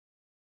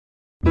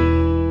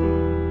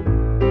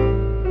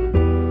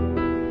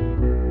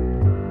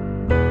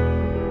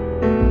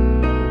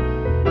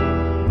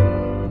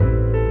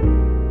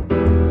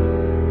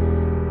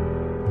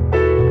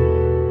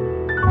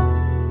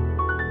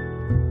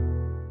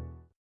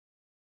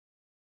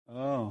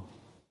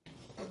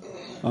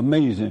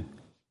Amazing.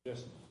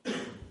 Yes.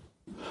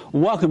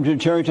 Welcome to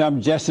church.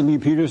 I'm Jesse Lee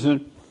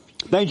Peterson.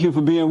 Thank you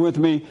for being with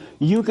me.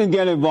 You can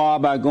get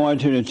involved by going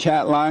to the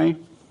chat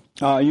line,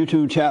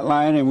 YouTube chat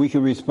line, and we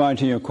can respond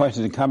to your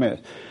questions and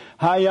comments.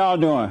 How y'all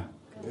doing?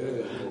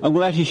 Good. I'm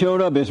glad you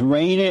showed up. It's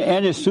raining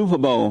and it's Super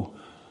Bowl.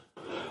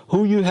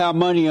 Who you have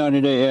money on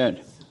today,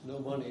 Ed? No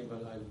money,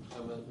 but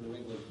I'm a New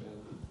England fan.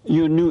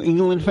 You're a New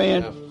England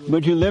fan? Yeah.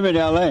 But you live in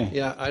L.A.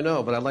 Yeah, I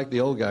know, but I like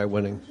the old guy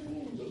winning.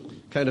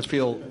 Kind of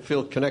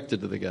feel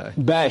connected to the guy.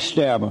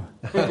 Backstabber.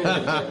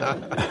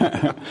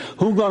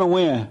 Who's going to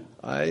win?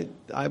 I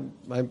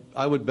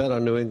would bet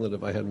on New England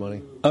if I had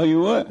money. Oh,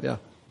 you would? Yeah.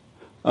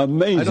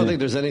 Amazing. I don't think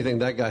there's anything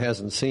that guy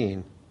hasn't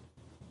seen.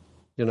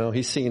 You know,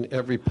 he's seen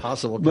every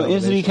possible combination. But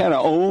isn't he kind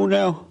of old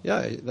now?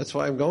 Yeah, that's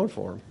why I'm going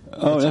for him.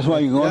 Oh, that's why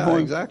you're going for him?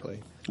 Yeah, exactly.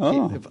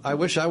 Oh. I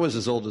wish I was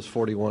as old as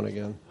 41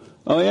 again.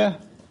 Oh, yeah?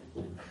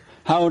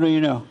 How old are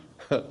you now?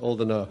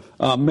 Old enough.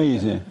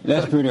 Amazing.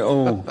 That's pretty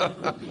old.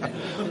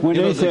 When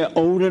they say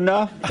old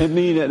enough, it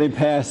means that they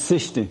passed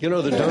 60. You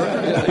know the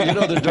dirt. You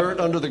know the dirt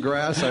under the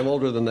grass. I'm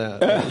older than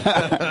that.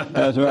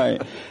 That's right.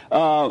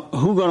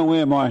 Who's going to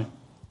win, Martin?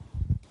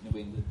 New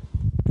England.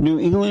 New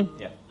England?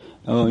 Yeah.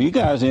 Oh, you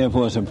guys are in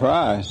for a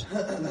surprise.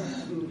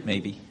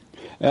 Maybe.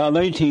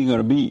 LA team going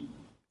to beat.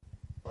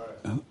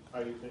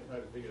 How do you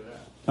figure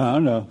that? I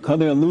don't know, because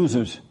they're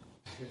losers.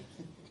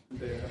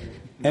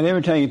 And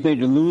every time you think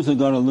the loser's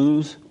going to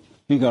lose,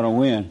 he's going to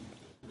win,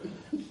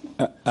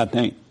 I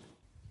think.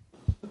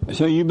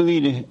 So you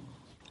believe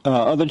the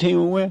other team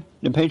will win,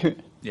 the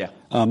Patriots? Yeah.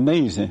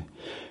 Amazing.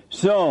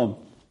 So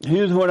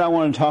here's what I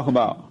want to talk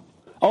about.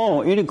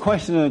 Oh, any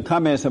questions or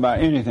comments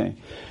about anything?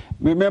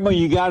 Remember,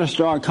 you got to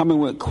start coming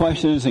with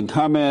questions and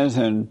comments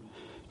and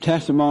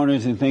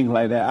testimonies and things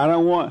like that. I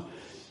don't want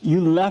you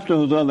left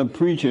those other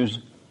preachers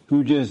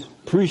who just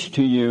preached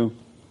to you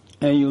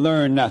and you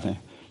learned nothing.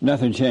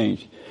 Nothing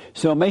changed.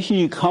 So make sure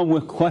you come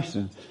with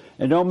questions.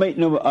 And don't make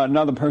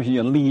another person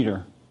your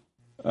leader.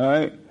 All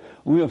right?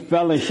 We are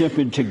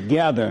fellowshipping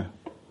together.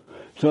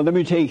 So let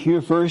me take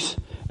here first,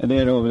 and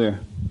then over there.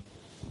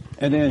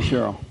 And then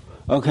Cheryl.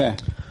 Okay.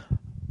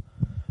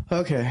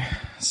 Okay.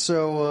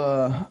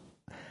 So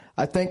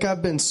I think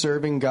I've been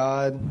serving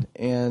God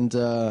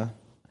and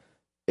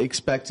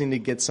expecting to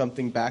get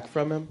something back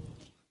from him.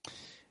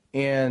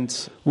 And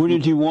what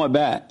did you want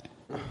back?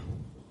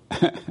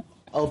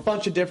 A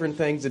bunch of different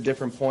things at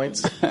different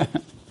points.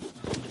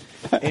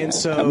 And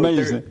so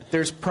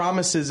there's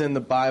promises in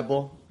the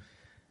Bible.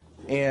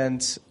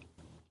 And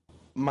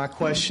my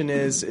question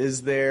is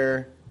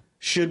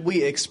should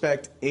we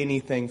expect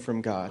anything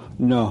from God?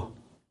 No.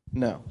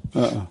 No.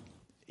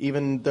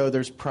 Even though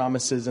there's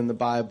promises in the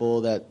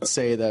Bible that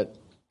say that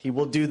he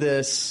will do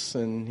this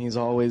and he's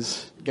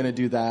always going to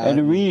do that. And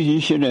the reason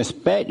you shouldn't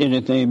expect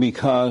anything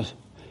because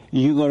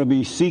you're going to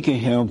be seeking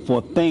him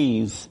for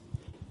things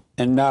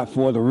and not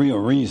for the real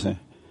reason.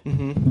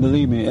 Mm-hmm.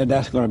 Believe me, and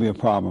that's going to be a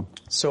problem.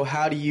 So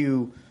how do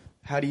you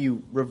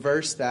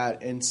reverse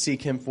that and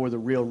seek him for the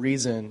real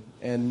reason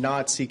and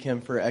not seek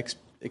him for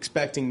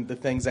expecting the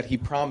things that he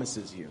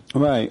promises you?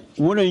 Right.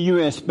 What are you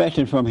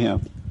expecting from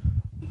him?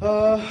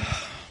 An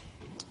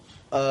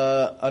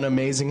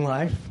amazing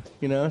life,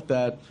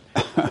 that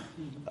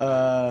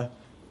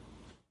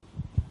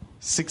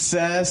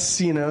success,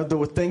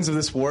 the things of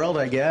this world,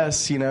 I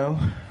guess,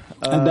 And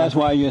that's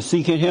why you're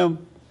seeking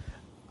him?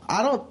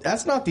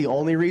 That's not the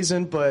only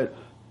reason, but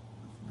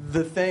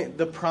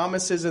the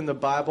promises in the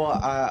Bible,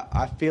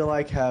 I feel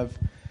like have,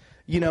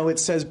 it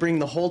says bring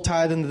the whole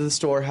tithe into the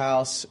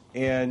storehouse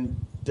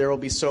and there will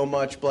be so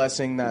much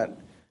blessing that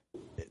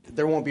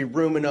there won't be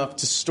room enough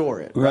to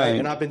store it. Right.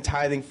 And I've been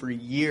tithing for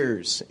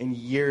years and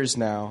years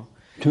now.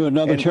 To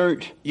another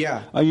church?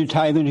 Yeah. Are you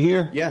tithing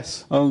here?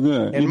 Yes. Oh,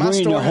 good. And you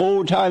bring the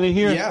whole tithing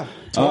here? Yeah,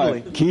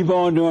 totally. Right, keep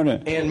on doing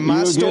it. And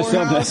my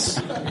storehouse,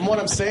 what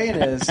I'm saying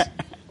is,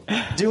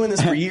 doing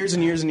this for years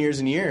and years and years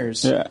and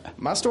years,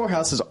 my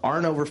storehouses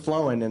aren't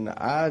overflowing, and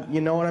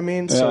you know what I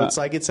mean? So it's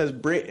like it says,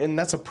 and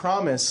that's a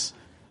promise,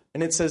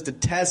 and it says to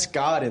test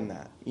God in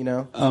that,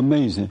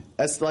 Amazing.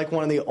 That's like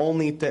one of the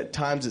only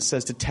times it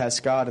says to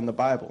test God in the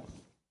Bible.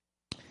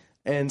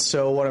 And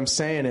so what I'm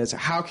saying is,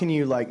 how can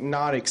you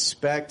not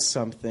expect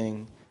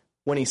something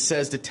when he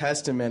says to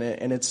test him in it,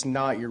 and it's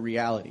not your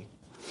reality?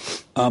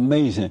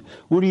 Amazing.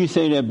 What do you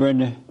say there,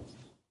 Brenda?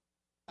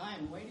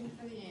 I'm waiting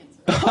for the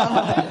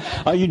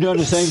answer. Are you doing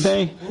the same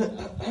thing?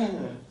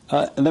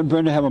 Let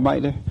Brenda have a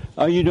mic there.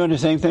 Are you doing the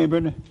same thing,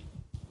 Brenda?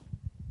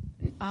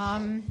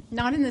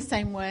 Not in the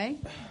same way,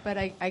 but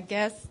I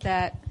guess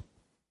that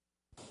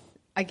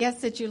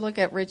you look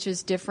at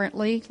riches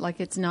differently.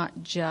 Like it's not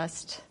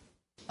just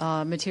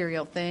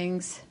material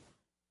things.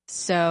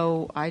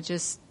 So I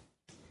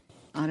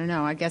don't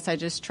know. I guess I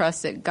just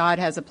trust that God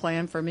has a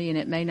plan for me, and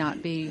it may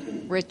not be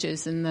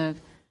riches in the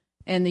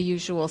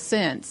usual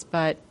sense.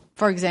 But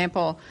for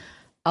example,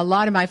 a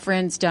lot of my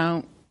friends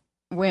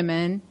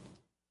women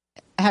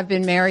have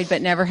been married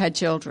but never had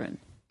children.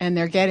 And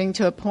they're getting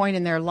to a point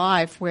in their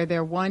life where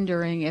they're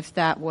wondering if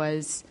that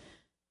was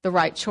the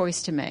right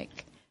choice to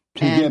make.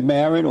 To get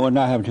married or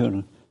not have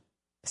children?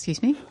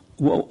 Excuse me?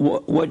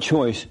 What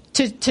choice?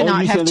 To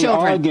not you have said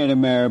children. They are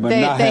getting married, but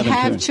not they having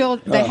have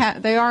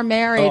children. They are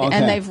married, Oh, okay.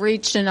 and they've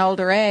reached an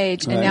older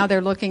age, and Right. now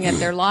they're looking at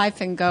their life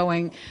and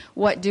going,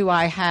 "What do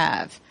I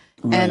have?"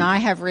 Right. And I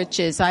have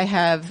riches. I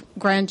have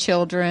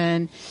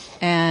grandchildren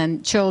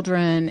and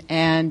children,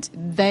 and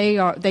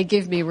they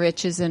give me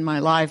riches in my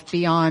life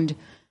beyond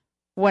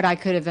what I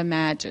could have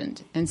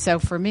imagined. And so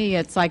for me,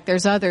 it's like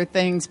there's other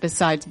things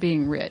besides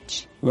being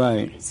rich.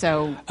 Right.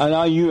 So And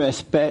are you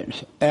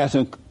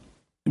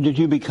did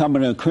you become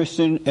a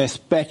Christian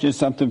expecting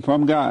something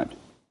from God?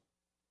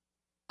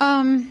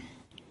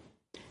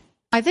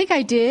 I think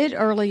I did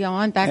early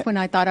on, back when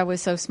I thought I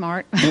was so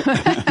smart.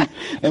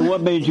 And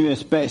what made you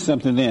expect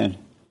something then?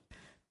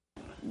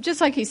 Just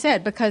like he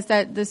said, because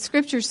that the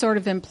scriptures sort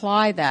of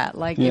imply that,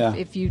 like Yeah.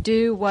 if you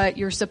do what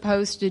you're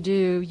supposed to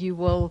do, you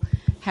will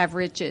have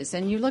riches.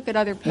 And you look at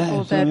other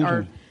people is so that are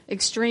interesting.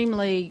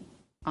 extremely,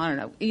 I don't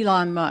know,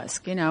 Elon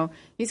Musk,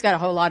 he's got a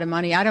whole lot of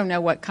money. I don't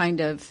know what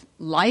kind of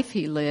life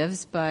he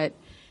lives, but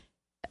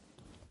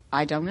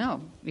I don't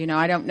know.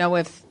 I don't know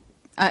if,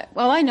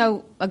 I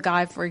know a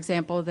guy, for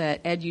example,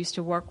 that Ed used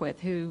to work with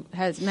who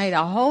has made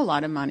a whole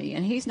lot of money,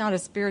 and he's not a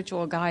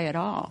spiritual guy at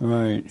all.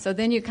 Right. So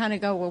then you kind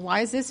of go, well,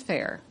 why is this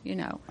fair?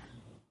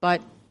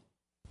 But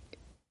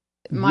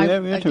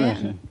Very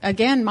interesting.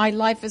 again, my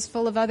life is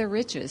full of other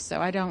riches, so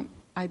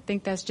I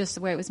think that's just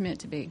the way it was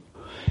meant to be.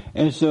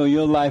 And so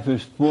your life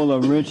is full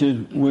of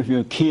riches with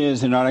your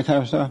kids and all that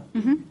kind of stuff?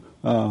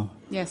 Mm-hmm.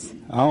 Yes.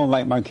 I don't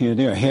like my kids.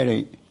 They're a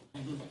headache.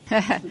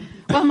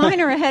 Well,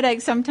 mine are a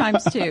headache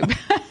sometimes, too.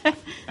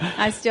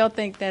 I still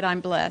think that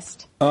I'm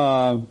blessed.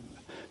 So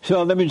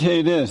let me tell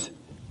you this.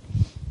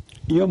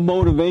 Your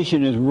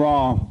motivation is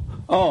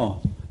wrong.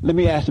 Oh, let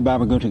me ask the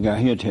Bible go to God.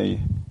 He'll tell you.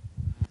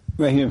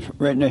 Right here,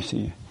 right next to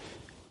you.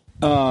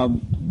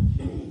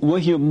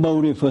 What's your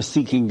motive for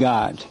seeking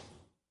God?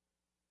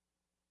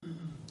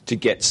 To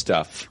get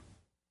stuff.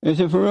 Is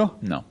it for real?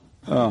 No.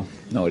 Oh.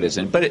 No, it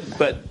isn't. But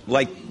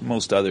like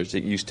most others,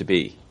 it used to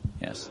be.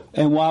 Yes.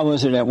 And why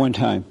was it at one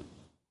time?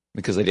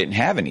 Because I didn't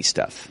have any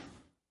stuff.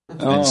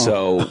 Oh. And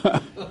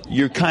so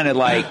you're kind of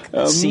like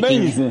seeking,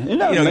 Amazing. Isn't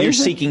that you're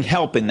amazing? seeking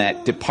help in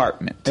that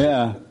department.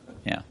 Yeah.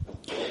 Yeah.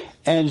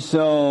 And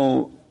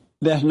so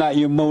that's not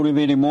your motive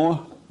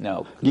anymore?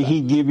 No. Did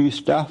he give you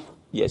stuff?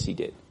 Yes, he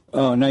did.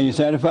 Oh, now you're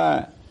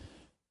satisfied?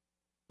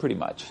 Pretty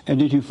much. And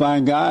did you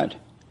find God?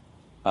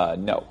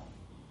 No.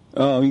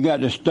 Oh, you got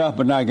the stuff,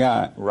 but not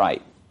God.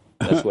 Right.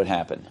 That's what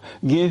happened.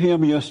 Give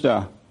him your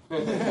stuff.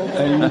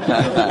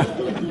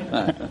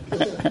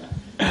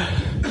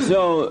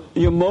 So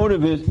your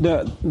motive is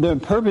the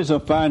purpose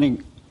of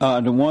finding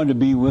the one to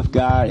be with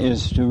God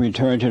is to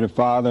return to the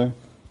Father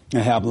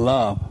and have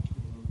love.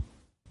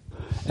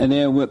 And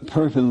then with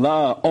perfect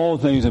love, all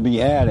things will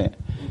be added.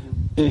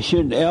 It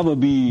shouldn't ever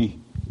be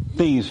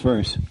things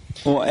first,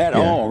 or at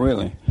all,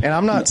 really. And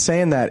I'm not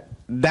saying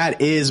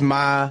that is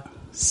my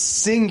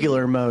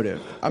singular motive.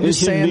 I'm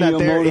just saying that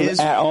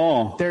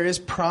there is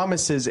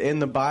promises in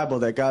the Bible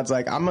that God's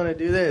like, I'm going to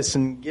do this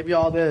and give you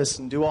all this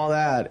and do all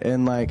that.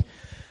 And like,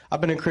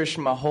 I've been a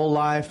Christian my whole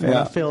life, and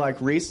I feel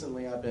like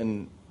recently I've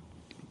been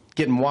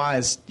getting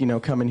wise,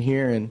 coming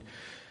here, and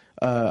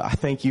I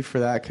thank you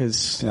for that,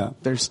 because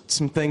there's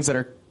some things that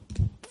are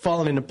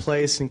falling into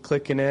place and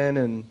clicking in,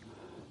 and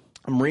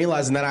I'm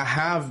realizing that I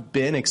have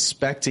been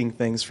expecting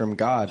things from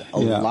God a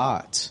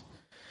lot.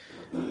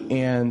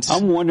 And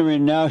I'm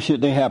wondering now,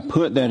 should they have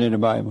put that in the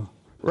Bible?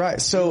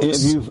 Right. So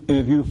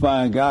if you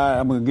find God,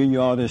 I'm going to give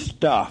you all this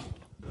stuff,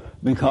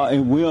 because it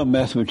will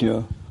mess with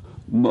your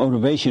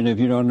motivation if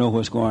you don't know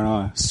what's going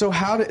on.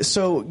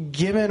 So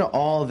given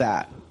all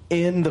that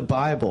in the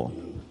Bible,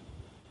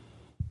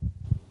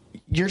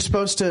 you're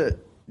supposed to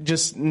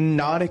just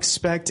not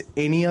expect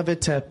any of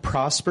it to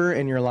prosper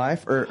in your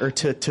life or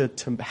to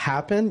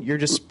happen. You're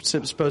just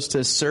supposed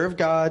to serve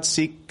God,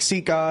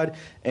 seek God,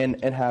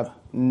 and have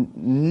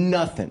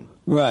nothing.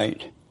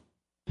 Right.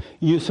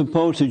 You're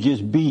supposed to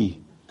just be.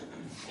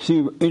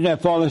 See, in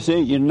that fallen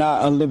state, you're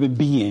not a living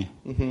being.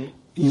 Mm-hmm.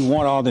 You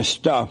want all this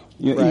stuff.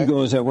 Your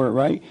ego is at work,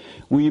 right?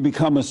 When you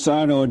become a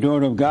son or a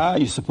daughter of God,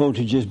 you're supposed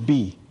to just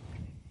be.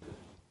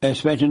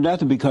 Expecting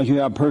nothing, because you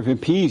have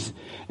perfect peace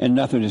and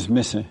nothing is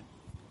missing.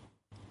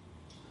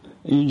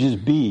 You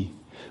just be.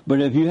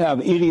 But if you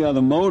have any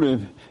other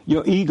motive,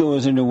 your ego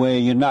is in the way,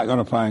 you're not going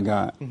to find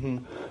God. Mm-hmm.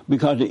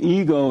 Because the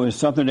ego is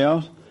something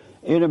else.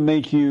 It'll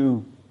make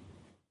you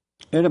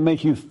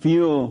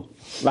feel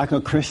like a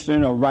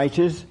Christian or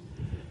righteous.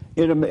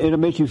 It'll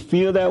make you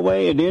feel that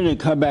way, and then it'll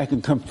come back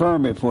and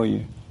confirm it for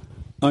you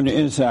on the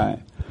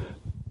inside.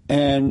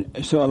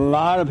 And so a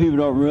lot of people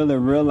don't really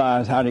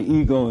realize how the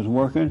ego is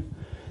working.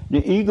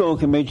 The ego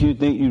can make you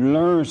think you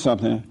learned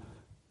something,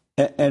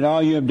 and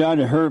all you have done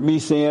is heard me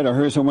say it or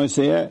heard someone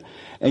say it,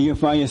 and you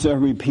find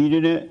yourself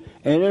repeating it,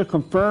 and it'll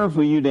confirm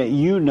for you that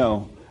you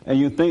know, and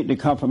you think the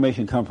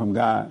confirmation comes from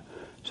God.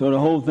 So the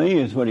whole thing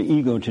is for the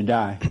ego to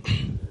die,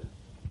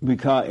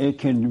 because it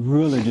can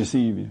really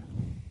deceive you.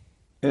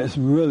 It's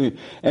really,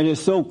 and it's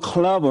so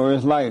clever,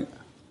 it's like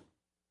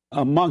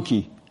a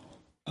monkey,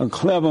 a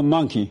clever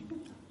monkey.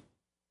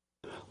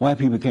 White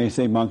people can't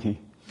say monkey.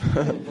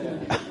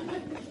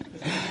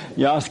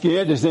 Y'all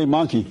scared to say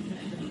monkey.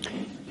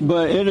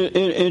 But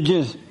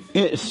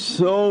it's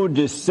so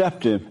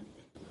deceptive.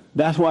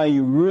 That's why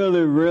you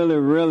really, really,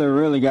 really,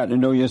 really got to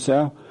know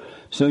yourself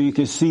so you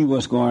can see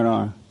what's going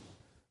on.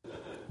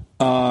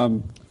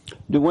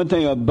 The one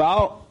thing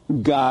about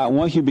God,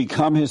 once you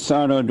become his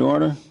son or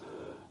daughter,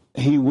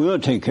 he will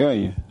take care of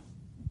you.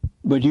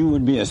 But you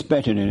wouldn't be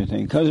expecting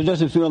anything because it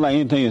doesn't feel like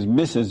anything is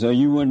missing. So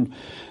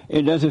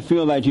it doesn't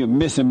feel like you're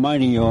missing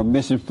money or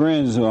missing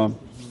friends or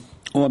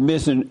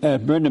missing, as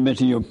Brenda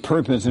mentioned, your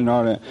purpose and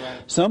all that.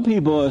 Right. Some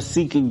people are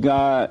seeking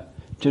God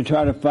to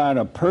try to find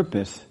a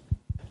purpose.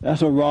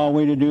 That's a wrong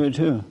way to do it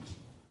too.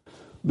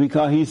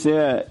 Because he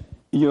said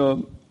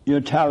your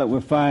talent will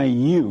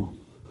find you.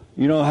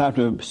 You don't have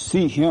to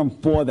seek him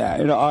for that.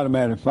 It'll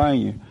automatically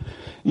find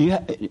you.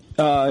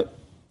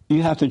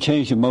 You have to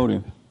change your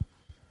motive.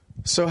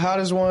 So how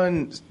does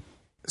one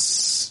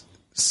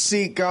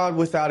seek God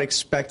without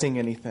expecting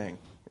anything?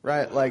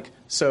 Right?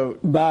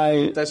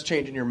 That's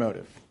changing your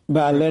motive.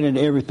 By letting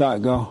every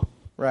thought go.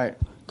 Right.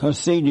 Because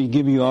Satan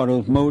give you all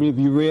those motives.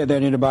 You read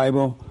that in the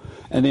Bible.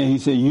 And then he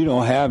said, you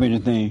don't have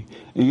anything.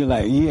 And you're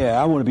like, yeah,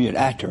 I want to be an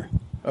actor.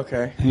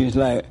 Okay. He's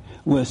like,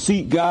 well,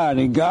 seek God,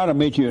 and God will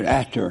make you an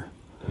actor.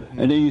 Mm-hmm.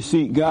 And then you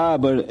seek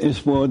God, but it's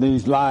for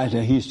these lies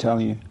that he's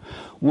telling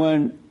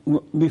you.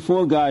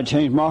 Before God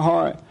changed my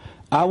heart,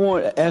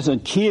 as a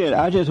kid,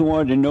 I just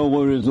wanted to know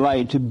what it was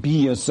like to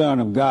be a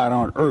son of God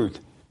on earth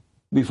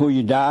before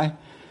you die.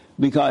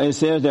 Because it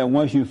says that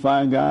once you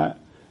find God,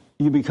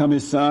 you become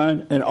his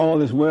son, and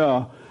all is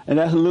well. And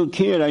as a little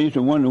kid, I used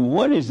to wonder,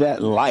 what is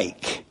that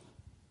like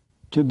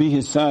to be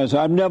his son? So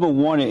I've never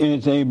wanted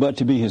anything but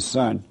to be his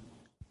son.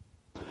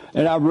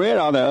 And I've read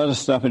all that other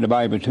stuff in the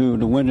Bible too,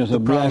 the windows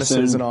of blessing.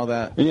 Promises and all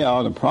that. Yeah,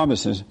 all the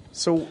promises.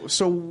 So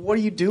what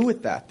do you do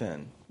with that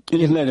then? You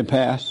just let it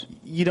pass.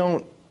 You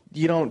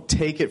don't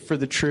take it for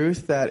the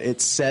truth that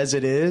it says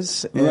it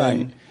is.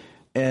 Right.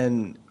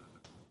 And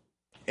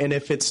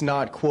if it's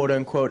not quote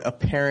unquote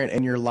apparent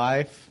in your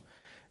life,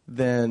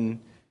 then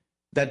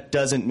that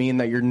doesn't mean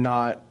that you're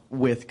not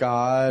with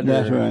God.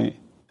 That's right.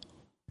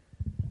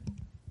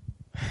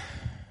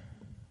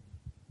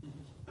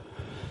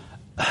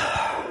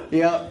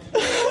 Yeah.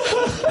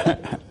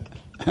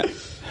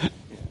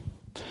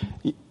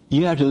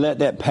 You have to let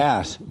that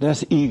pass.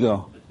 That's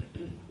ego.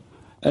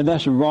 And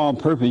that's the wrong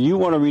purpose. You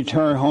want to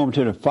return home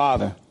to the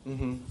Father.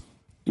 Mm-hmm.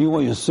 You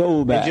want your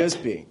soul back. And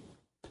just be.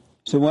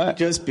 So what?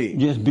 Just be.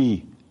 Just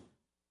be.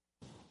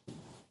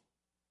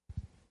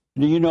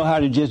 Do you know how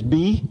to just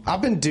be?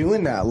 I've been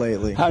doing that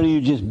lately. How do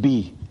you just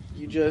be?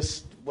 You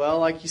just,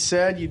 like you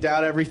said, you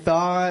doubt every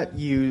thought.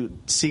 You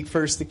seek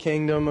first the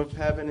kingdom of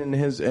heaven in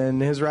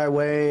his right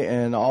way,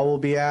 and all will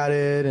be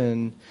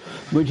added.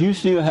 But you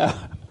still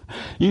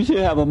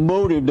have a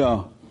motive,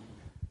 though.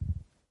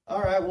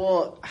 All right.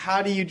 Well,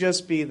 how do you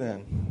just be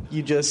then?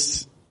 You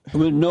just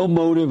with no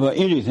motive or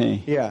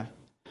anything. Yeah.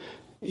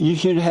 You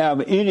shouldn't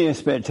have any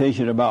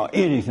expectation about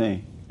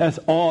anything. That's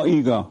all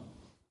ego.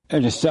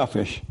 And it's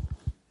selfish.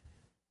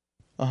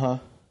 Uh-huh.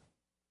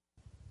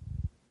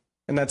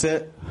 And that's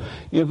it?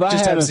 If I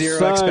just had have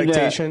zero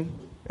expectation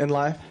in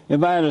life?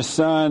 If I had a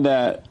son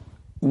that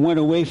went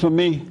away from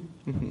me,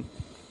 mm-hmm.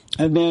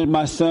 and then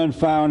my son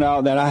found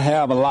out that I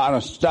have a lot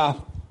of stuff,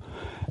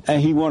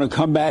 and he want to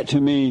come back to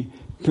me,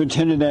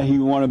 pretending that he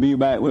want to be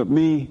back with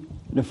me,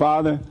 the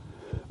father,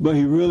 but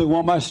he really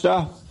want my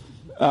stuff,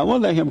 I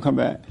won't let him come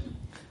back.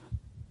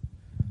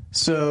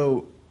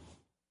 So,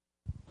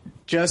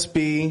 just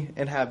be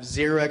and have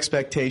zero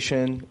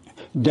expectation.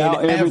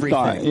 Doubt every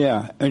thought,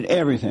 and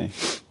everything.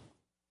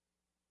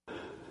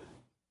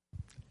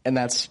 And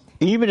that's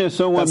even if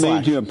someone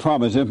made you a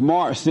promise. If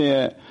Mark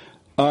said,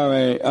 "All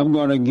right, I'm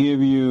going to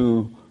give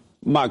you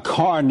my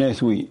car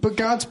next week," but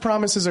God's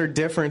promises are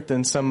different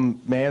than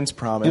some man's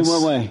promise. In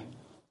what way?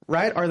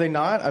 Right? Are they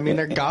not? I mean,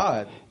 they're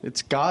God.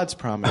 It's God's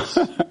promise.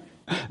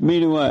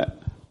 Meaning what?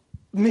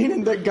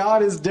 Meaning that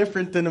God is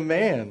different than a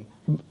man.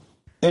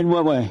 In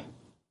what way?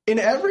 In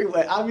every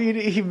way. I mean,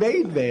 he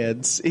made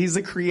man. He's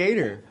the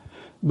creator.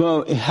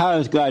 But how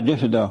is God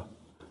different, though?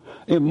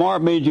 If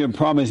Mark made you a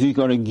promise he's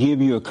going to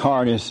give you a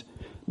car this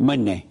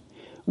Monday,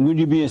 would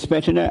you be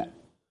expecting that?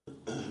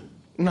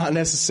 Not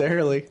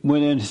necessarily.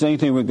 Well, then the same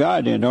thing with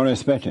God, then. Don't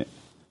expect it.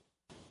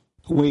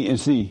 Wait and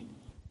see.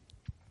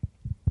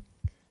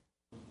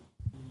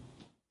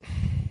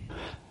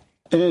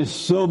 It is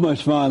so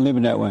much fun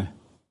living that way.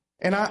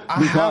 And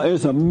because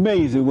it's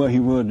amazing what he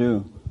will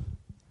do.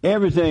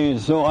 Everything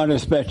is so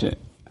unexpected.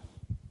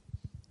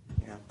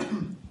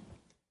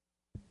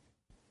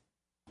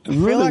 I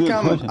feel like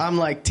I'm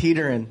like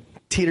teetering,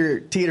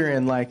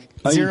 like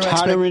Are zero you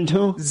tottering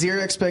too?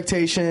 Zero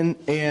expectation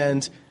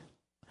and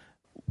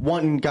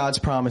wanting God's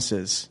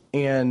promises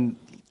and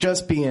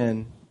just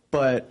being,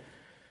 but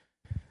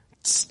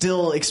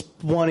still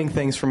wanting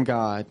things from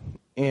God.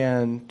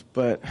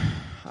 But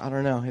I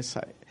don't know.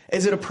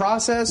 Is it a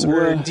process,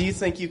 or do you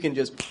think you can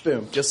just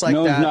boom, just like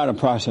that? No, it's not a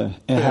process.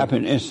 It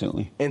happened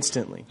instantly.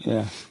 Instantly.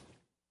 Yeah.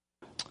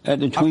 At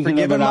the I've twinkling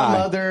of forgiven an my eye.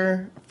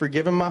 mother,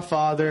 forgiven my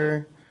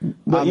father.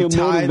 But I'm your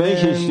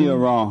motivation's tithing. still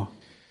wrong.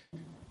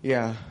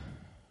 Yeah.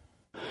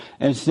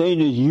 And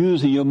Satan is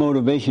using your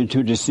motivation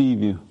to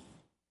deceive you.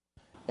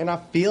 And I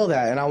feel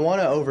that, and I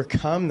want to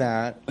overcome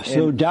that.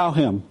 So and, doubt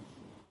him.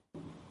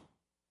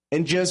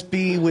 and just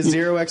be with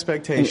zero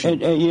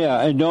expectation.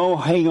 And don't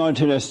hang on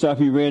to that stuff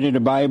you read in the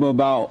Bible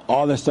about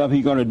all the stuff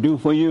he's going to do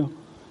for you.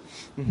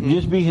 Mm-hmm.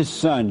 Just be his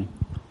son.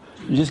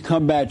 Just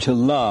come back to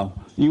love.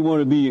 You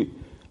want to be,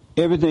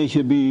 everything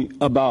should be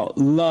about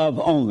love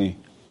only.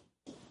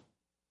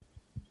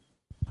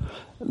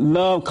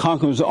 Love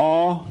conquers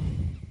all.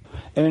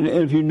 And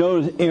if you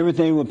notice,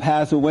 everything will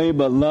pass away,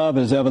 but love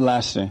is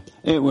everlasting.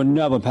 It will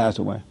never pass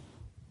away.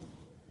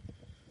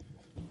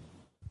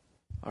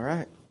 All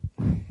right.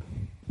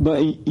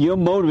 But your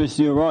motive is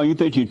still wrong. You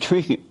think you're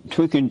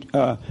tweaking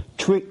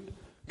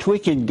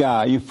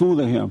God. You're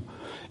fooling him.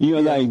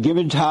 You're like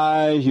giving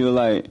tithes. You're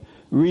like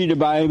reading the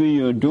Bible.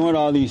 You're doing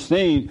all these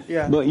things.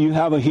 Yeah. But you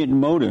have a hidden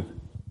motive.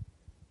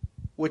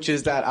 Which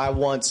is that I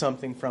want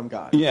something from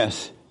God.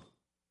 Yes.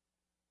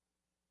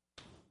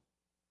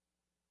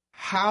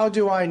 How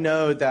do I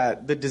know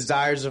that the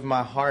desires of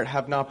my heart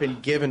have not been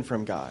given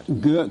from God?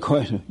 Good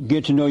question.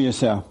 Get to know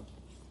yourself.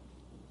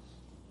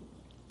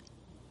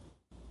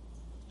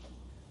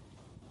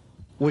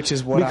 Which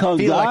is what I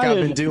feel like I've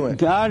been doing.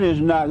 God is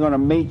not going to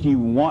make you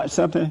want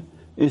something.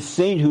 It's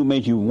Satan who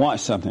makes you want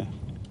something.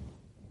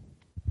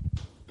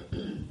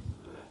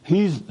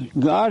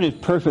 God is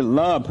perfect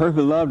love.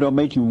 Perfect love don't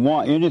make you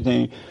want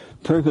anything.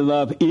 Perfect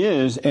love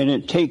is, and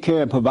it takes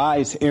care and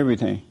provides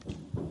everything.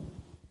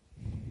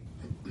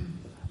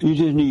 You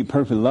just need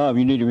perfect love.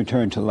 You need to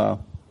return to love.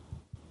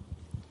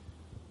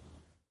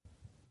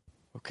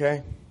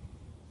 Okay.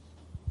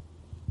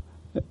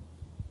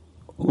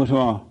 What's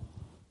wrong?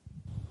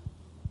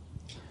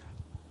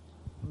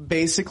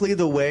 Basically,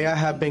 the way I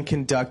have been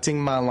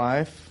conducting my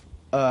life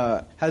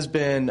has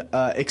been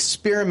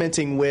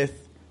experimenting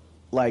with,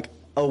 like,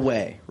 a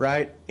way,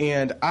 right?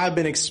 And I've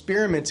been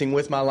experimenting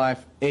with my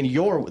life in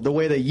the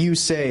way that you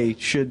say it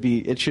should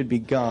be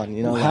gone.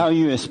 You know, how are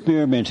you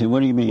experimenting? What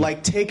do you mean?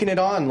 Like taking it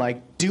on,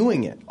 like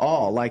doing it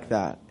all like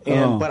that.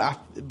 And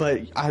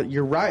but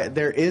you're right.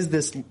 There is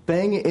this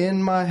thing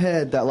in my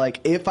head that,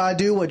 like, if I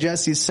do what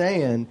Jesse's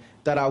saying,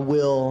 that I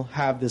will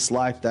have this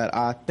life that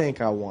I think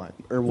I want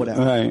or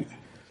whatever. Right.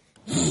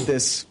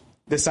 This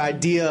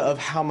idea of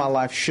how my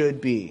life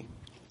should be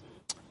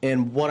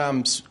and what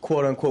I'm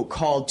quote unquote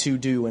called to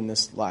do in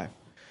this life.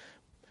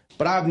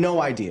 But I have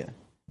no idea.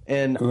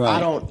 And I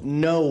don't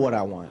know what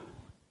I want.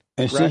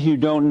 And since you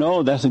don't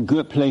know, that's a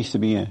good place to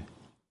be in.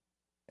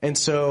 And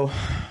so...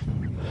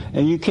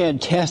 And you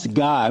can't test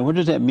God. What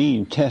does that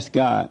mean, test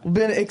God?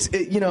 Been,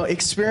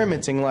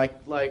 experimenting,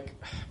 like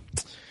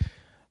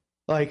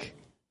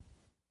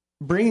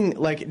bringing,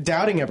 like,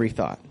 doubting every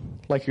thought.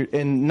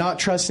 And not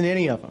trusting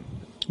any of them.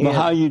 But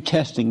how are you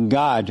testing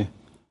God?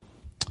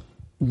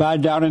 By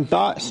doubting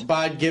thoughts?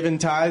 By giving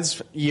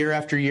tithes year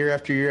after year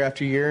after year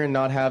after year and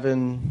not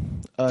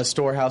having a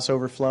storehouse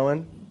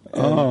overflowing.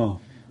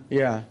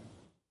 Yeah.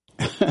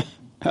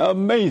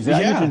 Amazing.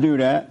 I used to do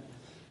that.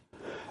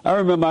 I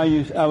remember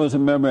I was a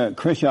member at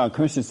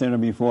Christian Center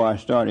before I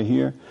started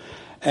here.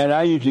 And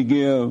I used to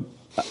give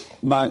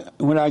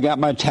when I got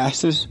my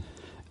taxes,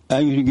 I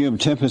used to give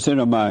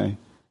 10% of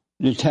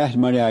the tax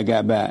money I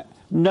got back.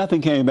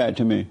 Nothing came back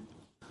to me.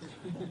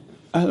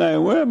 I was like,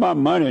 where's my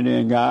money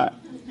then, God?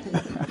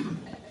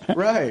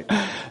 Right.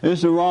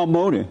 It's the wrong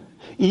motive.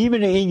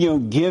 Even in your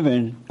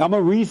giving, I'm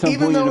going to read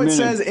something. Even though it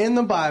says in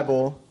the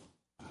Bible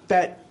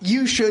that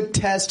you should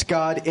test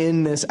God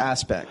in this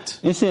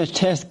aspect. It says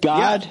test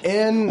God?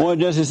 Yeah, or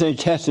does it say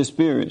test the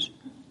spirits?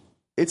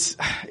 It's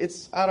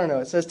I don't know.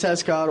 It says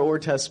test God or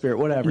test spirit,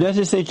 whatever. Does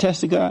it say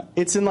test God?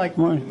 It's in like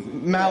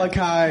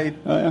Malachi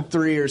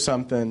 3 or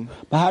something.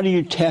 But how do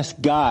you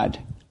test God?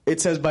 It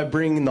says by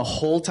bringing the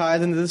whole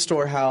tithe into the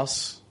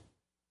storehouse,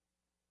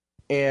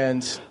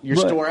 and your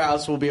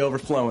storehouse will be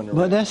overflowing.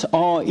 But that's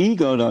all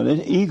ego, though.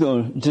 That's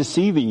ego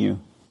deceiving you.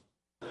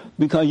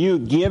 Because you're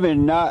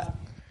giving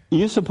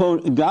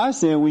God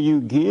said when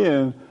you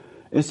give,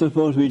 it's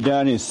supposed to be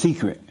done in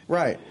secret.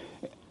 Right.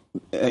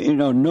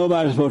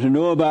 Nobody's supposed to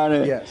know about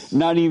it. Yes.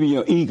 Not even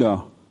your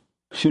ego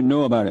should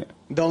know about it.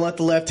 Don't let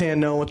the left hand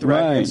know what the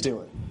right hand's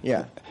doing.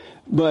 Yeah.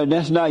 But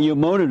that's not your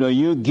motive, though.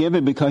 You're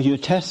giving because you're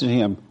testing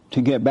him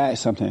to get back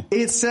something.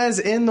 It says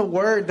in the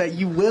word that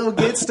you will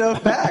get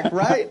stuff back,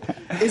 right?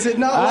 Is it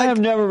not? I have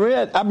never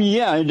read. I mean,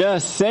 yeah, it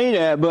does say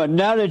that, but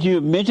now that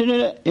you mentioned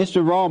it, it's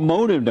the wrong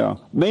motive, though.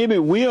 Maybe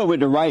we're with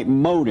the right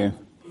motive.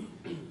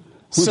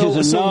 So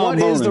what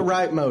is the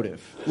right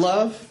motive?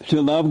 Love?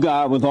 To love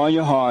God with all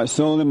your heart,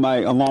 soul, and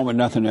might, along with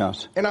nothing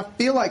else. And I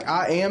feel like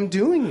I am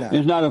doing that.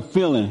 It's not a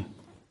feeling.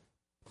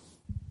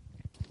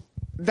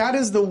 That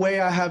is the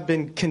way I have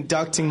been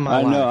conducting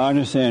my life. I know, I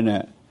understand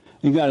that.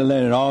 You got to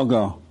let it all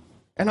go.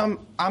 And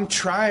I'm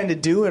trying to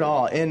do it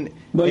all.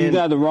 But you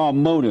got the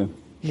wrong motive.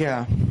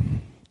 Yeah.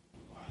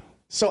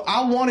 So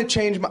I want to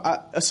change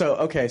my...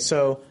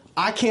 So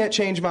I can't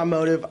change my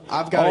motive.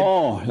 I've got to.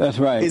 Oh, that's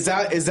right. Is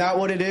that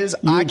what it is?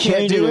 You I can't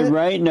changing do it it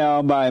right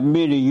now by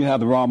admitting you have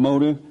the wrong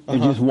motive,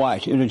 and just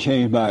watch. It'll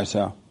change by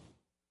itself.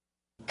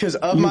 because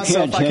of You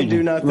myself can't I can change do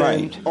it. nothing.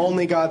 Right.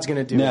 Only God's going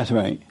to do That's it.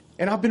 right.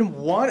 And I've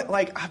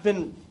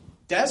been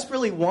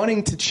desperately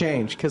wanting to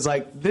change because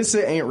this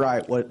ain't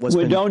right.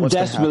 Don't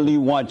desperately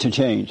want to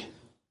change.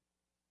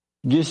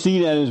 Just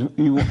see that as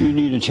you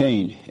need to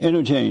change.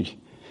 It'll change.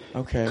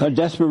 Okay. Because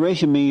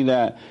desperation means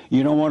that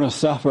you don't want to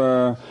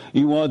suffer.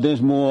 You want this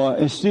more.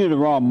 It's still the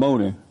wrong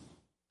motive.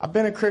 I've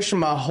been a Christian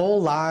my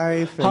whole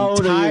life. And How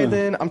old are you?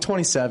 tithing. I'm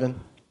 27.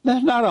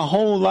 That's not a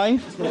whole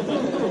life.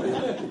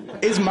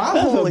 Is my That's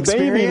whole a baby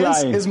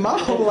experience? life. Is my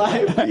whole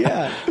life?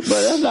 Yeah. But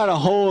that's not a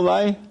whole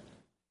life.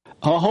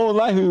 A whole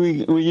life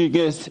when you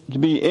get to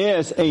be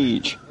Ed's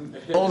age.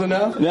 Old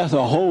enough? That's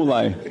a whole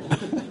life.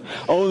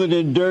 Older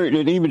than dirt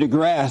and even the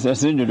grass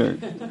that's in the dirt.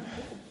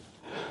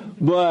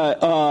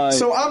 But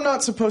So I'm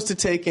not supposed to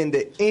take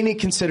into any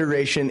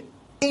consideration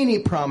any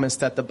promise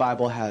that the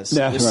Bible has.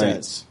 that's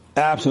right. Says.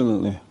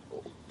 Absolutely.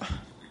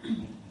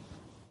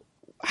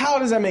 How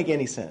does that make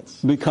any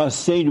sense? Because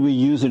Satan will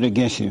use it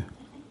against you.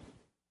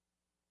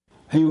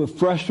 He will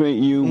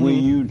frustrate you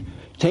when you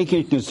take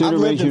into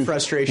consideration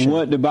frustration,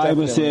 what the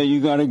Bible definitely. said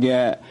you're going to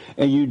get,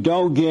 and you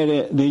don't get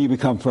it, then you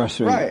become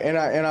frustrated. Right,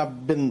 and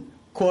I've been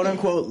quote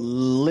unquote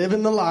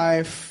living the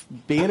life,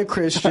 being a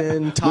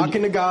Christian,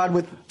 talking to God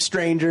with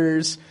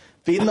strangers,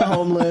 feeding the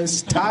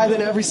homeless,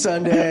 tithing every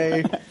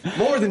Sunday,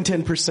 more than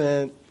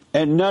 10%.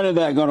 And none of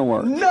that going to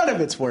work. None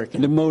of it's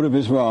working. The motive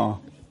is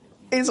wrong.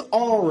 It's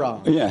all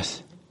wrong.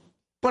 Yes.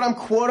 But I'm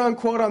quote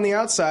unquote on the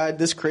outside,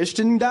 this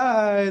Christian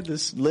guy,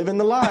 this living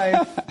the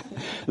life.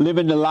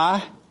 Living the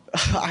lie?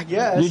 I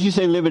guess. Did you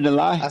say living the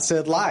lie? I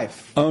said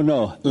life. Oh,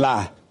 no.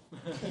 Lie.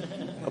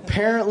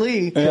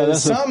 Apparently, Yeah,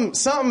 because that's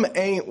something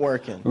ain't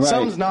working. Right.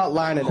 Something's not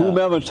lining up.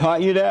 Whomever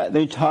taught you that,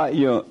 they taught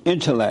your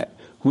intellect,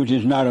 which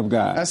is not of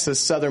God. That's the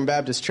Southern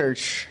Baptist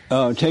Church.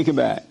 Oh, take it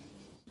back.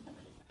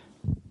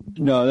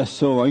 No, that's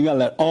so wrong. You got to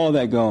let all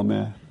that go,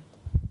 man.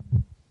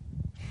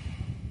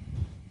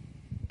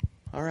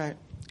 All right.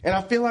 And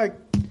I feel like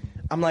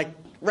I'm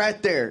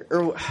right there,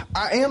 or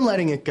I am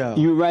letting it go.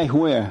 You right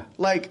where?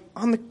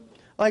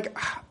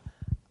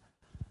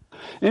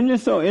 Isn't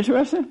this so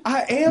interesting?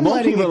 I am Most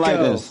letting it people go. like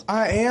this.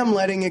 I am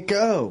letting it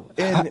go.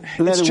 And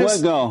Let it's it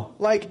just what go?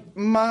 like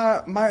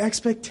my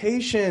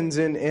expectations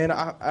and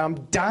I'm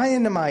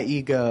dying to my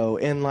ego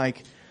and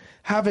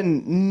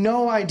having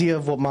no idea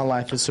of what my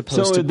life is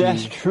supposed So to if be.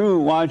 that's true,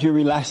 why aren't you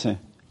relaxing?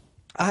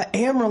 I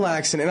am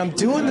relaxing, and I'm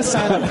doing the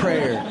silent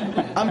prayer.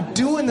 I'm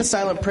doing the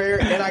silent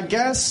prayer, and I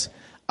guess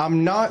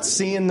I'm not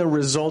seeing the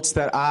results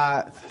that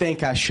I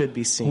think I should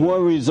be seeing. What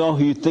result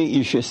do you think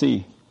you should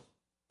see?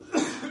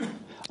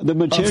 The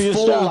material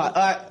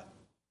stuff?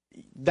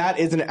 That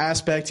is an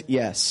aspect,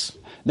 yes.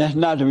 That's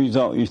not the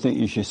result you think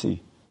you should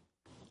see.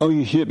 Oh,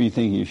 you should be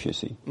thinking you should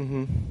see.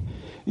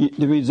 Mm-hmm.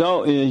 The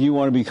result is you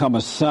want to become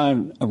a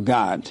son of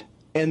God.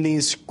 And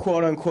these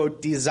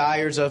quote-unquote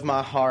desires of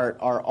my heart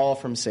are all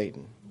from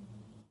Satan.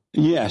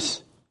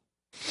 Yes.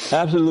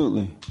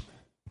 Absolutely.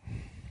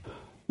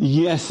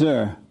 Yes,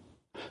 sir.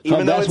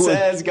 Even though that's it what-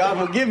 says God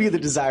will give you the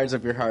desires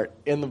of your heart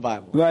in the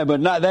Bible. Right,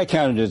 but not that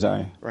kind of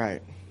desire.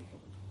 Right.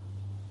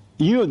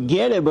 You'll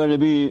get it, but it'll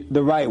be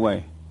the right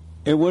way.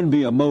 It wouldn't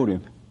be a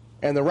motive.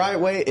 And the right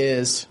way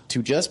is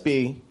to just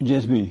be,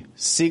 Just be.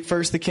 seek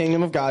first the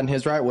kingdom of God in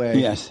his right way.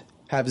 Yes.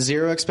 Have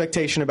zero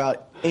expectation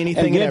about anything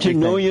And and get to everything.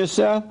 know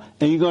yourself,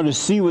 and you're going to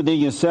see within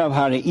yourself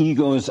how the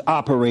ego is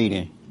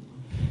operating.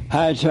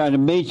 How it's trying to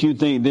make you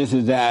think this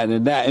is that,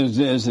 and that is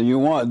this, and you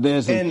want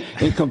this, and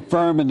it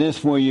confirming this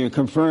for you,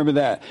 confirming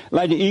that.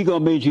 Like the ego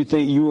made you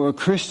think you were a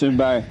Christian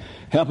by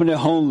helping the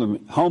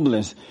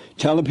homeless,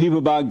 telling people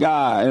about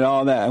God and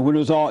all that, when it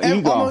was all And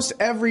ego. almost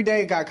every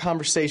day I got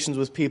conversations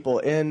with people,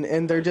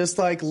 and they're just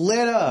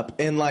lit up,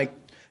 and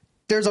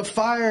there's a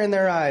fire in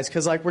their eyes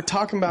because we're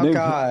talking about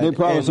God. They're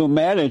probably and- so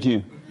mad at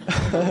you.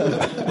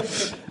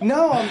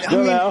 No, I They're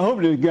mean, like, I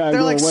hope this guy they're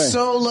go away.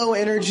 so low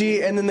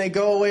energy, and then they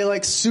go away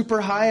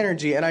super high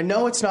energy, and I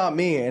know it's not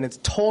me, and it's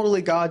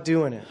totally God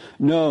doing it.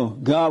 No,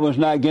 God was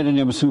not getting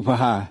them super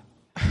high.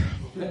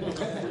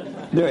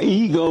 Their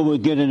ego was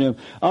getting them.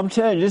 I'm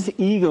telling you, this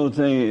ego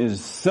thing is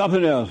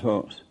something else,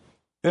 folks.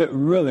 It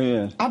really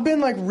is. I've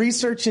been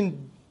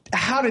researching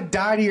how to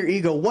die to your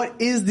ego. What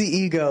is the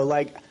ego?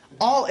 I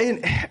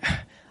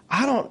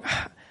don't.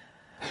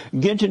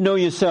 Get to know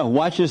yourself.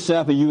 Watch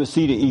yourself, and you will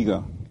see the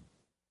ego.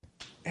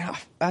 Yeah,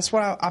 that's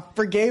what I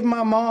forgave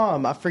my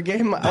mom. I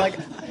forgave my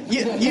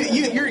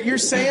you're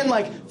saying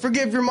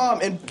forgive your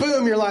mom and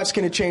boom, your life's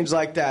going to change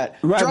like that.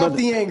 Right, Drop but-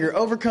 the anger,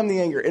 overcome the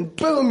anger, and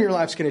boom, your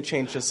life's going to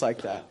change just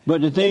like that.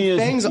 But the thing is,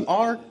 Things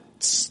are,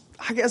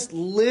 I guess,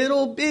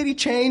 little bitty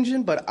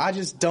changing, but I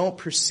just don't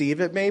perceive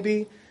it.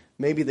 Maybe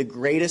the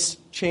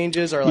greatest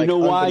changes are you know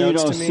why you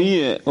unbeknownst don't to me. see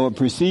it or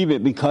perceive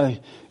it? Because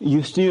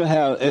you still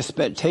have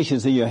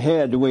expectations in your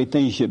head the way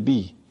things should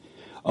be.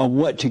 of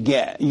what to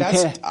get.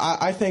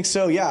 I think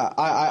so, yeah.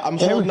 I'm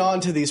holding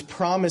on to these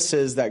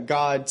promises that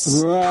God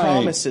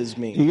promises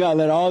me. You got to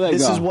let all that go.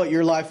 This is what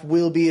your life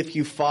will be if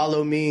you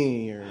follow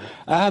me.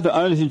 I have to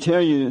honestly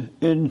tell you,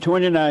 in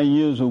 29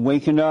 years of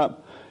waking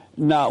up,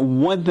 not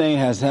one thing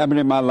has happened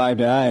in my life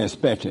that I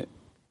expected.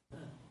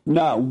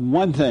 Not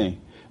one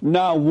thing.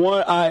 Not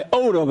one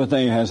iota of a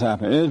thing has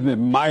happened. It's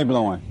been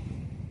mind-blowing.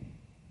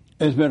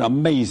 It's been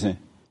amazing.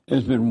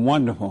 It's been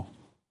wonderful.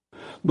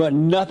 But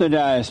nothing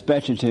that I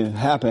expected to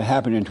happen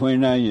happened in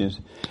 29 years.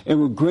 It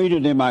was greater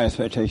than my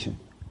expectation.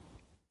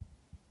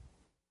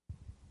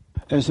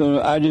 And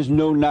so I just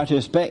know not to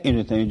expect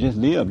anything. Just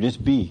live.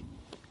 Just be.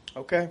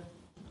 Okay.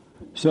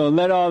 So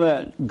let all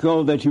that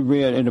go that you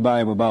read in the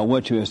Bible about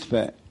what to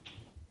expect.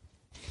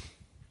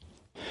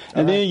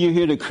 And then you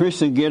hear the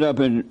Christian get up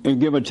and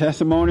give a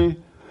testimony.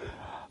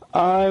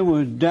 I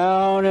was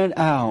down and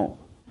out,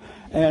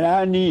 and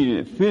I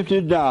needed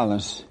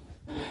 $50.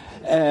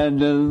 And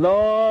the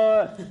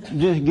Lord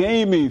just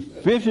gave me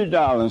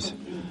 $50.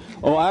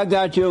 Or I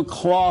got your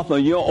cloth or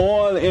your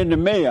oil in the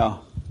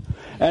mail,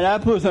 and I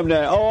put some of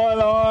that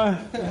oil on.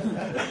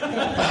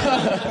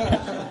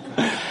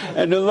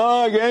 And the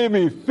Lord gave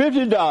me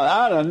 $50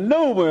 out of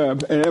nowhere.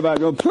 And everybody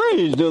go,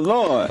 praise the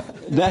Lord.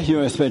 That's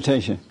your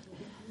expectation.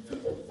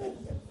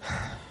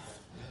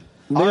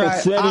 They're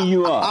setting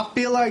you up. I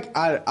feel like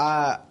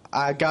I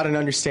got an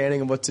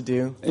understanding of what to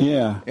do.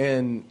 Yeah.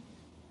 And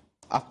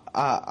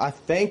I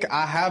think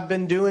I have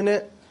been doing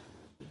it.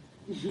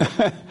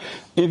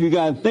 If you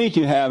got to think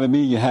you have, it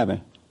means you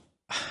haven't.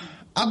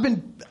 I've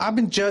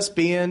been just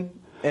being,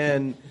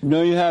 and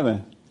no, you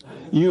haven't.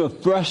 You are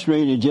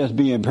frustrated just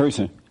being a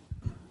person.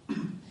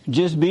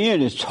 Just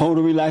being is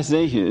total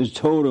relaxation. It's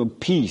total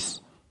peace.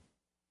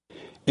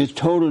 It's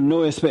total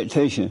no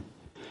expectation.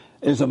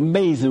 It's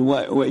amazing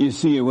what you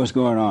see and what's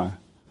going on.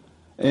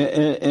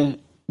 And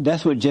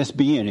that's what just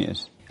being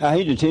is. I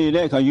hate to tell you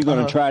that because you're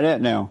going to try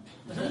that now.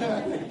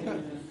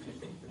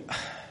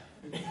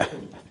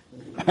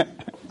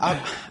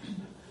 Well,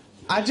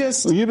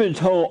 you've been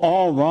told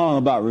all wrong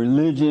about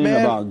religion,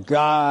 about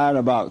God,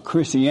 about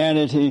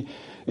Christianity.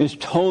 It's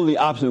totally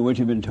opposite of what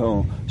you've been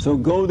told. So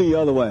go the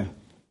other way.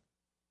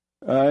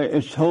 All right?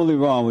 It's totally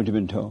wrong what you've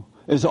been told.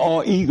 It's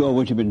all ego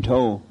what you've been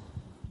told.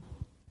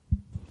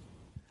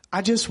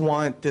 I just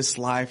want this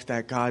life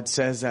that God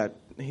says that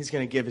He's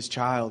going to give His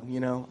child, you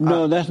know?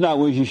 No, that's not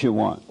what you should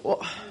want.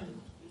 Well,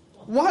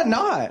 why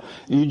not?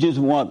 You just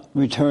want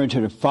return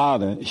to the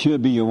Father. It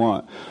should be your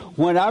want.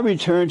 When I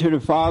returned to the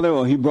Father,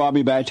 or He brought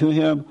me back to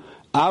Him,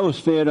 I was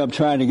fed up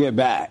trying to get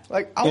back.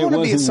 Like, I want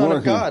to be a son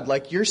of God,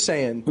 like you're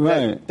saying.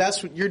 Right.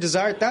 That's what your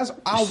desire.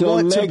 I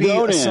want to be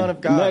a son of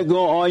God. Let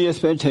go of all your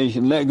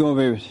expectations. Let go of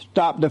everything.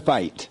 Stop the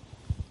fight.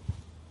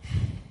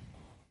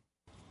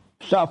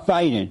 Stop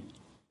fighting.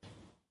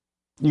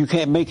 You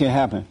can't make it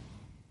happen.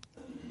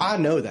 I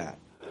know that.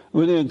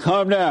 Well, then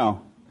calm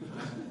down.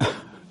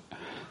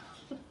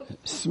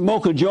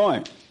 Smoke a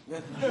joint.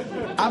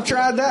 I've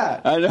tried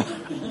that. I know.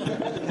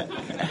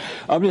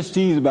 I'm just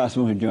teasing about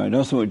smoking a joint.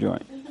 Don't smoke a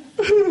joint.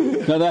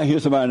 Because I hear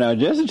somebody now,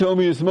 Jesse told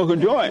me to smoke a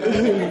joint.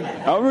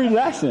 I'm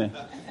relaxing.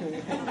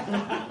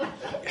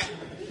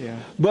 Yeah.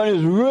 But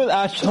it's really,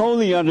 I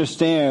totally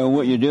understand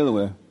what you're dealing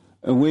with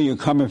and where you're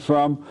coming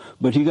from,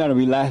 but you got to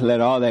relax, let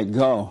all that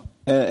go.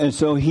 And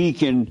so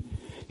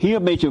He'll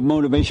make your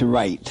motivation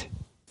right.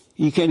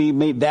 You can't even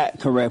make that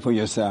correct for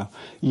yourself.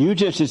 You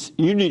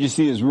need to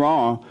see it's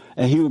wrong,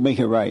 and He will make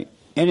it right.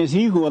 And it's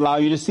He who will allow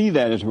you to see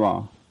that it's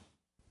wrong.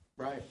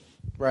 Right.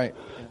 Right.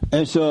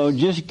 And so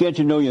just get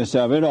to know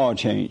yourself. It all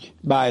change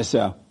by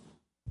itself.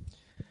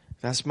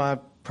 That's my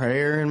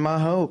prayer and my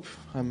hope.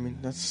 I mean,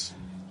 that's...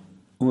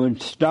 Well,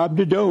 stop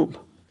the dope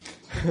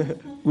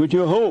with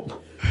your hope.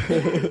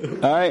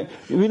 All right?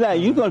 Relax.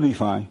 You're going to be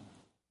fine.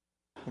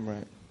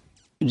 Right.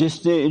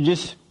 Just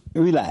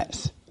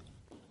relax.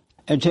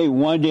 And take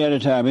one day at a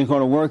time. It's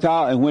going to work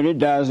out, and when it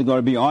does, it's going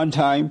to be on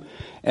time,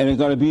 and it's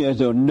going to be as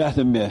though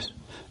nothing missed.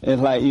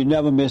 It's like you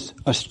never miss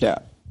a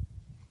step.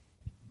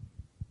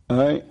 All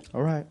right?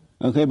 All right.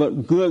 Okay,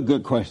 but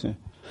good question.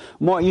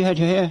 Mark, you had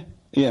your hand?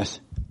 Yes.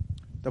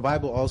 The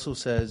Bible also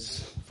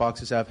says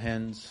foxes have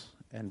hens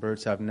and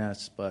birds have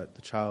nests, but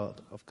the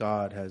child of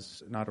God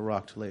has not a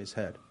rock to lay his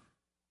head.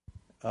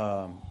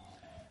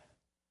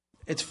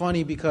 It's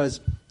funny because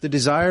the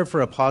desire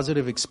for a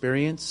positive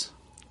experience,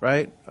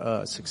 right,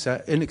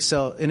 success in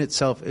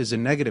itself is a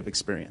negative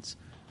experience,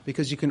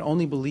 because you can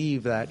only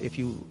believe that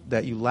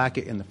that you lack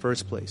it in the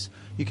first place.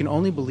 You can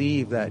only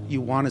believe that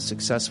you want a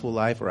successful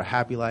life or a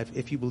happy life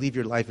if you believe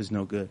your life is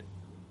no good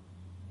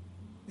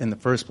in the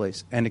first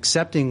place. And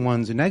accepting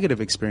one's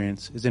negative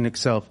experience is in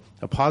itself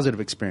a positive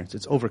experience.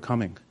 It's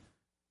overcoming.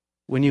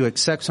 When you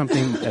accept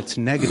something that's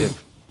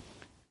negative,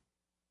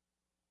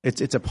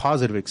 it's a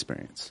positive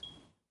experience.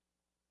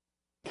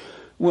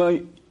 Well,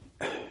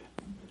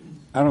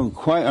 I don't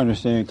quite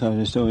understand because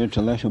it's so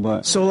intellectual,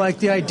 but... So, like,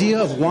 the idea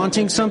of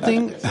wanting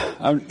something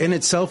in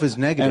itself is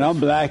negative. And I'm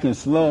black and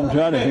slow. I'm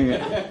trying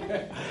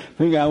to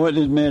figure out what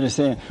this man is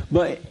saying.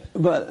 But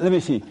let me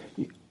see.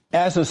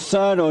 as a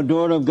son or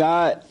daughter of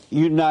God,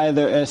 you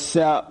neither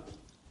accept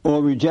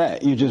or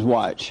reject. You just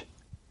watch.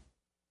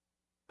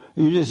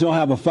 You just don't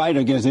have a fight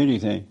against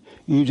anything.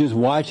 You just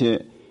watch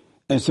it,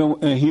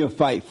 and he'll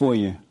fight for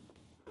you.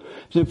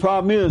 So the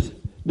problem is,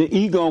 the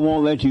ego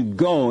won't let you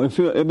go.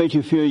 It makes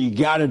you feel you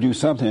got to do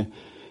something.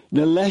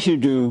 The less you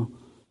do,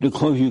 the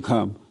closer you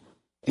come.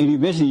 And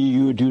eventually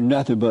you will do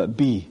nothing but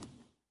be.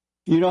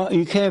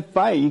 You can't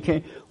fight. You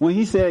can't. When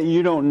he said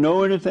you don't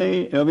know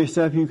anything, every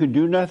step you can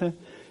do nothing,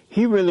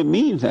 he really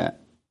means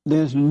that.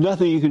 There's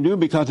nothing you can do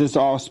because it's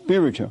all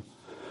spiritual.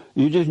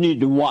 You just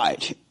need to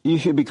watch. You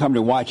should become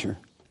the watcher.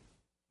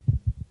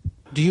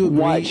 Do you agree,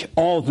 watch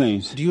all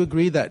things? Do you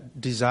agree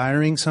that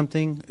desiring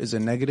something is a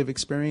negative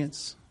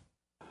experience?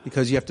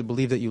 Because you have to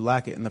believe that you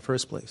lack it in the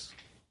first place.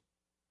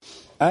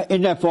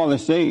 In that fallen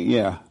state,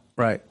 yeah.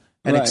 Right.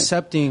 And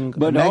accepting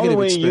but a negative the only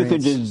way experience. you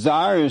can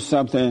desire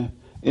something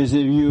is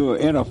if you're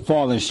in a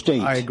fallen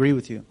state. I agree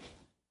with you.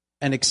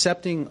 And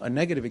accepting a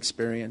negative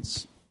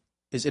experience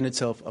is in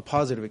itself a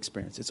positive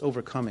experience. It's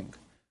overcoming.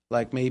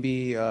 Like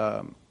maybe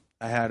I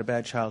had a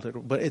bad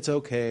childhood, but it's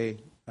okay.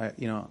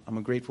 I'm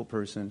a grateful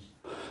person.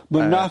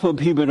 But not for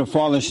people in a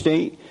fallen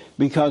state,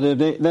 because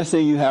let's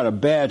say you had a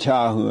bad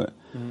childhood,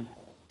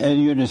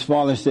 and you're in this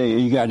fallen state,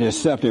 and you got to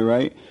accept it,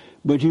 right?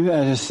 But you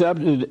have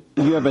accepted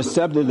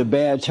the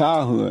bad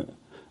childhood.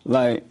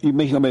 Like, you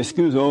make some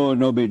excuse, oh,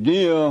 no big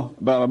deal,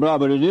 blah, blah, blah.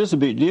 But it is a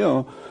big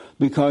deal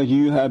because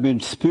you have been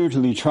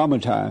spiritually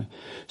traumatized.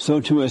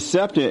 So to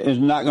accept it is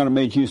not going to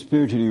make you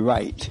spiritually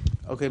right.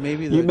 Okay,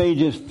 maybe you may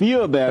just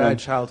feel better, bad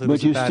childhood but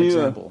was a bad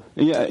example.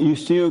 Yeah, you're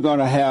still going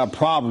to have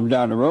problems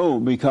down the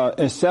road because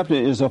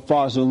acceptance is a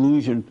false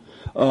illusion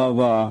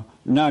of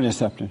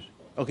non-acceptance.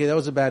 Okay, that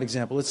was a bad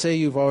example. Let's say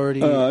you've already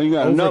you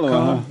got another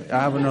one, huh? I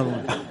have another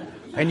one.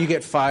 And you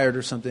get fired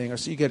or something, or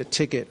so you get a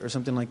ticket or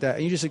something like that,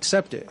 and you just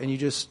accept it, and you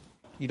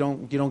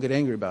don't get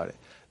angry about it.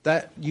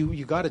 That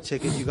you got a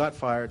ticket, you got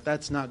fired.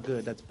 That's not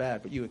good. That's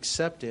bad. But you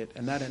accept it,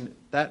 and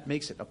that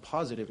makes it a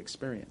positive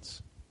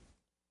experience.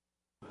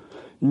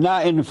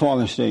 Not in the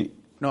fallen state.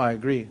 No, I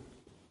agree.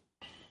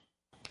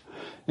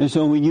 And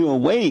so when you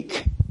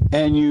awake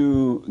and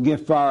you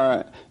get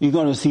fired, you're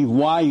going to see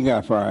why you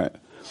got fired.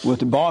 Was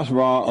the boss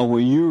wrong or were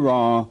you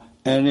wrong?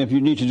 And if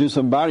you need to do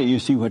something about it, you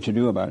see what to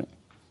do about it.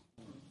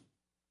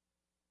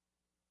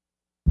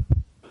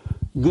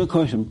 Good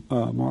question,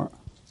 Mark.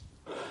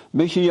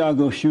 Make sure y'all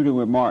go shoot it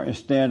with Mark and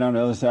stand on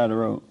the other side of the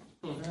road.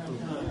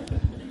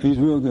 He's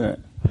real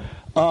good.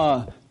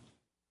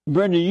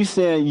 Brenda, you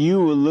said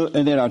you will look,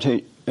 and then I'll tell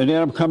you, and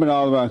then I'm coming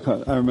all around,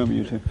 because I remember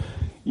you too.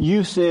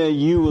 You said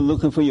you were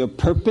looking for your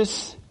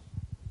purpose,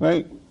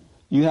 right?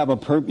 You have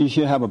a you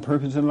should have a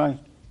purpose in life.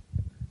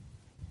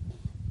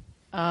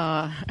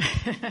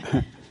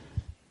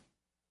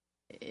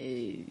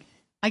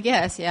 I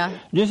guess, yeah.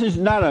 This is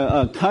not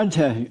a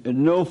contest.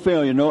 No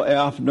failure, no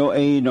F, no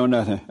A, no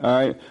nothing. All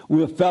right?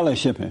 We're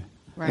fellowshipping.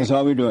 Right. That's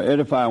all we're doing.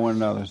 Edify one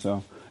another,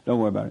 so don't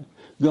worry about it.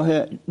 Go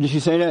ahead. Did you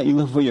say that? You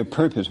look for your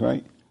purpose,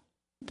 right?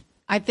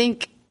 I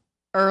think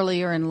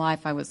earlier in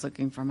life I was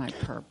looking for my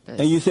purpose.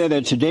 And you said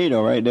that today,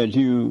 though, right? That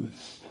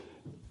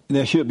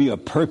there should be a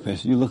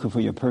purpose. You're looking for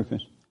your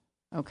purpose.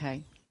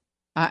 Okay.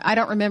 I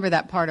don't remember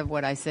that part of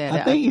what I said.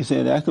 I think you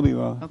said that. I could be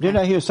wrong. Okay.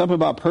 Didn't I hear something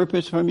about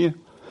purpose from you?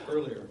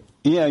 Earlier.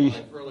 Yeah.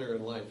 Earlier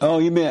in life. Oh,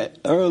 you meant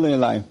early in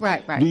life.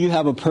 Right. Do you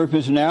have a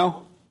purpose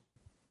now?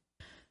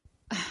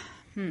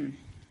 This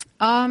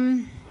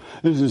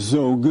is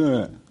so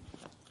good.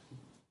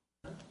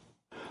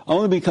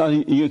 Only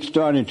because you're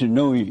starting to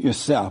know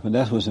yourself, and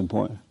that's what's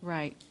important.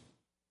 Right.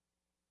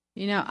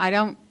 I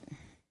don't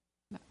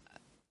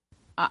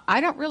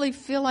really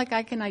feel like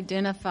I can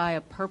identify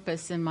a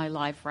purpose in my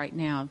life right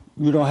now.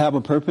 You don't have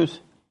a purpose?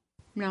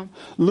 No.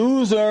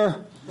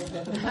 Loser!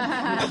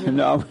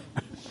 No.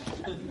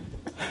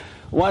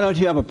 Why don't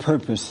you have a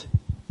purpose?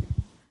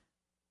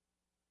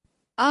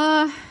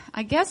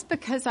 I guess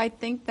because I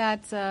think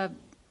that's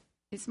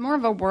it's more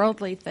of a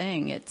worldly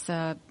thing.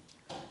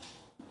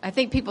 I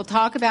think people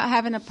talk about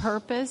having a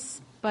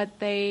purpose, but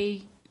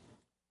they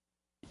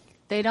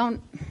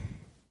don't.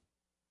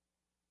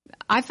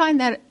 I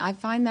find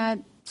that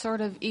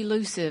sort of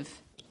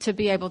elusive to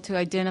be able to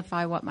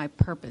identify what my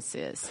purpose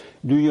is.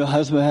 Do your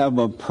husband have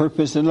a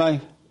purpose in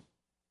life?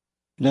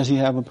 Does he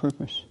have a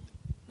purpose?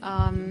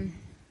 I'll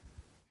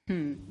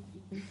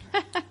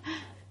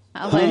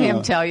let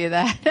him tell you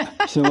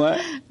that. So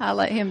what? I'll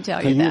let him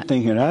tell you that. You're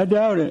thinking, I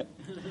doubt it.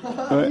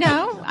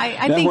 No,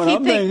 I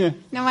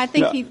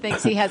think he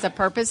thinks he has a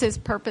purpose. His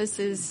purpose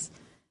is,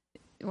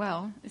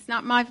 well, it's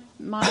not my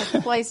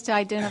place to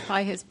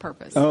identify his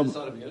purpose. I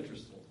thought it'd be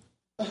interesting.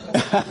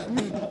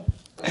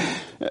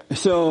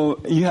 So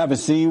you haven't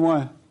seen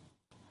one?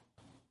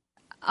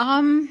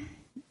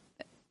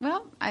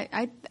 Well,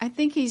 I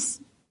think he's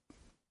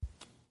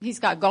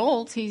got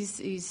goals.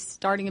 He's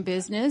starting a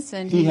business,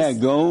 and he had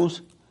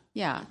goals.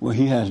 Yeah. Well,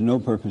 he has no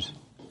purpose.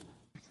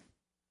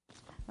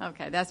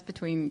 Okay, that's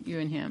between you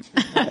and him.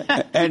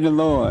 And the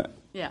Lord.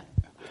 Yeah.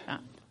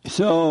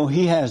 So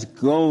he has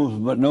goals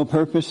but no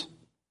purpose?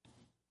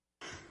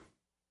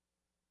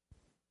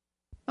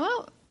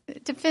 Well,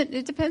 it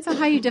depends on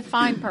how you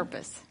define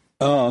purpose.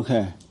 Oh,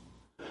 okay.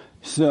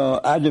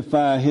 So I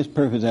define his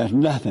purpose as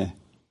nothing.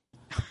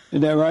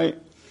 Is that right?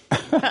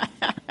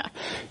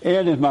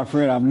 Ed is my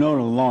friend. I've known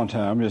him a long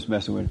time. I'm just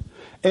messing with him.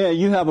 Ed,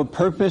 you have a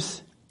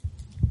purpose?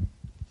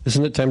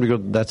 Isn't it time to go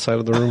to that side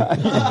of the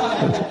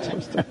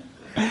room?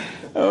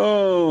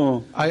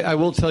 Oh. I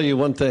will tell you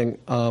one thing.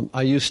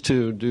 I used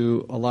to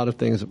do a lot of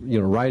things,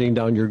 writing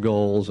down your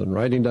goals and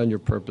writing down your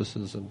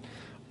purposes and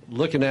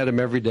looking at them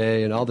every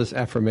day and all this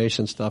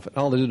affirmation stuff. And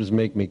all it did was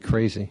make me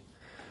crazy.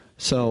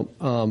 So,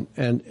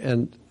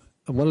 and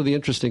one of the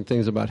interesting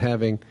things about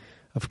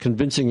of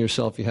convincing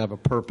yourself you have a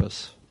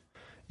purpose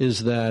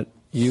is that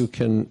you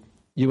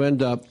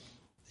end up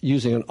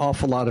using an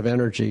awful lot of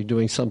energy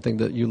doing something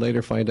that you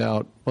later find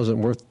out wasn't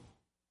worth.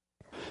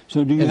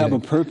 So do you have a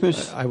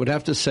purpose? I would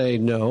have to say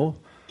no.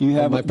 Do My you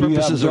have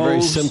purposes are very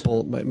goals?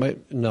 simple.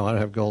 No, I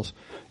don't have goals.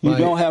 You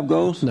don't have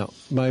goals? No.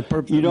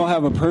 You don't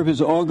have a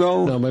purpose or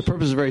goal? No, my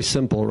purpose is very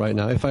simple right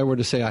now. If I were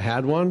to say I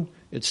had one,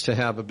 it's to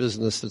have a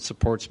business that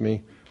supports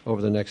me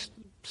over the next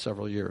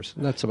several years.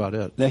 And that's about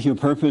it. That's your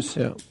purpose?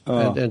 Yeah.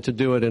 And to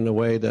do it in a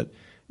way that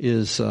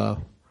is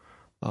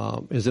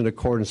in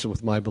accordance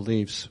with my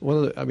beliefs.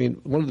 One of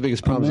the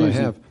biggest problems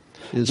Amazing. I have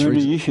is...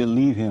 Bernie, you should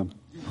leave him.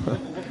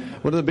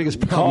 One of the biggest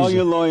problems... Call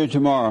your lawyer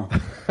tomorrow.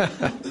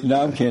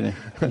 No, I'm kidding.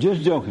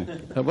 Just joking.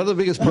 One of the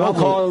biggest Don't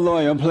problems... call a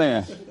lawyer. I'm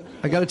playing.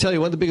 I got to tell you,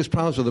 one of the biggest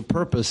problems with a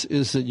purpose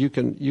is that you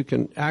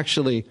can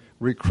actually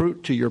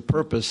recruit to your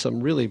purpose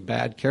some really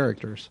bad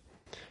characters.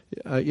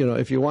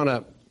 If you want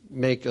to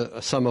make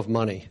a sum of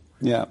money,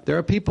 Yeah. there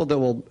are people that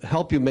will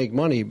help you make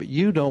money, but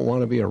you don't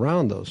want to be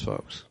around those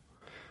folks,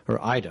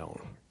 or I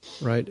don't,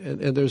 right?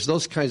 And there's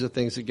those kinds of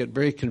things that get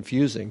very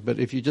confusing. But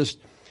if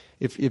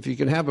you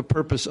can have a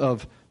purpose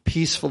of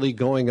peacefully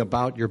going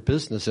about your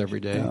business every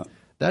day, Yeah.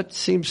 that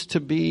seems to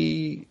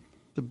be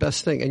the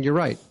best thing. And you're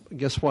right.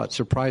 Guess what?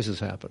 Surprises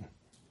happen.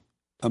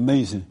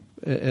 Amazing.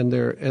 And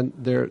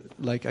they're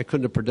like, I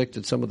couldn't have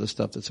predicted some of the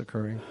stuff that's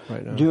occurring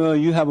right now. Do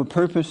you have a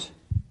purpose?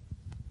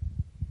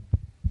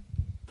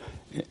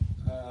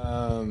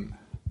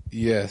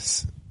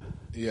 Yes.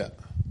 Yeah.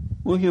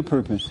 What's your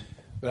purpose?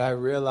 But I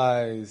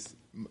realized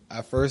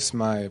at first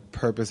my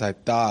purpose, I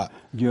thought,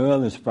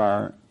 Joel is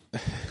fired.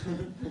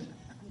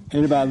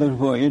 Anybody looking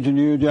for an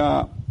engineer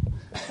job?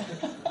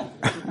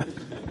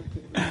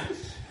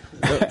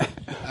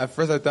 at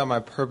first I thought my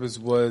purpose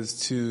was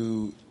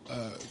to,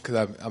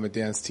 because I'm a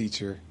dance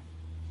teacher.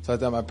 So I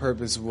thought my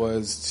purpose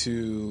was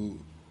to,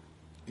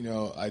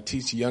 I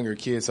teach younger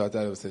kids, so I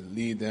thought it was to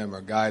lead them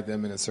or guide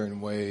them in a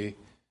certain way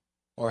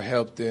or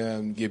help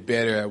them get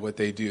better at what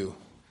they do.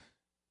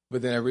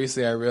 But then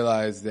recently I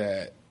realized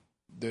that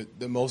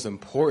the most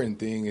important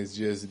thing is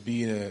just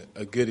being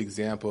a good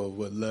example of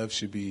what love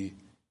should be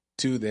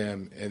to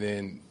them, and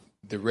then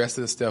the rest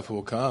of the stuff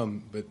will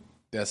come, but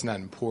that's not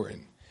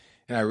important.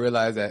 And I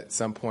realized at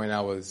some point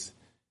I was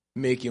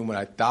making what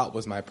I thought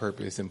was my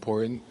purpose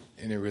important,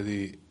 and it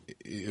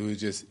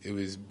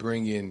was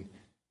bringing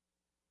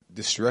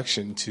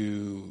destruction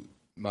to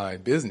my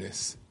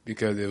business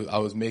because I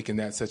was making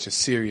that such a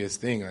serious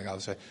thing. Like I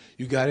was like,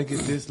 you got to get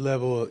this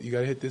level, you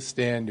got to hit this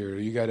standard, or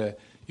you got to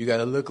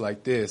look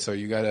like this, or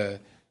you got to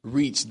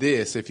reach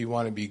this if you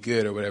want to be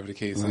good, or whatever the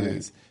case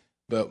is.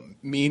 But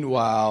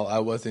meanwhile, I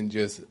wasn't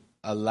just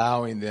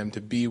allowing them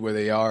to be where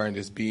they are and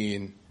just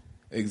being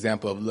an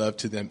example of love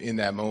to them in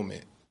that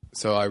moment.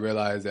 So I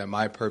realized that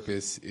my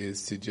purpose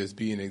is to just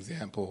be an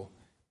example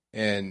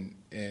and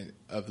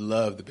of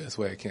love the best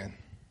way I can.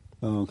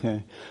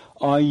 Okay.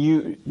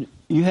 You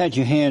had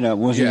your hand up.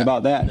 Was it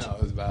about that? No,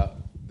 it was about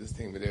this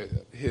thing, but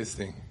his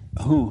thing.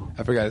 Who?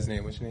 I forgot his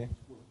name. What's your name?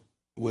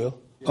 Will?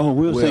 Oh,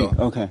 Will Singh.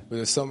 Okay. But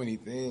there's so many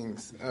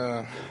things.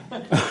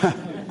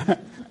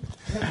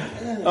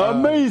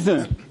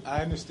 Amazing.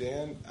 I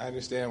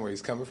understand where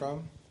he's coming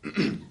from.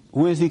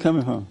 Where is he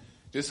coming from?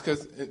 Just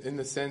because in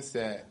the sense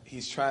that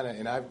he's trying to,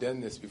 and I've done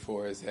this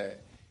before, is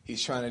that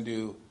he's trying to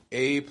do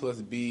A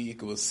plus B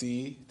equals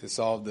C to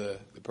solve the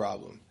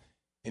problem.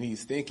 And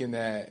he's thinking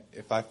that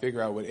if I figure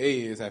out what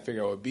A is and I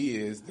figure out what B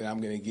is, then I'm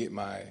going to get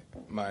my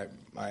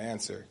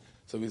answer.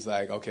 So he's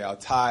like, okay, I'll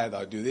tithe,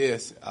 I'll do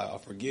this, I'll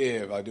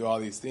forgive, I'll do all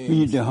these things.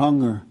 Feed the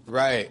hunger.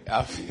 Right.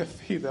 I'll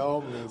feed the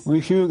homeless. We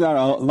sure got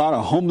a lot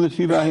of homeless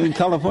people out here in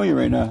California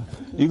right now.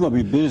 You're going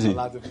to be busy. A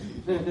lot to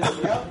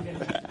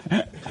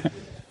feed.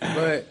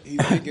 But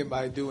he's thinking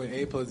by doing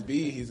A plus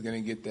B, he's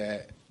going to get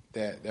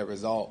that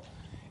result.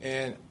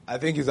 And I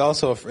think he's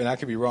also, and I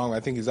could be wrong, but I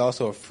think he's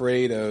also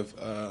afraid of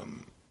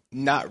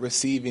not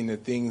receiving the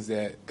things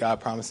that God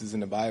promises in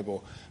the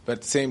Bible. But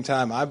at the same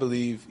time, I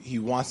believe he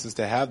wants us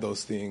to have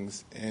those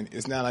things. And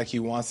it's not like he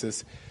wants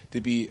us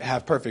to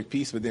have perfect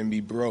peace but then be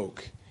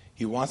broke.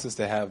 He wants us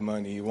to have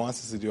money. He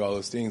wants us to do all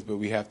those things, but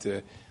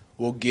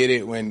we'll get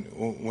it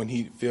when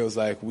he feels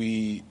like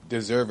we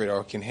deserve it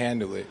or can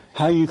handle it.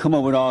 How do you come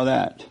up with all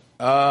that?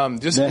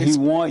 He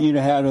want you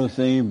to have those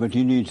things, but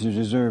you need to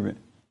deserve it.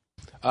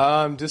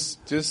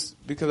 Just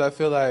because I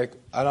feel like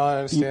I don't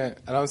understand.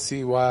 I don't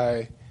see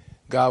why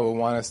God would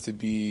want us to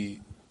be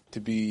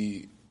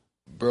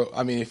broke.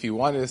 I mean, if He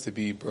wanted us to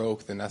be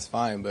broke, then that's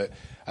fine. But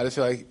I just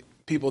feel like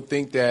people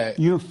think that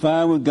You're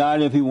fine with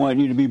God if He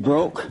wanted you to be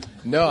broke?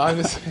 no, I'm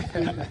just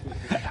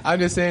I'm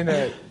just saying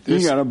that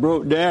You got a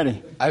broke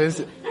daddy.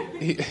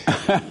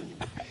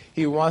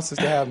 He wants us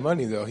to have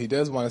money, though. He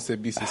does want us to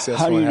be How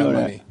successful do you and have know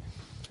that? money.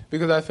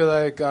 Because I feel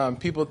like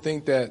people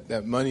think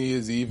that money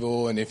is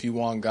evil, and if you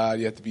want God,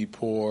 you have to be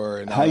poor.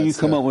 And all How that you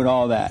come stuff. up with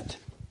all that?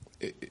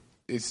 It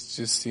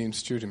just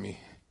seems true to me.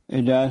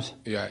 It does?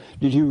 Yeah.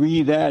 Did you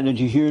read that? Did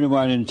you hear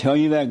anybody and tell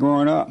you that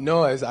growing up?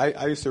 No, as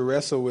I used to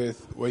wrestle with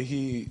what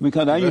he.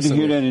 Because I used to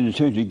hear that in the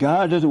church.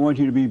 God doesn't want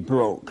you to be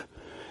broke.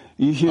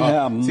 You should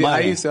have money. See,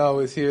 I used to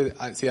always hear.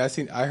 I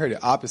heard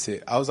it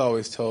opposite. I was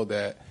always told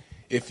that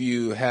if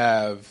you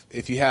have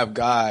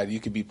God,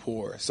 you could be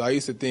poor. So I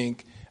used to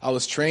think. I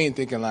was trained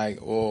thinking like,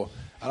 well,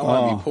 I don't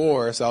want to be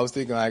poor. So I was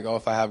thinking like, oh,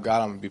 if I have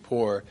God, I'm gonna be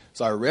poor.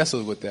 So I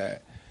wrestled with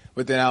that.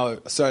 But then I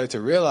started to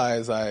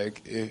realize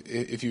like,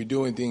 if you're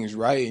doing things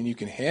right and you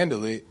can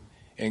handle it,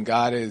 and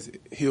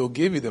He'll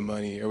give you the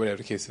money or whatever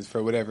the case is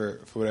for whatever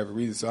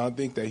reason. So I don't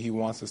think that He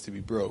wants us to be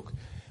broke.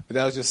 But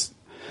that was just.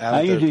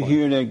 I used to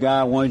hear that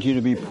God wanted you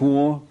to be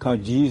poor because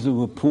Jesus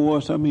was poor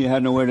or something. You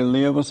had nowhere to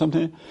live or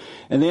something.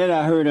 And then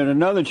I heard at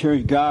another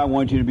church, God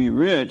wanted you to be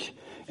rich,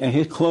 and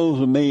His clothes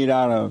were made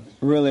out of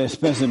really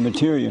expensive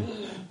material.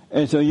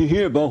 And so you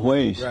hear it both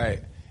ways.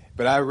 Right.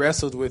 But I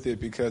wrestled with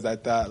it because I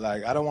thought,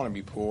 like, I don't want to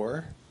be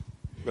poor,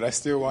 but I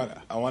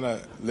want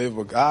to live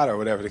with God or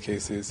whatever the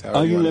case is.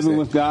 Are you living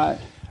with God?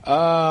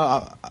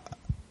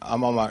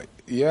 I'm on my,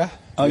 yeah.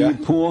 Are you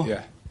poor?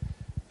 Yeah.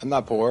 I'm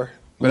not poor.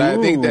 But I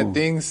think that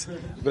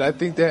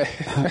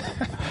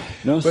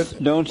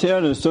don't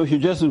tell the social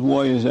justice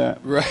warriors that.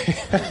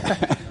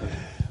 Right.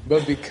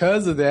 But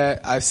because of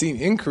that, I've seen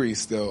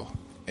increase though.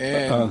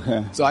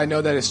 And so I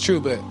know that it's true.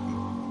 But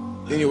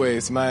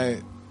anyways,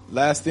 my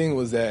last thing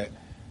was that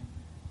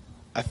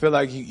I feel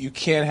like you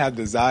can't have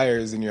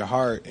desires in your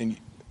heart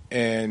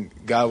and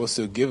God will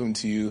still give them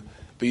to you,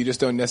 but you just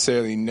don't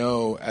necessarily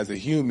know as a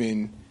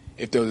human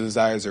if those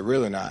desires are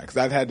real or not. Because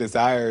I've had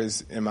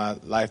desires in my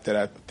life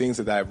things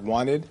that I've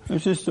wanted.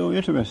 It's just so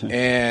interesting.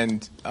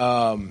 And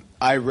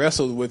I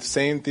wrestled with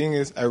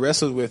I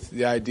wrestled with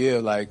the idea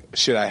of like,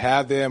 should I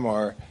have them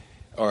or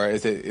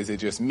is it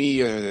just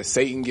me or does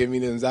Satan give me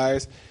the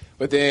desires?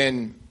 But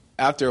then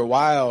after a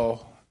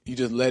while, you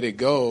just let it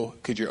go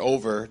because you're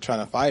over trying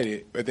to fight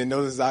it. But then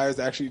those desires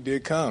actually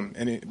did come,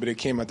 but it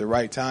came at the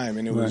right time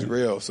and it was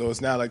real. So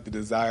it's not like the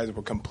desires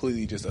were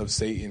completely just of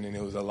Satan and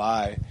it was a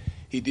lie.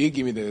 He did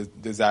give me the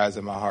desires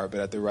of my heart,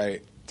 but at the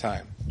right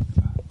time.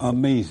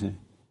 Amazing.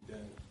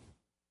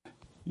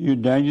 You're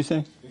done, you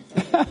say?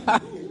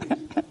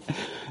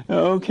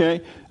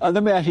 Okay.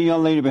 Let me ask you,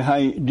 young lady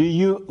behind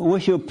you.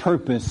 What's your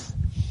purpose?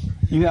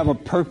 You have a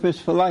purpose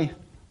for life?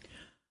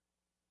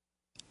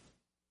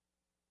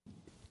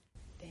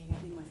 Dang, I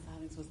think my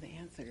silence was the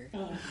answer.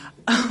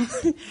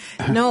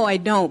 No, I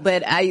don't,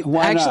 but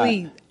Why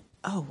actually... not?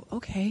 Oh,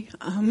 okay.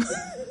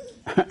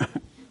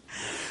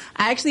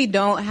 I actually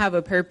don't have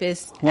a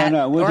purpose. Why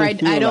not?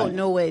 I don't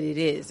know what it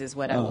is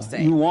what I will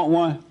say. You want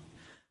one?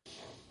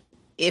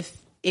 If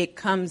it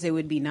comes, it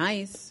would be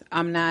nice.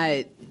 I'm not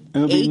It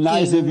would be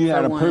nice if you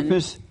had a one.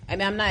 purpose. I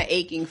mean, I'm not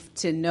aching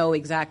to know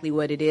exactly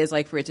what it is,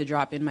 like for it to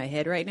drop in my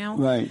head right now.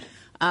 Right.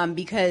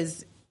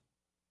 Because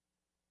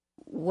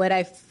what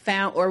I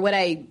found, or what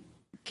I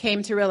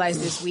came to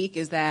realize this week,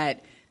 is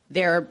that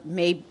there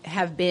may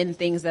have been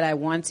things that I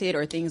wanted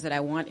or things that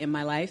I want in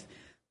my life.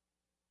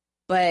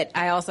 But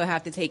I also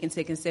have to take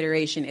into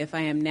consideration if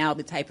I am now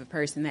the type of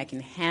person that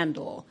can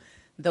handle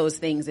those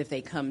things if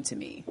they come to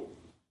me.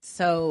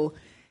 So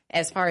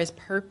as far as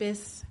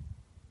purpose,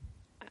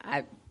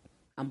 I'm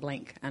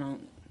blank.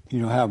 You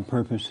don't have a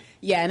purpose.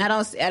 Yeah, and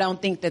I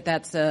don't think that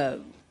that's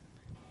a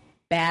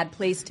bad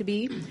place to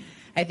be.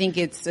 I think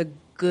it's a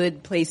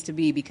good place to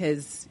be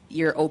because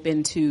you're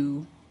open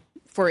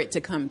for it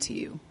to come to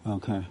you.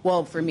 Okay.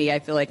 Well, for me, I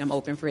feel like I'm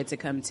open for it to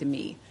come to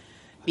me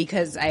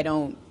because I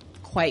don't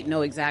quite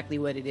know exactly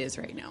what it is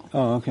right now.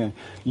 Oh, okay.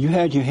 You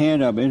had your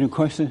hand up. Any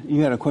question?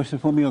 You had a question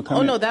for me or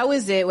comment? Oh no, that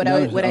was it. What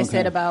I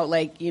said about,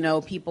 like,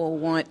 people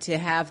want to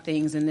have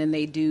things and then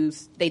they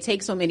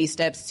take so many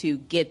steps to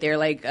get there.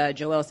 Like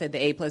Joel said, the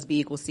A plus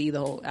B equals C, the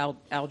whole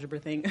algebra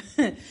thing.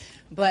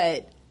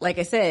 But like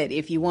I said,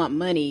 if you want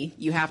money,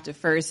 you have to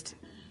first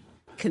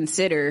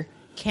consider,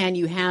 can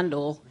you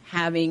handle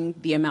having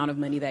the amount of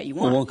money that you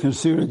want? Well,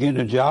 consider getting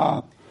a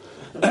job.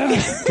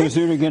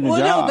 Consider getting a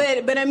job.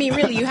 No, but I mean,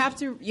 really, you have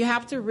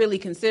to really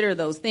consider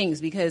those things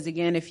because,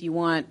 again, if you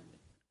want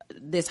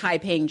this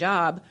high-paying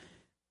job,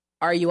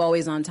 are you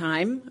always on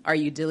time? Are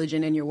you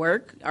diligent in your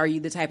work? Are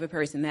you the type of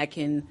person that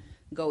can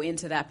go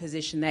into that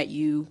position that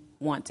you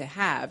want to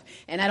have?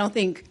 And I don't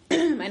think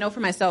I know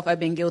for myself, I've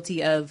been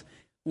guilty of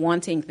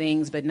wanting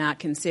things but not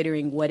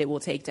considering what it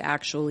will take to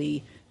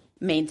actually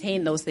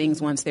maintain those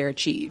things once they're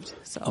achieved.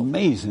 So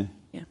amazing.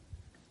 Yeah.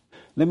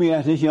 Let me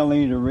ask this young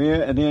lady to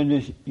rear, and then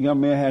this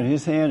young man had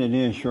his hand, and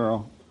then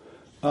Cheryl.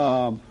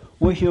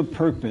 What's your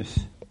purpose?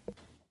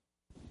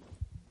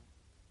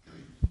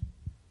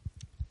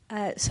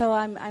 So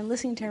I'm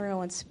listening to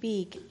everyone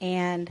speak,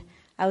 and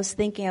I was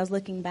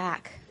looking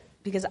back,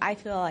 because I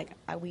feel like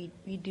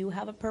we do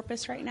have a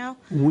purpose right now.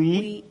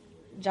 We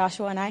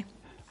Joshua and I.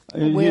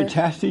 Is he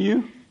attached to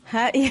you?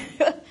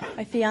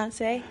 My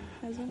fiance.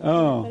 Husband.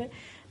 Oh.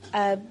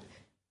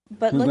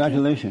 But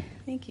Congratulations.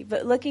 Thank you.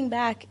 But looking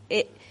back,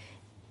 it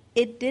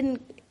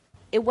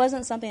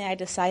wasn't something I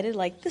decided,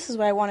 like, this is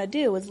what I want to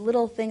do. It was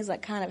little things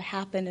that kind of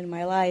happened in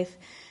my life,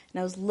 and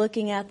I was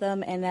looking at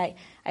them, and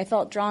I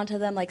felt drawn to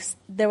them, like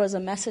there was a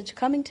message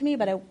coming to me,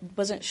 but I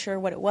wasn't sure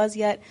what it was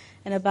yet.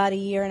 And about a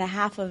year and a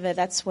half of it,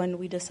 that's when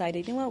we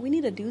decided, you know what, we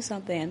need to do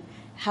something.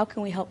 How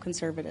can we help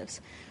conservatives?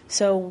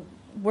 So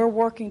we're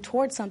working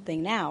towards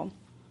something now,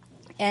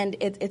 and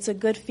it's a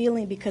good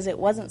feeling, because it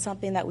wasn't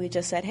something that we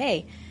just said,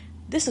 hey,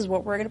 this is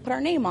what we're going to put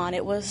our name on.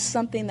 It was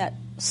something that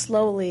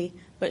slowly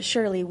but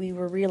surely we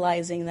were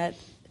realizing that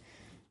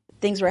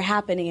things were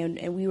happening,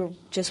 and we were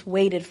just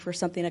waited for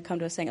something to come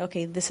to us saying,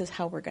 okay, this is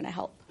how we're going to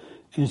help.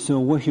 And so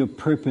what's your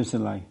purpose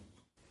in life?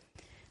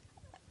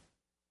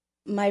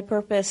 My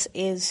purpose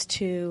is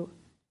to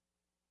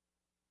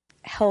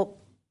help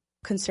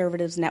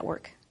conservatives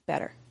network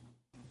better.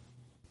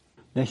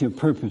 That's your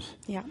purpose?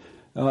 Yeah.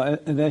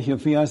 That's your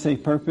fiance's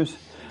purpose?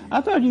 I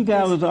thought you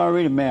guys was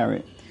already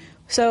married.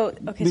 So,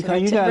 okay,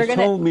 because you guys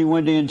told me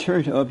one day in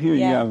church up here you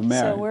guys were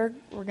married. So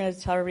we're going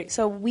to tell everybody.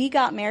 So we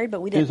got married,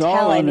 but we didn't it's tell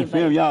all anybody. On the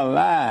film. Y'all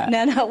lied.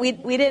 No, we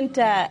didn't.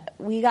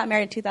 We got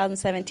married in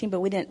 2017, but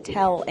we didn't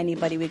tell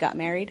anybody we got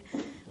married,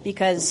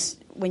 because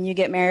when you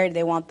get married,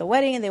 they want the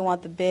wedding and they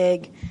want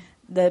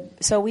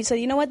so we said,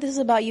 you know what, this is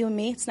about you and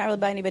me. It's not really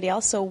about anybody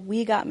else. So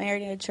we got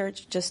married in a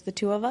church, just the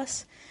two of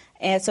us.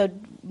 And so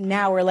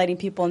now we're letting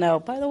people know,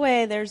 by the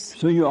way, there's...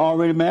 So you're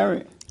already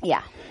married?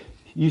 Yeah.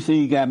 You say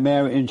you got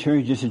married in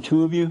church, just the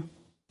two of you?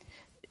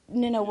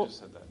 No.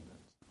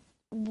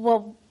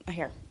 Well,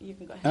 here, you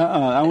can go ahead.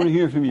 I want to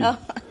hear from you.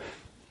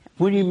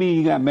 What do you mean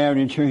you got married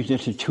in church,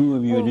 just the two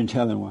of you, and didn't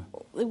tell anyone?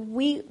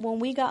 When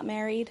we got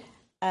married,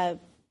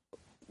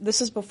 this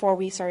is before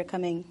we started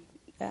coming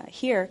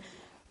here,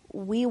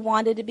 we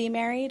wanted to be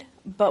married,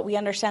 but we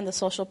understand the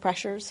social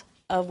pressures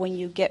of when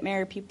you get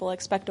married, people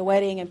expect a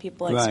wedding and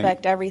people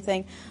expect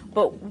everything.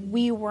 But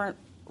we weren't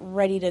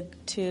ready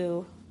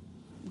to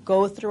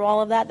go through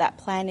all of that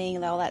planning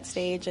and all that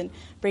stage and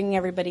bringing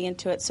everybody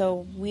into it.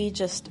 So we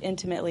just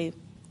intimately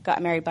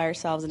got married by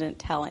ourselves and didn't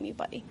tell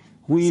anybody.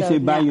 When you say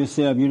by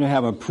yourself, you didn't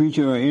have a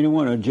preacher or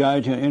anyone, a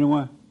judge or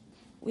anyone?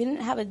 We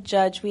didn't have a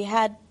judge.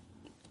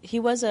 He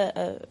was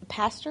a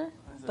pastor,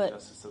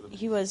 but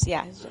he was, he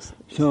was just.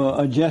 So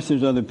a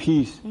justice of the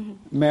peace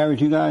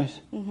married you guys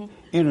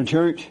in a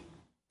church?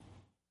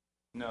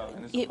 No,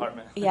 in his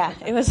apartment. Yeah,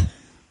 it was.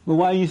 Well,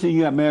 why do you say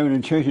you got married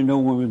in church and no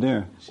one was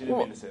there? She didn't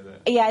mean to say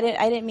that. Yeah,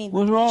 I didn't mean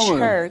What's wrong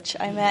church.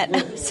 With I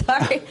meant,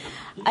 sorry.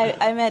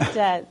 I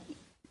meant,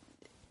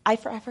 I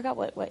forgot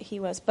what he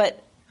was,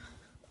 but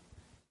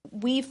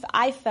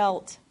I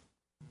felt.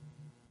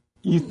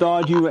 You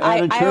thought you were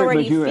at a church,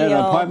 but you were at an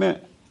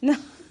apartment? No.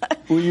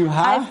 Were you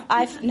high?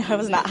 No, I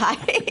was not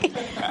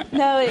high.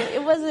 No,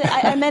 it wasn't.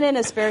 I meant in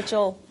a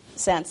spiritual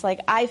sense. Like,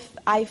 I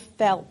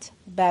felt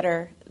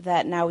better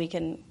that now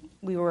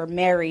we were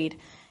married,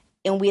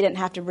 and we didn't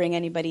have to bring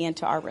anybody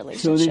into our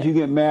relationship. So did you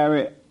get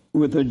married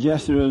with a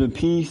justice of the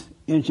peace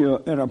into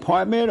an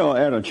apartment or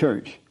at a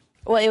church?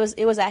 Well,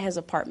 it was at his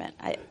apartment.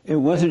 It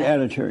wasn't at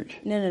a church?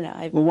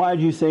 No. Well, why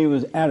did you say it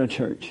was at a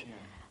church?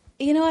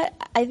 You know what?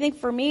 I think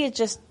for me, it's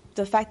just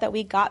the fact that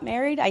we got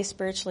married, I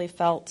spiritually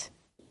felt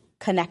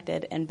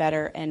connected and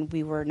better, and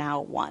we were now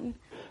one.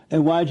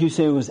 And why did you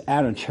say it was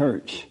at a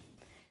church?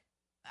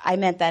 I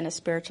meant that in a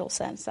spiritual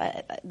sense.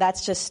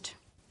 That's just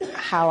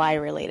how I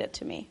relate it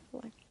to me.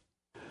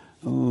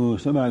 Oh,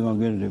 somebody's going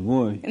to get a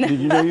divorce. Did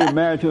you know you're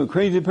married to a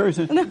crazy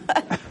person?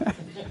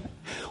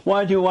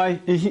 Why did your wife...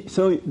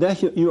 So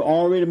you're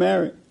already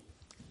married?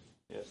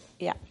 Yes.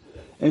 Yeah.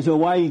 And so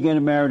why are you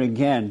getting married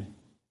again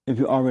if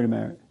you're already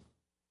married?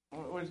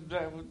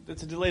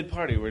 It's a delayed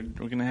party. We're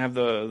going to have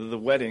the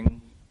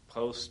wedding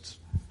post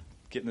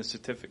getting the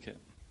certificate.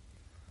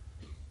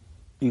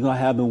 You're going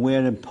to have the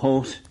wedding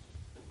post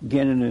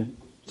getting the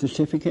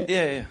certificate?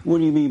 Yeah. What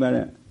do you mean by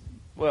that?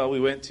 Well,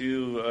 we went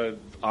to an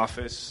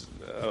office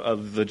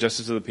of the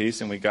Justice of the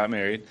Peace, and we got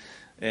married.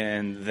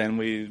 And then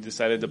we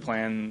decided to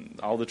plan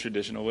all the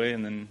traditional way,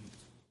 and then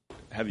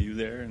have you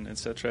there, and et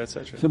cetera, et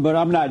cetera. So, but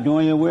I'm not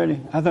doing your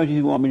wedding? I thought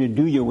you want me to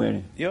do your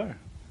wedding. You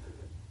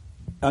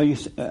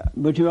are.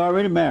 But you're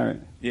already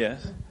married?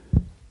 Yes.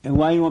 And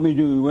why you want me to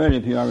do your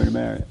wedding if you're already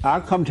married?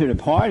 I'll come to the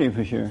party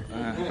for sure.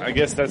 I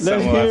guess that's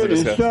something we'll have to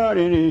discuss. Let's start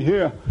in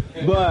here.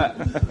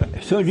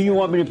 But, so do you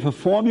want me to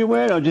perform your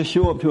wedding or just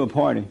show up to a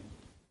party?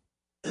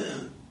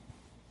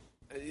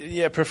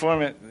 Yeah,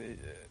 perform it.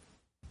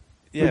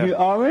 Yeah. But you're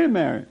already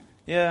married.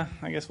 Yeah,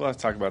 I guess we'll have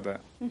to talk about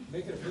that.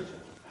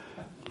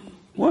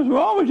 What's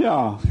wrong with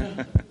y'all?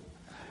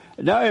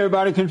 Now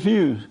everybody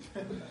confused.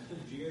 Did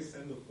you guys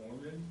send the form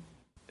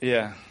in?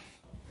 Yeah.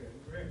 Okay,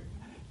 great.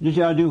 Did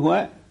y'all do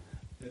what?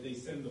 Did they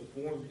send the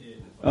form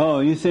in?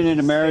 Oh, you said in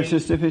the marriage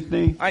certificate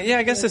thing? Yeah,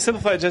 I guess to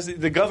simplify it, just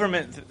the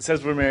government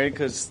says we're married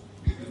because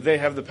they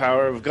have the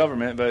power of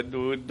government, but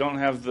we don't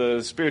have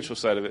the spiritual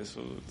side of it.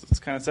 So it's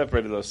kind of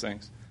separated those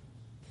things.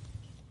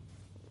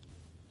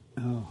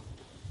 Oh.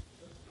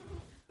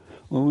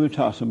 Well, we'll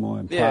talk some more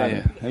in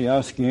private. Yeah. Hey,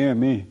 y'all scaring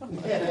me.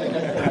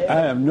 I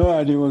have no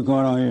idea what's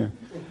going on here.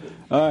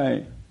 All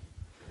right.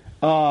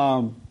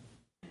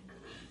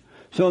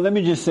 So let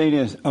me just say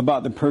this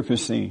about the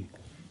purpose thing.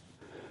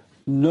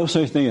 No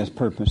such thing as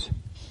purpose.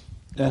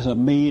 That's a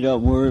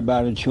made-up word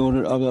by the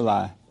children of the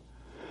lie.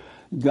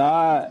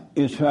 God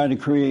is trying to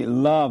create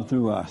love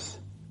through us.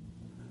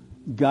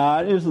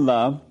 God is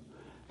love.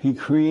 He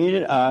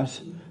created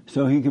us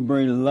so he can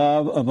bring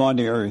love upon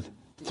the earth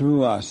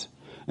through us.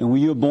 And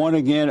when you're born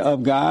again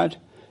of God,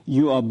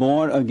 you are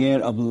born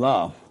again of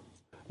love.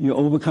 You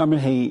overcome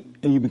hate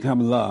and you become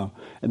love.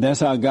 And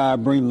that's how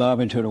God brings love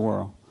into the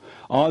world.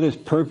 All this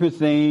purpose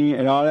thing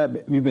and all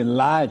that, you've been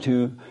lied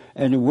to,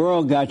 and the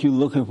world got you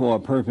looking for a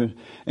purpose.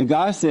 And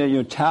God said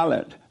your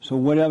talent, so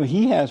whatever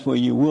he has for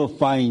you will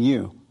find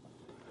you.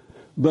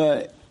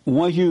 But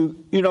once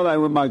like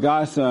with my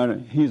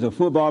godson, he's a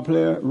football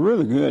player,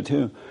 really good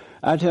too.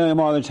 I tell him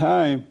all the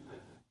time,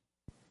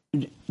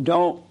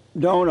 don't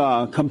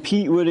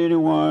compete with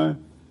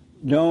anyone.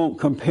 Don't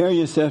compare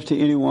yourself to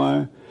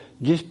anyone.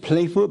 Just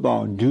play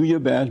football. Do your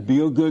best.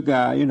 Be a good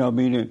guy,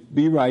 meaning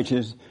be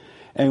righteous.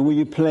 And when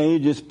you play,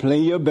 just play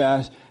your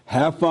best.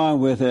 Have fun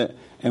with it.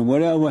 And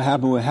whatever will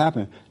happen, will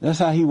happen. That's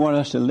how he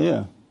wants us to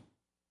live.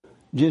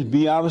 Just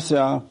be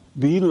ourselves.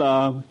 Be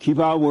love. Keep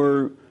our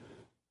word.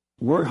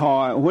 Work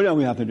hard. Whatever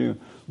we have to do.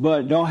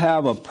 But don't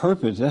have a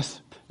purpose.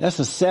 That's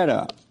a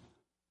setup.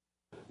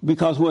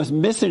 Because what's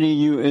missing in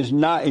you is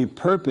not a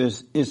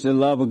purpose. It's the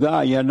love of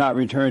God. You have not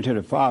returned to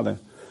the Father.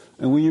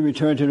 And when you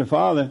return to the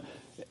Father,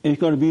 it's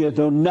going to be as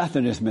though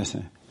nothing is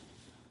missing.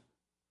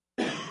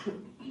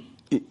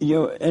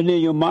 And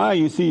in your mind,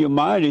 you see your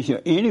mind is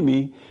your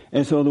enemy.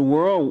 And so the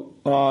world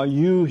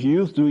use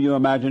you through your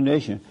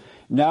imagination.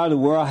 Now the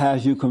world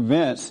has you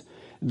convinced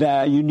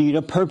that you need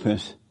a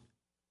purpose.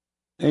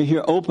 And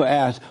here Oprah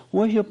asks,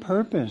 what's your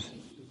purpose?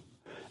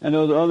 And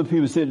those other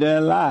people sit there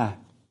and lie.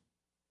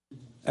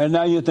 And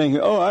now you're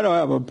thinking, I don't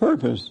have a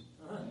purpose.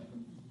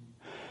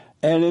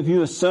 And if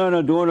you're a son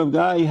or daughter of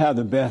God, you have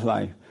the best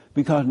life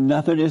because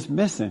nothing is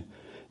missing.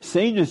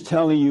 Satan is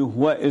telling you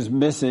what is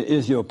missing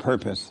is your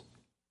purpose.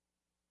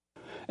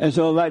 And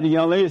so like the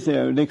young lady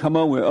said, they come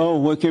up with,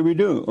 what can we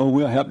do?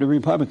 We'll help the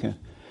Republicans.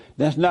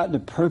 That's not the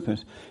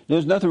purpose.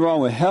 There's nothing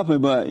wrong with helping,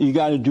 but you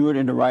got to do it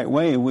in the right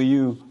way. When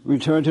you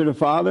return to the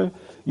Father,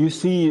 you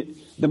see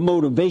the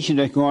motivation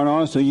that's going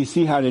on, so you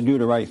see how to do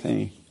the right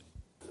thing.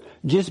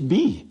 Just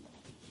be.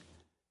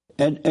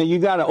 And you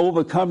got to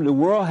overcome. The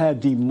world has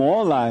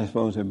demoralized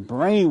folks and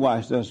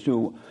brainwashed us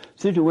to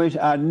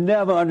situations. I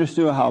never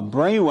understood how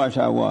brainwashed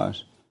I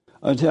was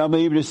until I'm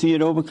able to see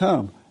it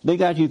overcome. They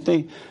got you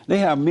think they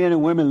have men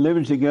and women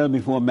living together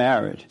before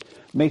marriage,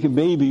 making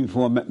babies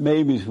before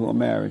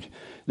marriage.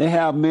 They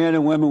have men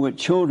and women with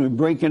children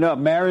breaking up,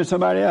 marrying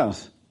somebody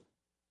else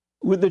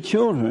with the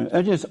children.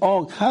 And just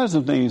all kinds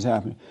of things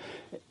happen.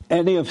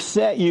 And they have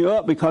set you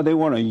up because they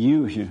want to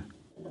use you.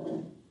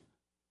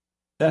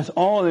 That's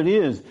all it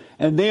is.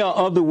 And they are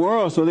of the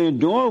world, so they're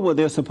doing what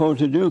they're supposed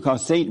to do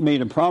because Satan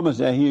made a promise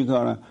that he's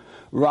going to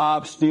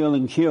rob, steal,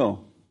 and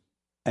kill.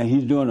 And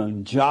he's doing a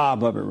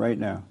job of it right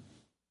now.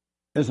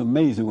 It's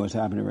amazing what's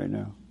happening right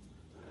now.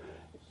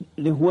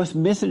 What's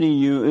missing in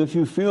you, if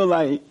you feel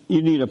like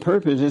you need a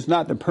purpose, it's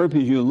not the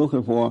purpose you're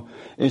looking for.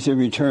 It's a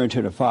return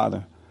to the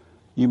Father.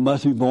 You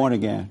must be born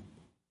again.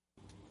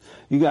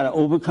 You got to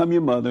overcome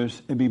your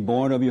mothers and be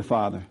born of your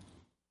Father.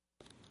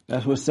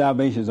 That's what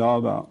salvation is all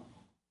about.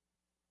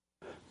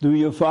 Through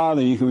your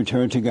Father, you can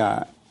return to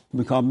God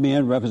because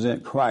men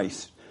represent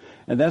Christ.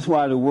 And that's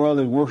why the world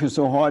is working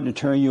so hard to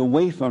turn you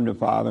away from the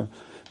Father,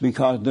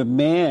 because the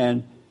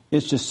man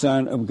is the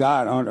Son of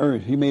God on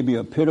earth. He may be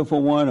a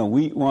pitiful one, a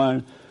weak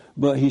one,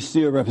 but he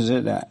still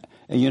represents that.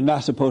 And you're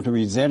not supposed to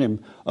resent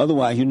him.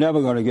 Otherwise, you're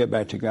never going to get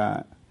back to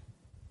God.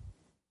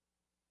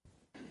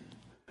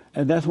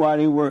 And that's why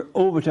they work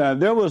overtime.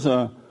 There was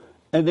and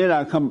then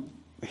I come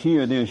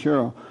here, there,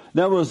 Cheryl.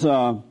 There was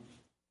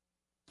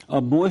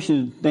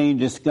abortion thing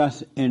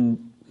discussed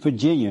in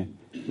Virginia.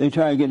 They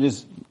try to get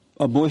this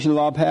abortion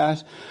law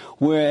passed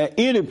where at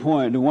any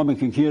point the woman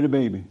can kill the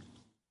baby.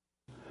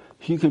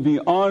 She could be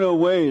on her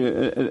way,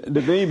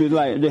 the baby,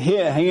 like the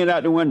head hanging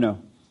out the window.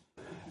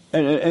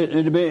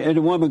 And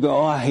the woman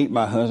go, I hate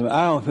my husband.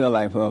 I don't feel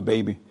like for a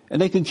baby. And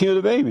they can kill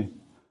the baby.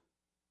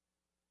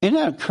 Isn't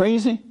that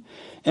crazy?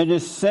 And the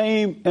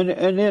same, and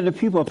then the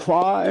people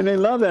applaud and they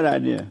love that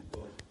idea.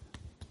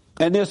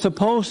 And they're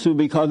supposed to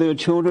because they're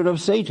children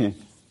of Satan.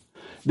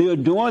 They're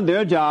doing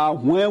their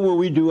job. When will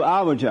we do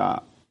our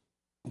job?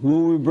 When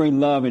will we bring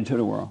love into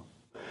the world?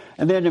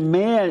 And then the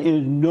man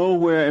is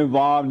nowhere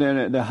involved in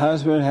it. The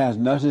husband has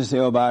nothing to say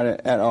about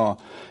it at all.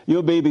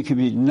 Your baby could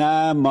be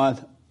 9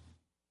 months,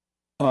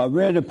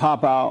 ready to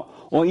pop out,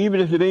 or even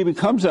if the baby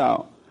comes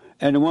out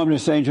and the woman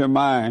is saying to her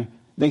mind,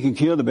 they can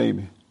kill the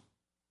baby.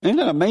 Isn't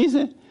that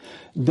amazing?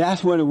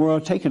 That's where the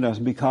world's taking us,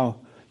 because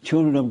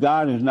children of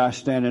God is not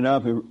standing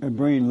up and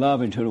bringing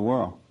love into the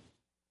world.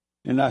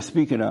 They're not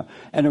speaking up.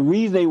 And the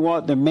reason they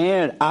want the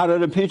man out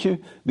of the picture,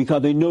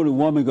 because they know the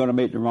woman going to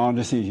make the wrong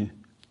decision.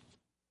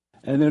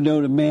 And they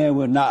know the man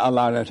will not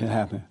allow that to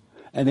happen.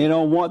 And they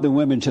don't want the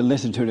women to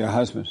listen to their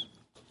husbands.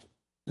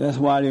 That's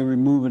why they're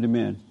removing the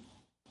men.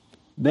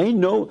 They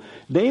know,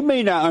 they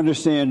may not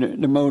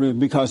understand the motive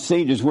because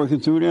Satan is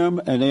working through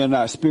them and they are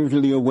not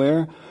spiritually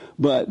aware,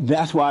 but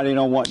that's why they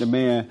don't want the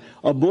man.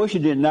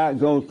 Abortion did not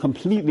go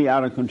completely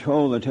out of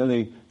control until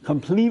they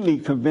completely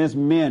convinced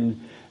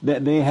men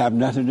that they have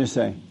nothing to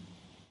say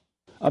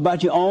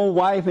about your own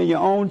wife and your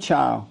own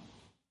child.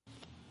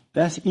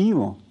 That's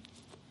evil.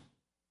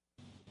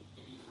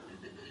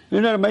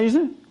 Isn't that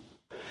amazing?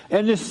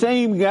 And the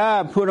same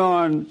guy put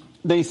on,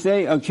 they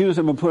say, accused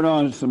him of put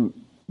on some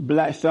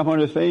black stuff on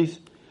his face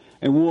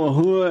and wore a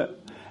hood,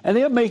 and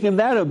they're making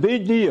that a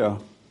big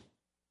deal.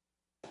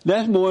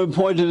 That's more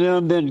important to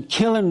them than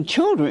killing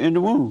children in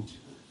the womb.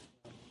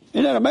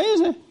 Isn't that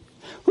amazing?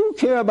 Who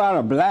cares about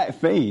a black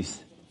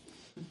face?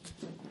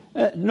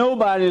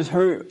 Nobody is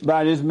hurt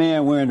by this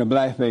man wearing a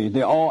black face.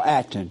 They're all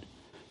acting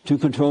to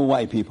control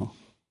white people.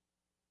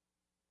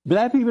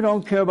 Black people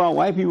don't care about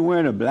white people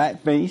wearing a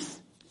black face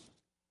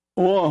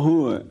or a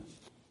hood.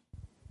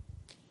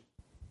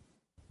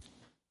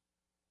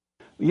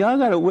 Y'all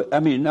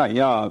gotta, not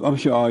y'all, I'm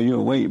sure all you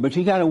awake, but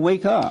you gotta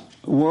wake up.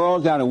 The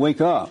world gotta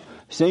wake up.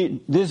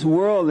 Satan is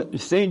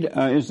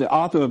the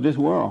author of this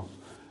world.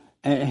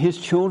 And his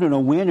children are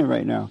winning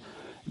right now.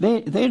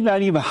 They're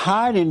not even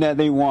hiding that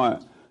they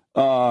want,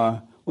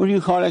 what do you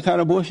call that kind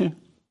of abortion?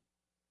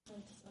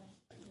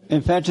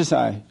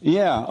 Infanticide.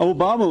 Yeah,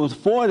 Obama was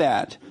for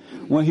that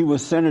when he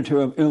was senator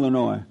of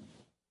Illinois.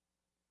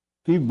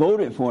 He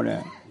voted for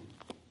that.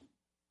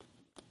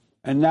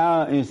 And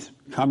now it's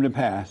come to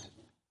pass.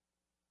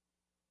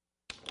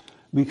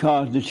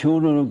 Because the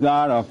children of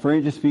God are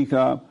afraid to speak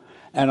up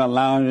and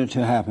allowing it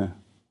to happen.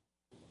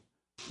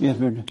 Yes,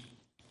 Brenda.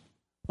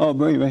 Oh,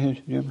 Brenda, right here.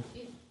 Jim.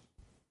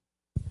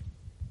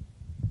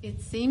 It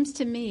seems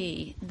to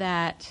me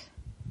that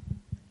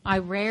I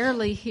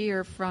rarely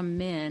hear from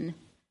men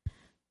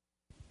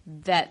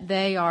that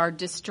they are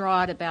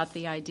distraught about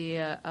the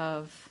idea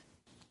of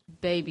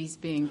babies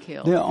being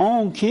killed. Their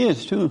own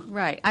kids, too.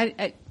 Right.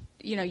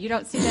 You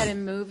don't see that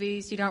in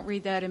movies. You don't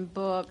read that in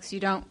books.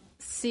 You don't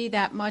see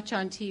that much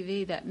on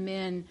TV that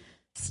men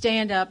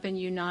stand up and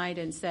unite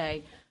and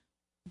say,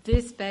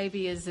 this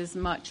baby is as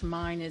much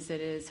mine as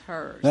it is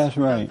hers. That's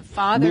right. The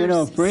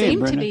fathers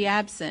seem to be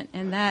absent,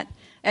 and that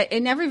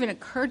it never even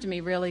occurred to me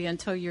really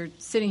until you're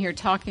sitting here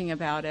talking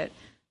about it,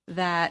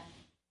 that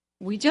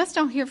we just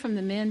don't hear from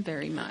the men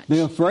very much.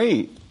 They're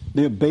afraid.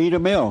 They're beta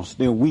males.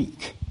 They're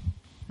weak.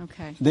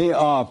 Okay. They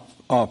are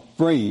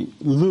afraid,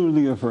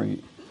 literally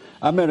afraid.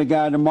 I met a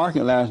guy in the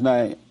market last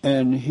night,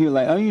 and he was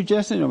like, "Are you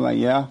Justin?" I'm like,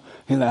 "Yeah."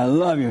 He's like, "I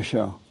love your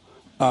show.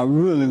 I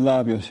really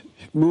love your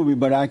movie,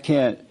 but I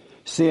can't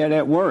say it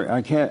at work.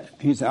 I can't."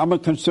 He said, "I'm a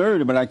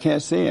conservative, but I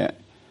can't say it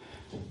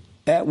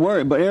at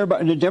work." But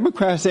everybody, the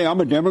Democrats say,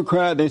 "I'm a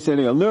Democrat." They say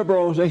they're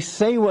liberals. They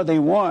say what they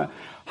want.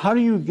 How do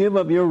you give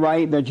up your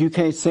right that you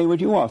can't say what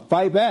you want?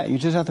 Fight back. You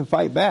just have to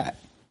fight back.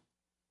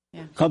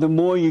 Because the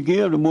more you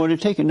give, the more they're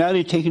taking. Now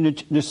they're taking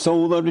the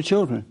soul of the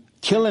children,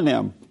 killing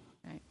them.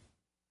 Right.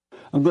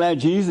 I'm glad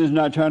Jesus is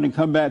not trying to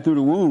come back through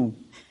the womb.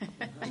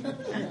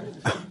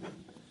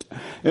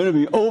 It'll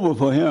be over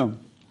for him.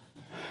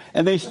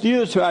 And they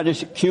still try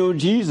to kill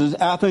Jesus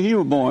after he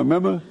was born.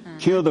 Remember?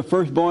 Kill the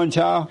firstborn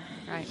child.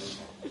 Right.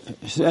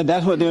 And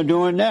that's what they're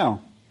doing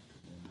now.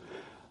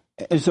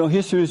 And so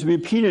history has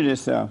repeated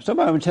itself.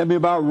 Somebody would tell me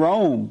about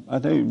Rome. I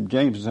think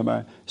James or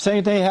somebody.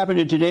 Same thing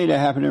happening today that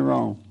happened in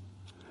Rome.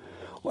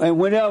 And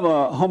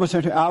whenever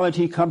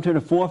homosexuality comes to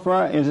the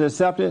forefront, is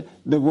accepted,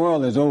 the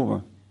world is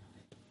over.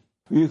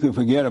 You can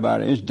forget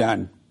about it. It's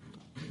done.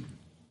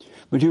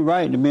 But you're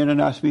right. The men are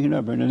not speaking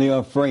up, and they are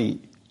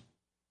afraid.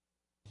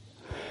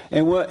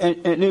 And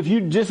if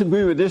you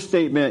disagree with this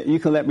statement, you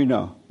can let me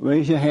know.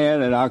 Raise your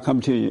hand, and I'll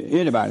come to you.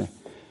 Anybody.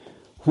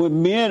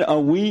 When men are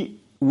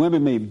weak,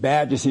 women make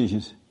bad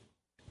decisions.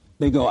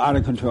 They go out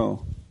of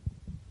control.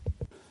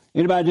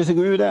 Anybody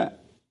disagree with that?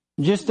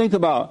 Just think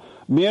about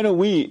men are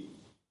weak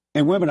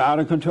and women are out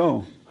of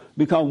control.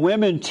 Because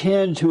women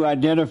tend to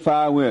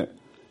identify with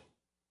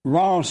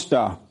wrong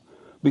stuff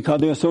because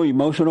they're so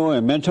emotional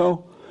and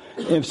mental.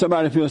 If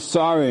somebody feels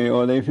sorry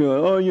or they feel,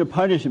 "Oh, you're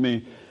punishing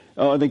me,"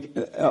 or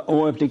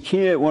if the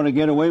kid want to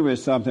get away with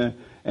something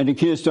and the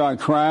kid start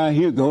crying,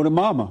 he'll go to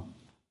mama.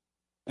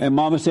 And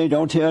mama say,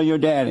 "Don't tell your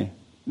daddy.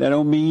 That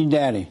don't mean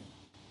daddy."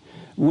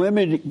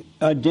 Women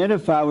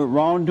identify with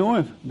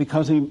wrongdoing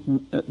because of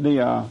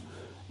the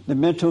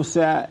mental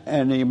set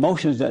and the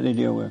emotions that they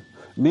deal with.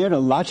 Men are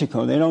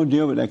logical. They don't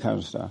deal with that kind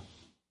of stuff.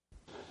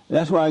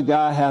 That's why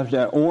God has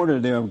that order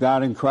there of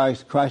God and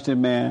Christ, Christ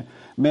and man,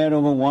 man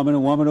over woman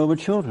and woman over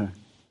children.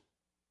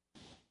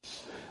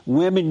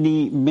 Women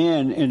need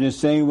men in the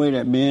same way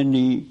that men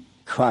need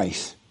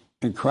Christ,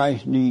 and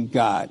Christ need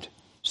God.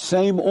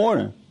 Same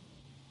order.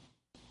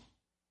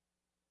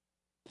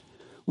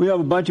 We have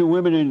a bunch of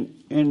women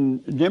in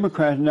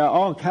Democrats now,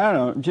 all kind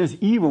of just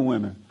evil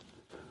women.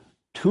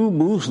 2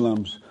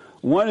 Muslims.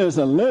 One is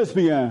a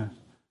lesbian,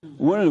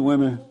 one of the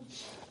women,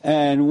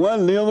 and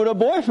one live with a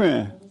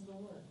boyfriend.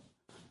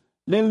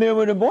 They live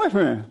with a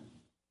boyfriend.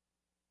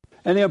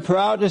 And they're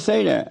proud to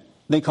say that.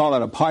 They call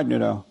it a partner,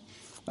 though.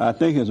 I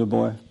think it's a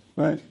boy,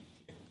 right?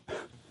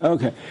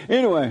 Okay.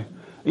 Anyway,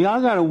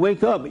 y'all got to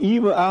wake up.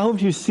 Even I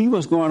hope you see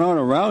what's going on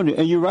around you.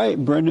 And you're right,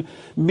 Brendan.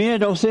 Men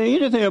don't say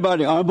anything about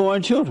the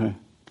unborn children.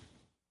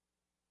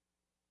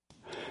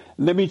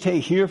 Let me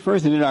take here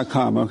first, and then I'll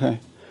come, okay?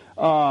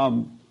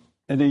 And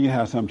then you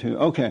have some, too.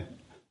 Okay.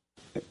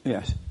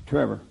 Yes,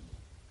 Trevor.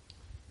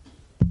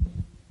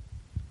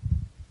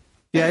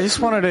 Yeah, I just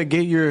wanted to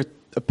get your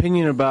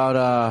opinion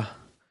about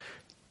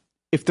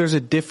if there's a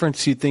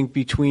difference, you think,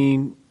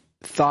 between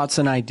thoughts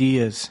and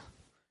ideas.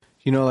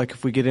 You know, like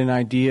if we get an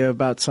idea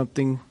about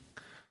something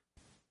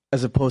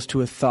as opposed to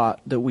a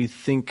thought that we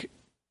think.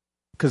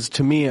 Because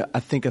to me,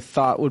 I think a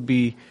thought would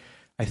be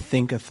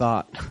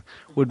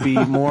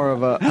more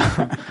of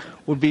a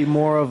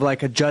more of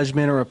like a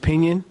judgment or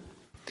opinion,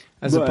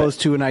 as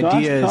opposed to an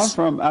idea.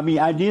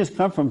 Ideas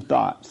come from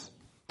thoughts.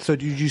 So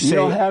did you say you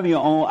don't have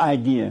your own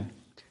idea?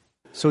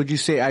 So would you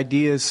say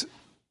ideas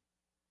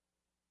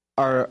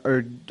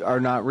are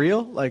not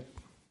real? Like,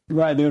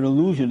 right, they're an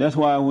illusion. That's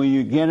why when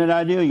you get an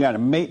idea, you got to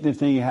make the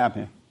thing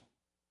happen.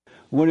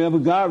 Whatever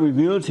God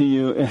revealed to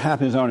you, it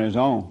happens on its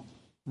own.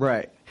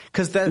 Right.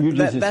 Because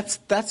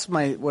that's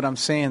what I'm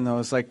saying though.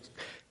 Is like,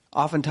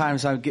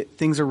 oftentimes I get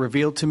things are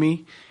revealed to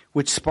me,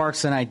 which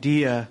sparks an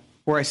idea,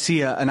 or I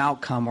see an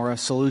outcome or a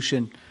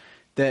solution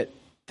that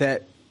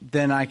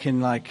then I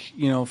can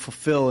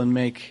fulfill and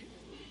make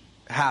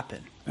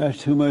happen.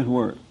 That's too much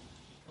work.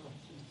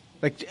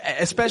 Like,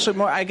 especially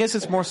more, I guess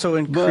it's more so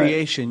in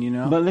creation, you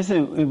know. But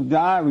listen, if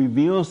God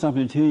reveals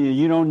something to you,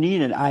 you don't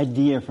need an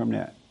idea from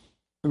that.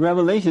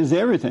 Revelation is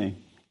everything.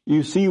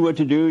 You see what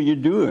to do, you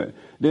do it.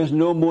 There's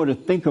no more to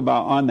think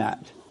about on that.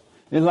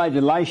 It's like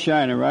the light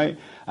shining, right?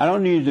 I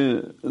don't need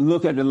to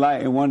look at the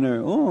light and wonder,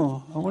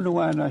 I wonder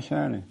why it's not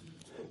shining.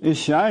 It's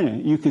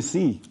shining. You can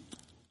see.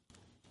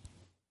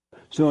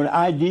 So an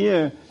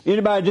idea,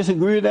 anybody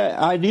disagree with that?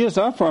 Ideas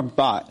are from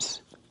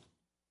thoughts.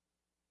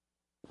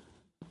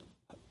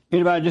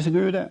 Anybody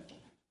disagree with that?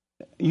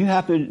 You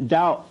have to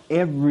doubt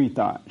every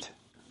thought.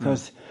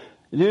 Because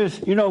there's,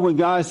 when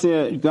God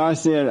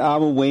said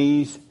our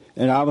ways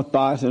and our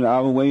thoughts and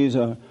our ways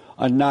are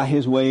not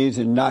his ways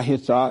and not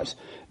his thoughts.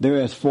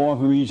 They're as far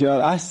from each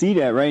other. I see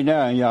that right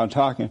now in y'all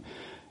talking.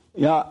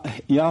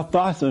 Y'all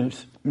thoughts are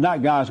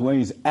not God's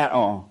ways at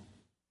all.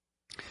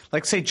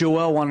 Like, say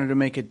Joel wanted to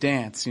make a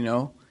dance,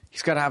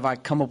 he's got to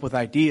come up with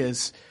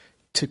ideas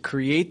to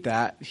create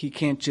that. He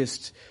can't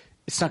just,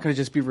 it's not going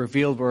to just be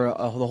revealed where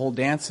the whole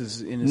dance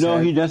is in his head. No,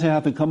 he doesn't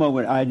have to come up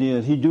with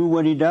ideas. He do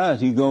what he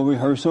does. He go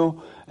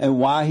rehearsal, and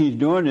while he's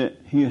doing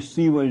it, he'll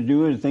see what he's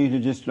doing, and things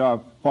will just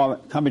start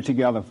coming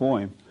together for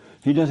him.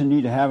 He doesn't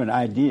need to have an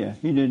idea.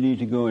 He doesn't need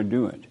to go and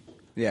do it.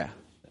 Yeah.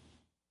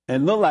 It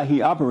looked like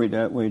he operated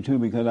that way, too,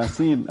 because I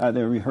see him out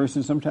there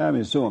rehearsing sometimes.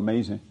 It's so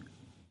amazing.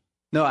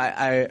 No, I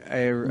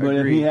agree. But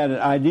if he had an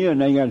idea,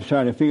 now you got to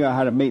try to figure out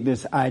how to make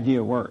this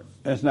idea work.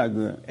 That's not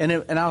good.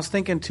 And I was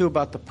thinking, too,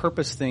 about the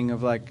purpose thing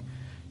of, like,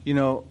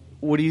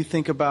 what do you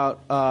think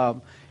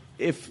about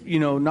if,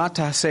 not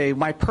to say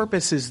my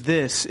purpose is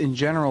this in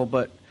general,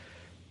 but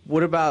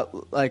what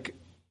about, like,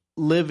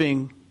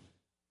 living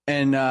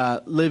and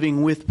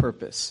living with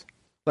purpose?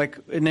 Like,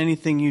 in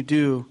anything you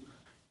do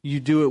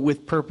it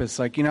with purpose.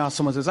 Like, how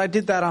someone says, I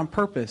did that on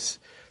purpose,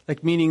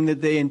 like, meaning that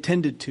they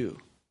intended to.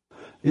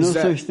 No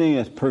such thing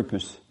as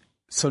purpose.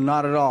 So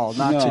not at all,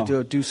 not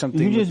to do something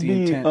you with just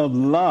the intent. of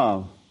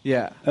love.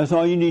 Yeah. That's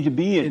all you need to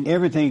be, and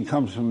everything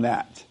comes from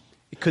that.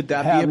 Could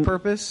that be a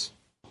purpose?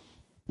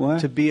 What?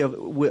 To be of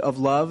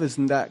love,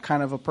 isn't that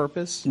kind of a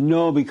purpose?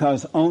 No,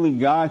 because only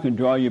God can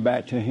draw you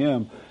back to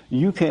him.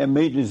 You can't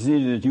make the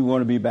decision that you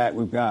want to be back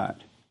with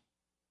God.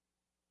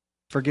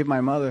 Forgive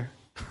my mother.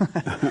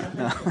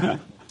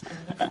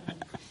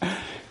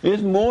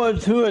 It's more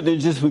to it than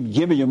just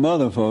forgiving your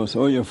mother, folks,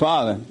 or your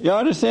father. Y'all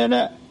understand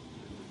that?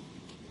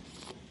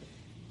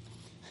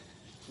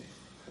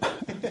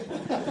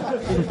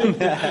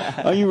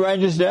 Are you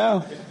writing this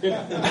down? Things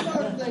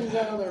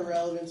that are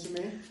relevant to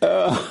me.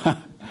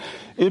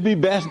 It'd be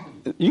best,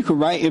 you can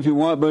write if you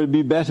want, but it'd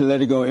be best to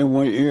let it go in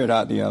one ear and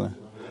out the other.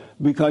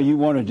 Because you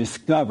want to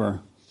discover.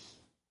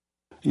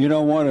 You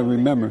don't want to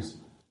remember.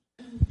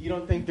 You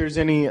don't think there's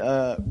any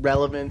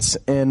relevance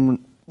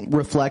in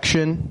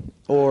reflection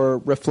or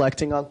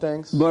reflecting on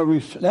things? But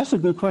that's a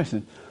good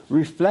question.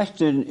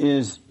 Reflection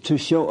is to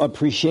show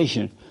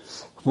appreciation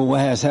for what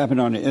has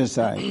happened on the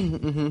inside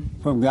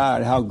from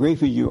God, how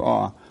grateful you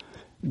are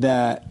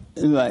that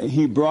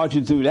he brought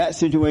you through that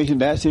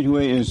situation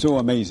is so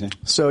amazing.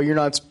 So you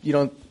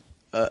don't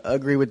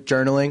agree with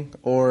journaling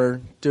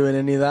or doing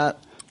any of that?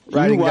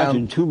 You're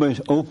watching too much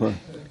Oprah.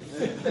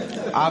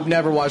 I've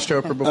never watched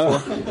Oprah before.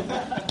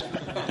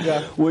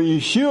 Yeah. Well, you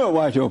should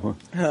watch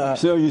Oprah,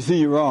 so you see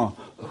you're wrong.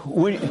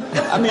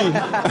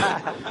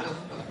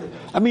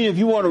 I mean, if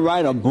you want to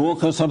write a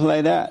book or something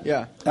like that,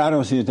 Yeah. I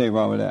don't see anything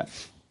wrong with that.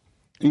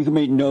 You can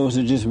make notes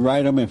and just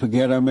write them and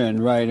forget them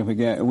and write and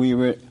forget. When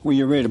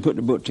you're ready to put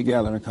the book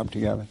together and come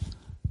together.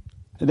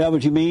 Is that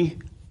what you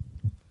mean?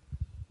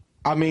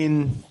 I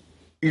mean,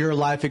 your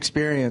life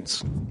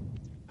experience.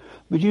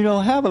 But you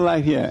don't have a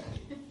life yet.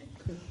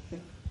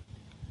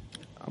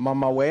 I'm on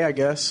my way, I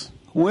guess,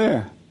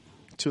 Where?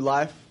 to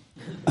life.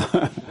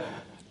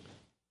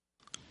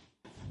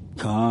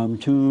 Come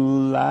to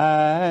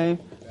life.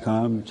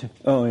 Come to,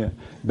 oh yeah,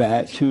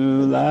 back to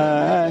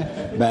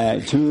life,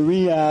 back to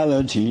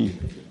reality.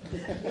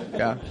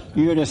 Yeah.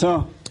 You hear that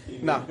song?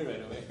 No.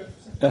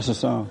 That's a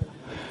song.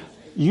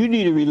 You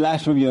need to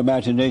relax from your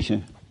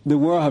imagination. The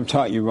world have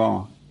taught you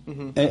wrong,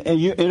 and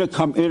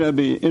it'll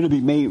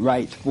be made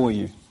right for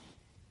you.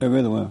 It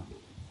really will.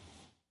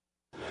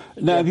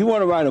 Now, if you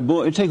want to write a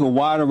book, it takes a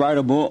while to write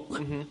a book.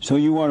 So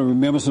you want to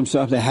remember some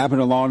stuff that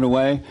happened along the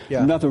way.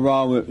 Yeah. Nothing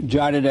wrong with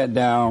jotting that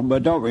down,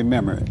 but don't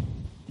remember it.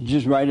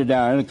 Just write it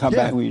down. It'll come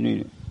back when you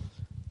need it.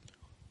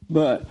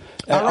 But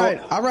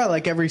I write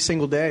like every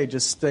single day,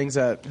 just things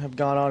that have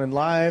gone on in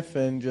life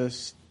and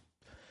just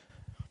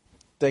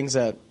things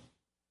that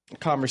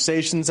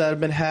conversations that have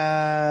been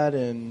had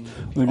and.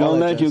 But don't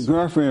let your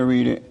girlfriend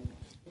read it.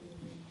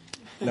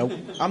 Nope,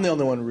 I'm the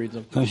only one who reads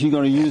them. Because she's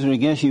going to use it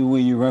against you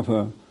when you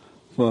run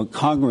for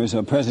Congress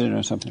or president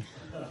or something.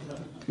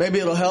 Maybe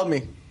it'll help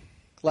me,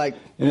 like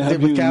it It'll did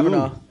help with you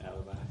Kavanaugh.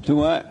 move. To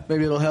what?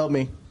 Maybe it'll help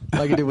me,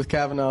 like it did with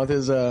Kavanaugh with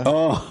his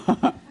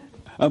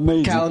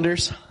amazing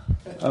calendars.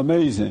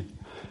 Amazing.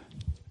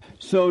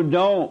 So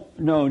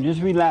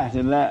just relax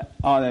and let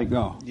all that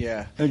go.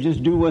 Yeah. And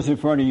just do what's in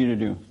front of you to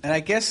do. And I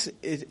guess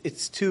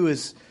it's too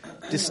is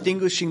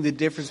distinguishing the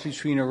difference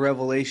between a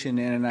revelation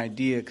and an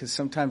idea, because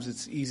sometimes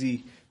it's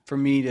easy for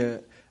me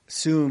to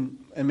assume,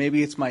 and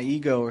maybe it's my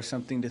ego or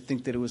something, to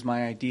think that it was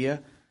my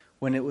idea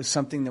when it was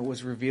something that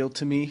was revealed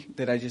to me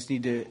that I just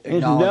need to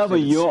acknowledge. It's never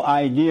your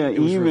idea. It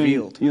was even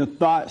revealed. your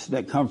thoughts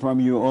that come from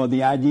you or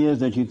the ideas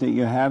that you think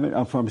you're having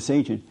are from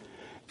Satan.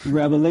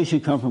 Revelation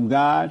come from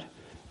God,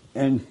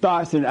 and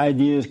thoughts and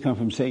ideas come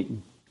from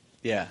Satan.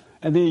 Yeah.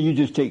 And then you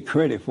just take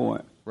credit for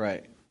it.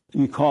 Right.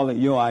 You call it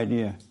your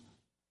idea.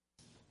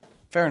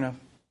 Fair enough.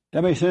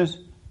 That makes sense?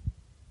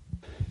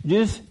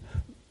 Just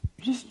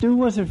do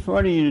what's in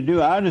front of you to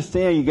do. I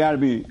understand you got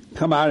to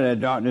come out of that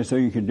darkness so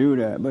you can do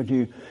that, but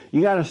you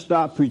got to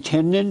stop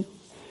pretending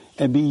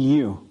and be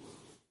you.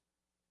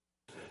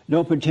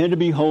 Don't pretend to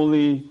be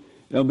holy.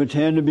 Don't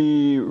pretend to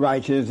be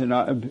righteous,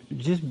 and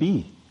just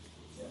be.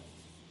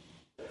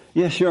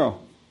 Yes, Cheryl.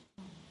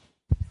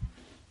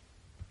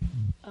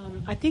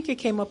 I think it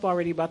came up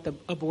already about the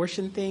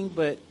abortion thing,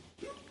 but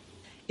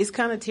it's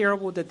kind of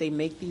terrible that they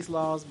make these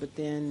laws, but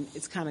then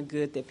it's kind of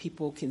good that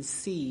people can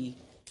see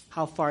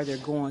how far they're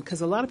going,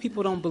 because a lot of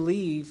people don't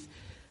believe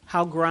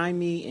how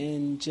grimy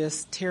and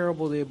just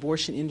terrible the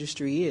abortion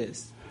industry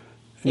is.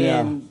 Yeah.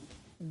 And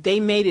they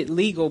made it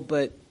legal,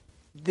 but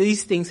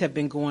these things have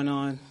been going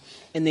on,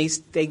 and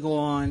they go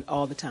on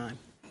all the time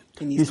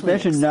in these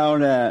Especially clinics. now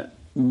that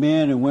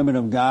men and women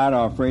of God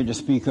are afraid to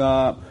speak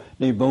up.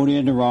 They vote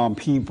in the wrong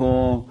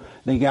people.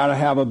 They got to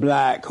have a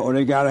black, or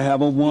they got to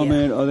have a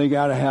woman, or they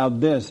got to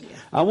have this. Yeah.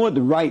 I want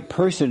the right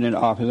person in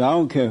office. I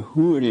don't care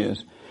who it is,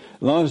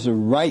 as long as it's the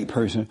right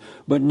person.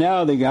 But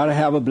now they got to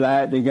have a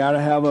black. They got to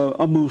have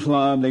a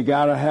Muslim. They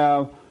got to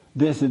have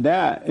this and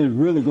that. It's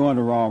really going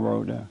the wrong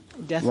road now.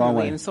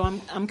 Definitely. And so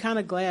I'm kind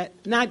of glad,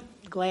 not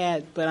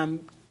glad, but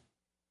I'm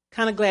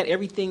kind of glad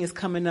everything is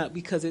coming up,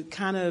 because it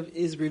kind of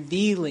is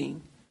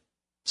revealing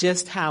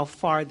just how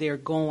far they're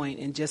going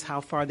and just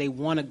how far they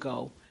want to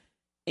go.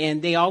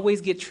 And they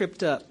always get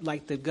tripped up,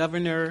 like the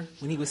governor,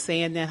 when he was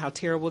saying that, how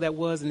terrible that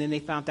was, and then they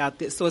found out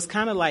this. So it's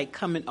kind of like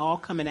coming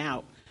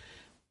out,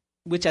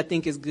 which I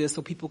think is good,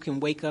 so people can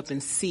wake up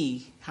and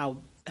see how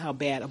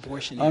bad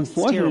abortion is.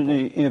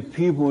 Unfortunately, if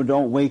people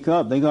don't wake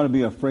up, they're going to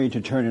be afraid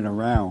to turn it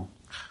around,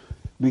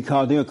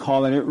 because they're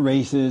calling it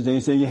racist. They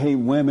say you hate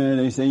women.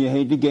 They say you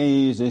hate the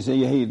gays. They say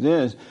you hate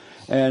this.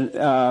 And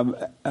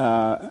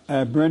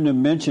Brenda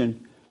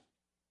mentioned,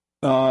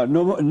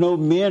 no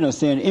men are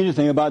saying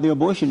anything about the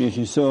abortion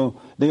issue,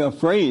 so they're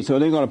afraid. So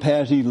they're going to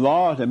pass these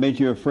laws that make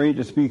you afraid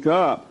to speak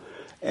up.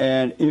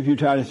 And if you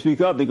try to speak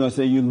up, they're going to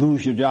say you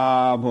lose your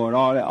job or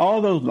all that.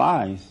 All those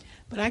lies.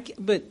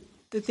 But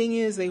the thing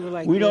is, they were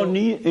like, we don't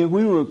need. If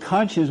we were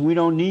conscious, we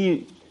don't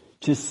need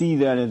to see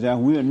that as that.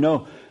 We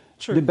know.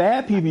 True. The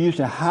bad people used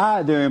to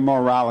hide their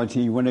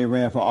immorality when they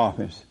ran for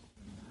office.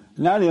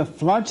 Now they're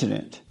flaunting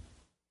it.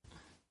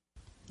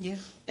 Yeah,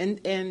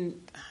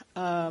 and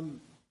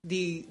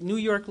the New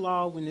York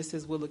law, when it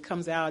says, well, it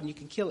comes out and you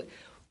can kill it.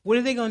 What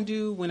are they going to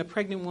do when a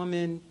pregnant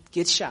woman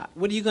gets shot?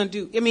 What are you going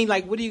to do? I mean,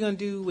 like, what are you going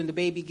to do when the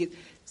baby gets...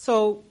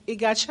 So it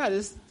got shot.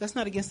 That's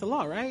not against the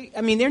law, right?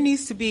 I mean, there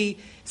needs to be...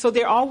 So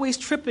they're always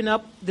tripping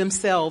up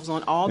themselves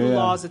on all the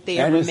laws that they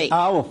ever make. And it's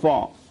our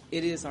fault.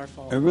 It is our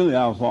fault. It's really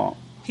our fault.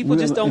 People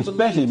just don't believe.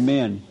 Especially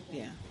men.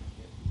 Yeah.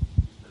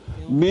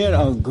 Men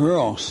are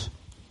girls.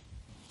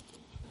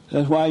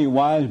 That's why your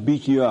wives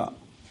beat you up.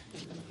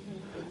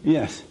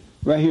 Yes.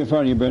 Right here in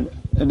front of you, Brenda.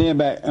 and then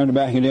back on the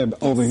back, and then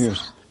over here.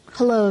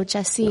 Hello,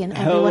 Jesse, and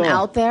Hello. everyone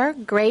out there.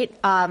 Great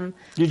Did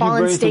you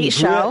Fallen bring State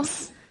some show.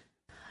 grits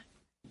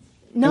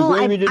No,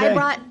 and gravy today?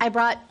 I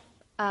brought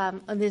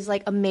these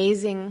like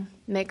amazing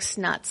mixed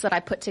nuts that I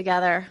put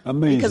together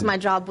Amazing. because my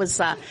job was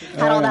had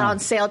all that on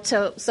sale.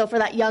 So for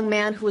that young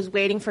man who was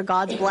waiting for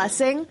God's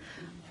blessing,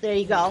 there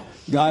you go.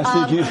 God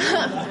sent you.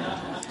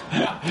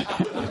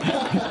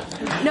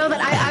 No,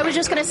 but I was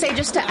just going to say,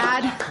 just to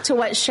add to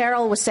what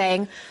Cheryl was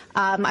saying,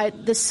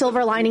 the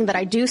silver lining that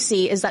I do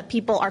see is that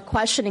people are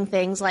questioning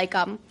things like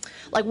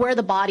where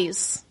the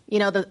bodies,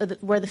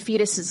 where the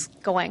fetus is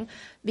going,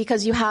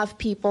 because you have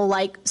people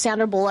like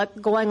Sandra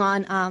Bullock going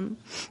on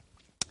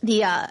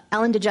the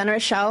Ellen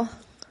DeGeneres show.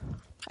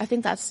 I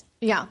think that's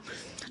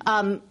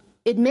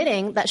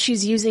admitting that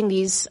she's using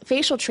these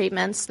facial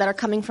treatments that are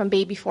coming from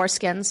baby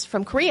foreskins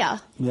from Korea.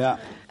 Yeah.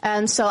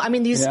 And so,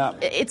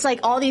 it's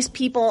like all these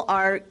people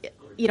are,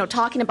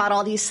 talking about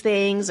all these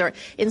things or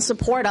in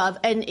support of,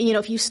 and,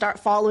 if you start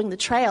following the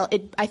trail,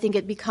 I think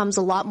it becomes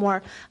a lot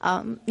more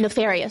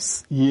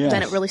nefarious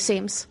than it really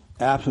seems.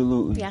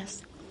 Absolutely.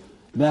 Yes.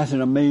 That's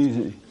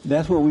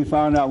that's what we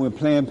found out with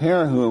Planned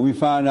Parenthood. We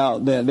found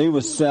out that they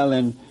were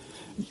selling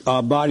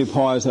body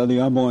parts of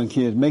the unborn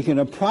kids, making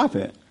a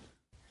profit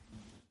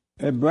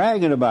and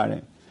bragging about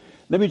it.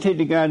 Let me take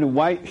the guy in the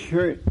white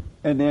shirt,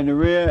 and then the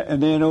red,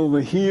 and then over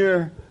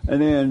here,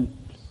 and then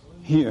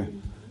here.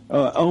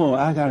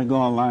 I got to go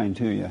online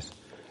too, yes.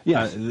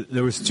 Yes.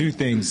 There was two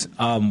things.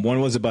 One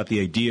was about the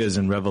ideas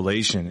in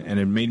Revelation, and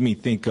it made me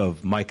think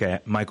of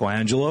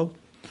Michelangelo.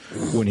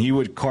 When he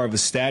would carve a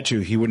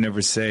statue, he would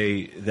never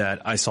say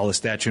that I saw the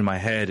statue in my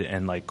head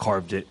and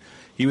carved it.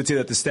 He would say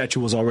that the statue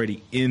was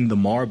already in the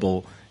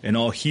marble, and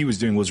all he was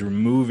doing was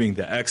removing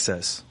the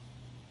excess.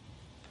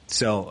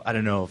 So I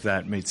don't know if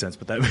that made sense,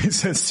 but that made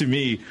sense to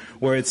me,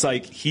 where it's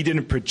like he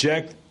didn't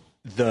project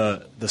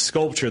the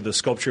sculpture. The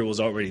sculpture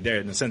was already there.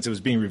 In the sense it was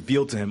being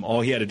revealed to him.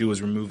 All he had to do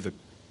was remove the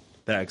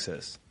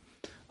excess.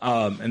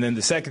 And then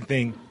the second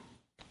thing,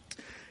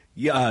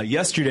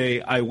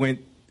 yesterday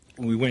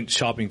we went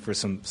shopping for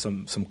some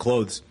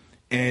clothes,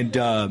 and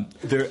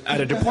they're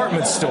at a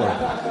department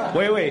store.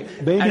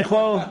 Wait. Baby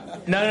clothes?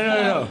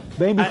 No.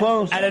 Baby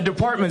clothes? At a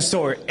department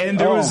store. And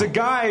there was a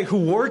guy who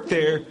worked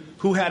there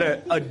who had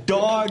a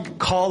dog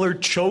collar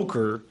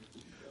choker,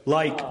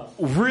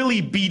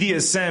 really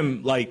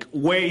BDSM,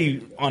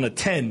 way on a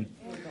 10.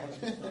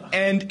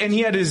 And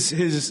he had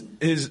his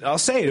I'll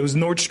say it was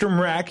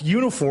Nordstrom Rack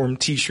uniform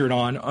T-shirt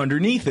on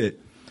underneath it.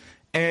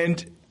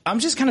 And I'm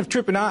just kind of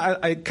tripping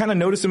out. I kind of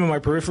noticed him in my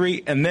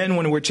periphery, and then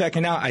when we're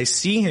checking out, I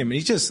see him,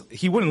 and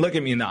he wouldn't look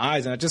at me in the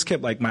eyes, and I just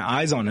kept my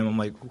eyes on him. I'm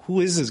like,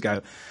 who is this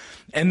guy?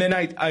 And then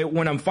I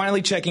when I'm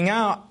finally checking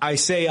out, I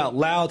say out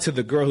loud to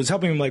the girl who's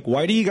helping me,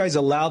 why do you guys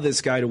allow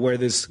this guy to wear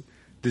this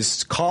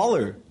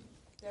collar?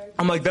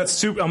 I'm like, that's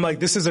super. I'm like,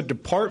 this is a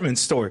department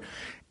store.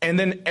 And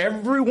then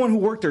everyone who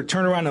worked there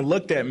turned around and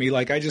looked at me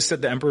like I just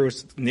said the emperor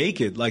was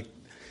naked.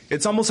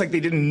 It's almost like they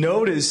didn't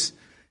notice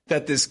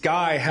that this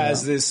guy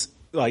has this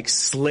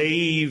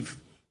slave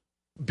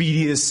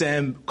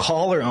BDSM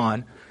collar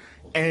on,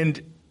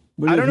 and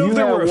I don't know if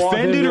they were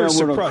offended or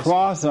surprised. With a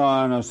cross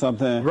on or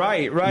something,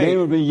 right? They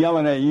would be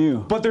yelling at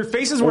you. But their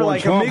faces were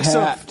like a mix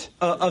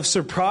of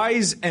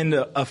surprise and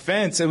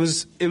offense. It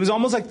was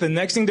almost like the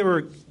next thing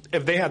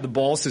if they had the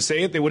balls to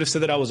say it, they would have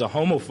said that I was a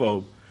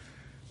homophobe.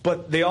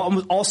 But they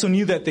also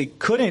knew that they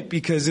couldn't,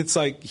 because it's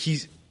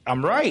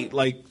I'm right.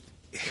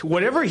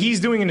 Whatever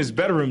he's doing in his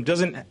bedroom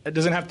doesn't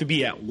have to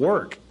be at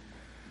work.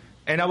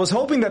 And I was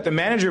hoping that the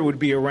manager would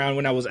be around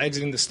when I was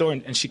exiting the store,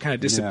 and she kind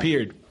of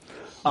disappeared.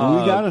 We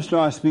got to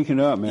start speaking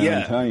up, man. Yeah.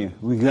 I'm telling you,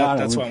 we got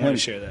That's why I want to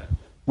share that.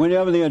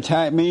 Whenever they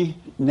attack me,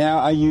 now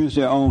I use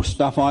their own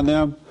stuff on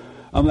them.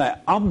 I'm like,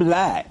 I'm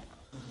black.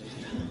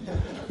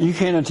 You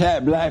can't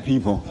attack black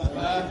people.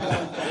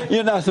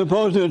 You're not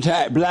supposed to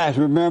attack blacks.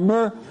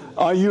 Remember?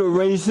 Are you a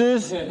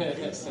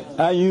racist?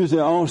 I use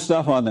their own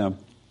stuff on them.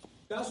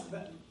 That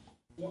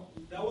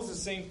was the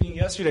same thing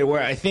yesterday,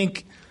 where I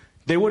think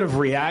they would have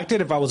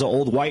reacted if I was an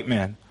old white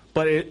man,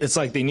 but it's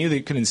like they knew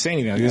they couldn't say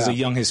anything. He's a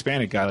young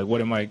Hispanic guy.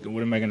 What am I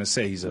going to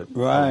say? He's a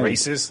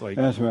racist.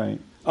 That's right.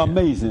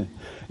 Amazing.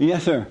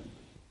 Yes, sir.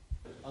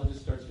 I'll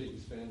just start speaking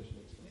Spanish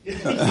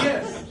next time.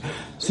 Yes.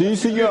 See,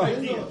 senor.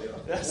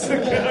 That's a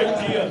good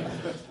idea.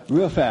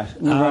 Real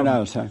fast. We'll run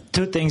out of time.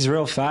 Two things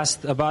real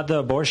fast about the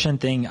abortion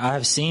thing. I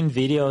have seen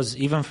videos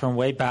even from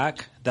way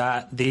back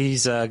that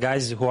these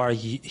guys who are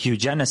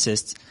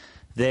eugenicists,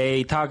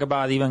 they talk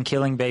about even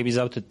killing babies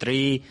up to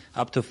 3,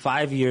 up to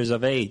 5 years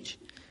of age.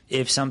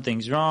 If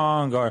something's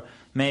wrong, or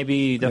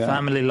maybe the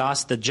family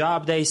lost the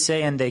job, they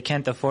say, and they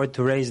can't afford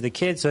to raise the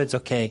kids, so it's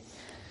okay.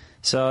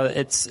 So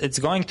it's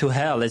going to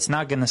hell. It's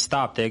not going to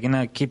stop. They're going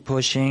to keep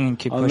pushing and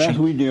keep pushing. Unless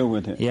we deal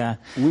with it. Yeah.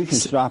 We can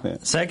stop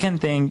it. Second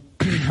thing,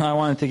 I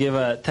wanted to give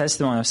a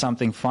testimony of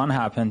something fun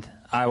happened.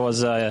 I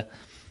was 2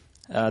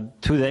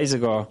 days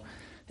ago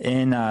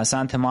in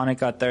Santa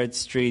Monica 3rd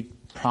Street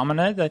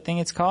Promenade, I think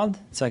it's called.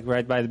 It's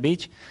right by the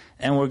beach.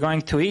 And we're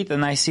going to eat,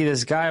 and I see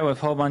this guy with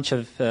a whole bunch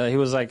of, he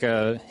was like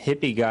a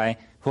hippie guy,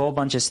 whole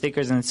bunch of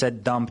stickers and it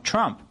said "Dump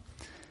Trump."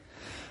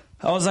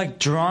 I was like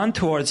drawn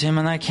towards him,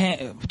 and I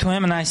came to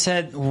him and I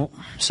said,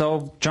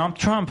 "So dump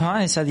Trump, huh?"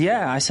 He said,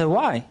 "Yeah." I said,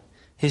 "Why?"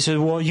 He said,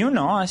 "Well, you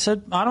know." I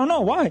said, "I don't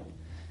know why."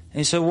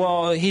 He said,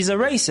 "Well, he's a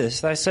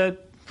racist." I said,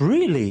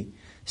 "Really?" He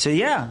said,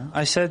 "Yeah."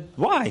 I said,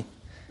 "Why?"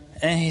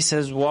 And he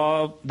says,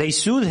 "Well, they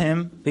sued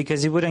him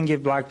because he wouldn't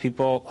give black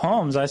people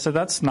homes." I said,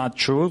 "That's not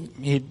true.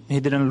 He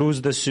didn't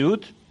lose the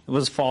suit. It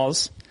was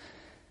false."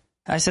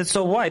 I said,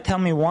 "So what? Tell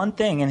me one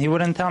thing." And he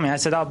wouldn't tell me. I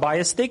said, "I'll buy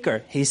a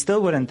sticker." He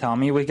still wouldn't tell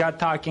me. We got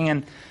talking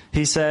and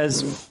he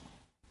says,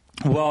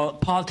 "Well,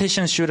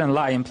 politicians shouldn't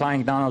lie,"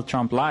 implying Donald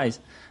Trump lies.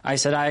 I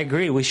said, "I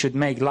agree. We should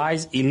make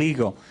lies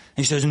illegal."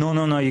 He says,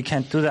 No, you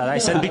can't do that." I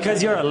said,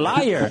 "Because you're a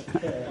liar."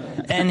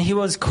 And he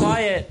was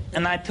quiet,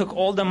 and I took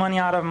all the money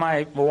out of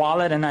my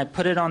wallet and I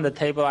put it on the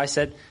table. I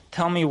said,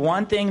 "Tell me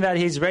one thing that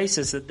he's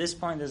racist." At this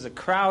point, there's a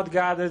crowd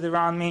gathered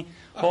around me.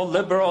 Whole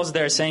liberals,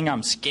 they're saying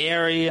I'm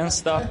scary and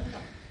stuff.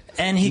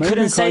 And he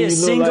couldn't say a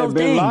single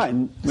thing.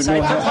 So I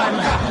took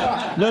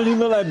my Doesn't he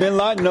look like Bin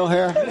Laden, no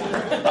hair?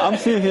 I'm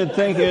sitting here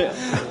thinking.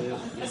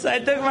 So I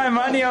took my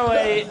money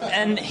away,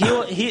 and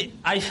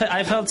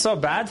I felt so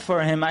bad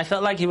for him. I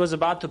felt like he was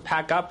about to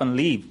pack up and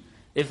leave.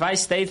 If I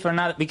stayed for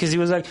another, because he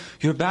was like,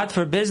 "You're bad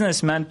for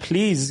business, man.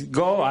 Please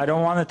go. I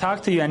don't want to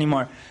talk to you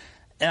anymore."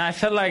 And I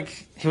felt like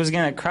he was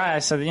going to cry. I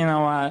said, "You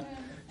know what?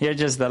 You're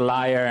just a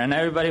liar." And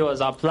everybody was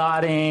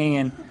applauding,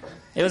 and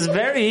it was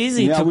very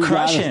easy to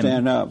crush him.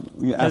 Stand up.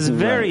 It was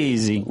very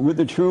easy. With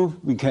the truth,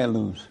 we can't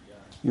lose.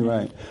 You're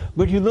right.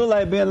 But you look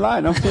like Bin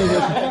Laden. I'm saying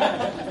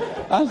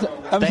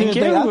Thank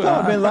you. I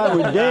thought Bin Laden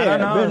was dead. I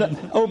don't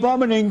know.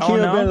 Obama didn't kill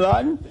Bin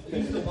Laden.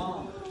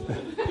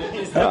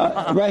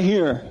 Right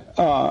here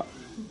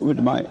with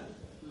the mic.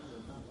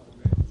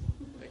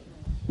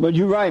 But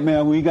you're right,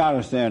 man. We got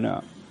to stand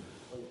up.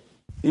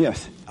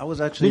 Yes. I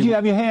was actually. Did you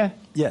have your hand?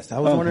 Yes. I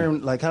was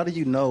wondering, like, how do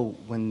you know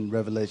when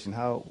Revelation?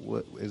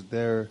 Is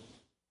there?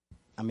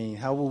 I mean,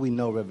 how will we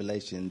know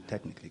Revelation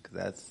technically?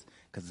 Because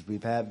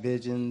we've had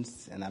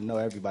visions, and I know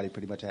everybody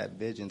pretty much had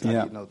visions. How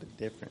do you know the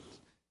difference?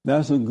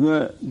 That's a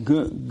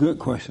good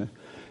question.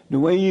 The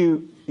way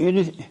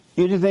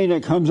anything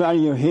that comes out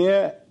of your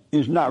head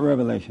is not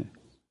revelation.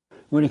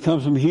 When it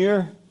comes from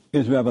here,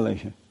 it's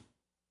revelation.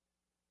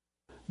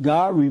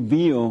 God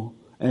revealed,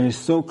 and it's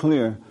so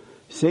clear.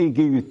 Say,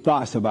 give you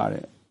thoughts about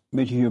it,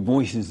 make you hear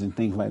voices and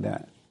things like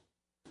that.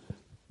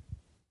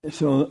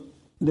 So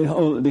the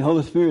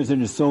Holy Spirit is in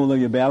the soul of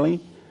your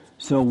belly.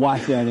 So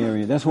watch that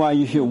area. That's why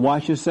you should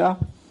watch yourself.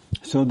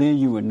 So then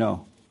you would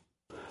know.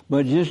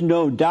 But just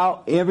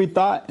doubt every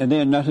thought, and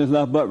then nothing's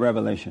left but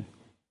revelation.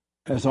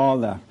 That's all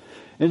left.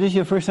 Is this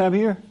your first time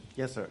here?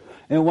 Yes, sir.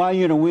 And why are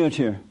you in a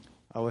wheelchair?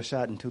 I was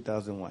shot in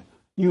 2001.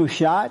 You were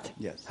shot?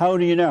 Yes. How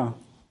old are you now?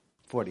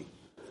 40.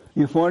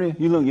 You're 40?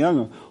 You look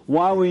younger.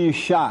 Why were you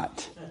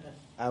shot?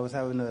 I was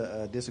having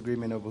a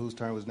disagreement over whose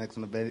turn was next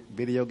on the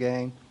video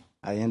game.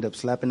 I ended up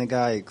slapping the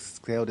guy,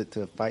 expelled it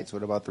to fights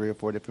with about 3 or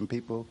 4 different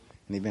people,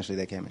 and eventually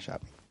they came and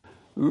shot me.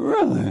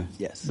 Really?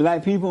 Yes.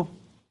 Black people?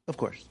 Of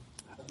course.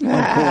 Of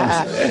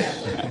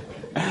course.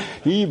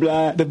 He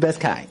black. The best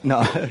kind.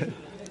 No.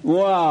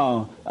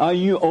 Wow. Are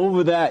you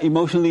over that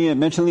emotionally and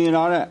mentally and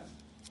all that?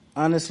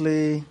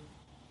 Honestly,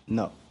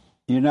 no.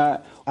 You're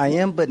not? I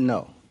am, but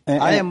no.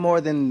 I am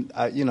more than,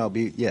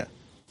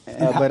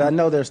 but I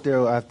know there's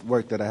still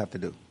work that I have to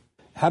do.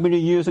 How many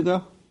years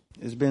ago?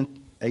 It's been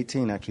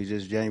 18, actually,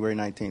 just January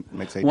 19th.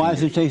 Makes 18 Why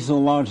does it take so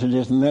long to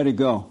just let it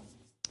go?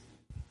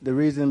 The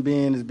reason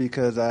being is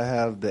because I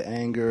have the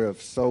anger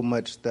of so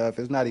much stuff.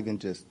 It's not even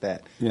just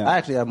that. Yeah. I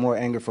actually have more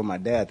anger for my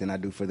dad than I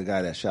do for the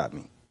guy that shot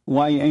me.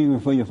 Why are you angry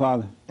for your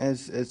father?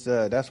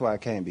 That's why I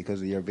came,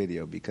 because of your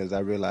video, because I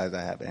realized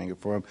I have anger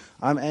for him.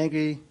 I'm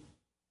angry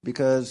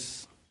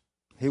because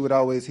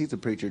he's a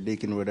preacher,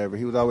 deacon, or whatever.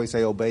 He would always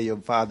say, obey your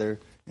father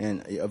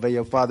and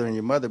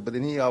your mother, but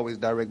then he always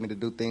direct me to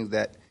do things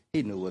that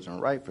he knew wasn't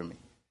right for me.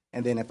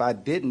 And then if I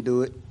didn't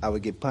do it, I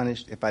would get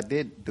punished. If I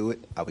did do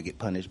it, I would get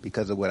punished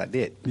because of what I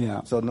did.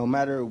 Yeah. So no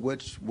matter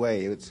which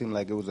way, it seemed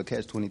like it was a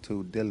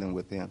catch-22 dealing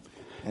with him.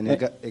 And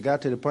it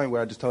got to the point where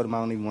I just told him I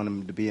don't even want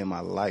him to be in my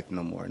life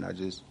no more. And I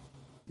just,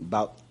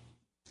 about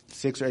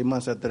 6 or 8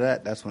 months after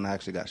that, that's when I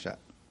actually got shot.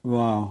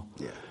 Wow.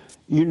 Yeah.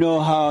 You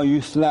know how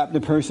you slapped the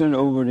person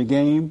over the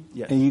game?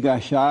 Yes. And you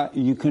got shot?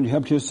 You couldn't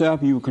help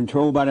yourself? You were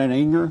controlled by that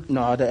anger?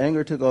 No, the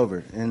anger took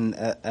over. And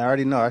I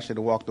already know I should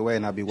have walked away,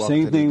 and I'd be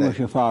walking Same thing with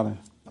your father.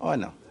 Oh, I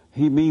know.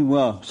 He mean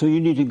well. So you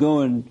need to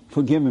go and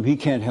forgive him. He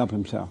can't help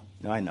himself.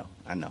 No, I know.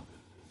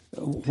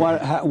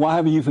 Why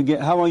haven't you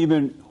forget? How long you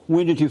been?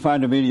 When did you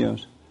find the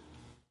videos?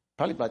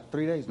 Probably about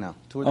 3 days now.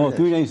 2 or 3 days.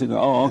 3 days ago.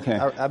 Oh, okay.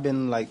 I've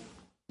been like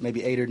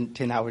maybe 8 or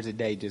 10 hours a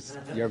day, just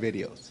your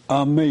videos.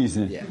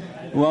 Amazing. Yeah.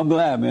 Well, I'm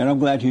glad, man. I'm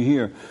glad you're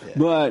here. Yeah.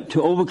 But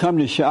to overcome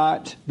being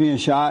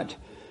shot,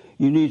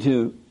 you need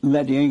to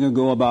let the anger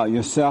go about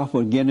yourself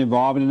or getting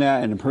involved in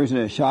that and the person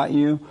that shot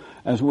you,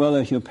 as well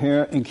as your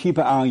parent, and keep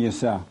an eye on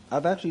yourself.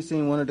 I've actually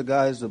seen one of the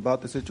guys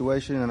about the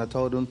situation, and I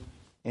told him,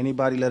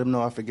 anybody let him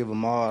know I forgive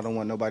them all. I don't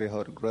want nobody to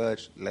hold a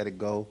grudge. Let it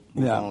go.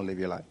 Move on, live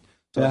your life.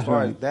 So That's as far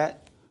right. as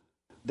that,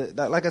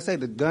 like I say,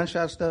 the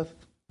gunshot stuff.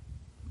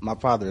 My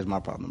father is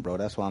my problem, bro.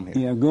 That's why I'm here.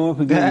 Yeah, go and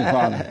forgive your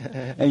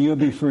father, and you'll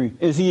be free.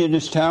 Is he in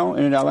this town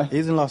in LA?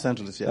 He's in Los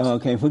Angeles, yes.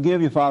 Okay,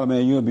 forgive your father,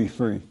 man. You'll be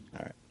free.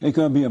 All right. It's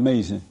gonna be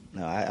amazing.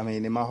 No, I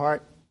mean, in my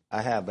heart,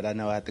 I have, but I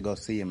know I have to go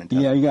see him and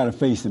tell Yeah, him. you got to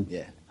face him.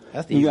 Yeah,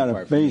 that's the You easy got to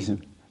part for face me.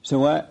 him. So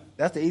what?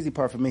 That's the easy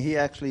part for me. He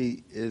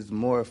actually is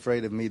more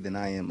afraid of me than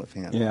I am of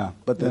him. Yeah,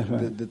 But that's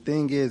right. the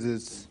thing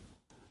is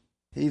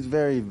he's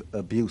very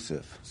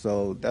abusive.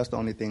 So that's the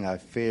only thing I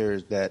fear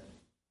is that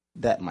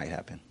might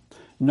happen.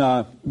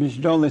 No,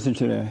 don't listen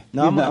to that.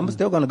 No, I'm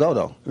still going to go,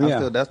 though.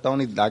 Yeah. That's the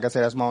only, like I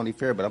said, that's my only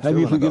fear, but I'm Have still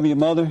you going to go. forgiven your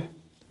mother?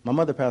 My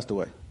mother passed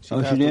away. She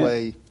Oh, she passed did?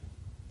 away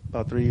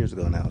about 3 years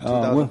ago now,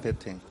 Well,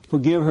 2015.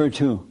 forgive her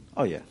too.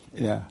 Oh, yeah.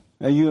 Yeah.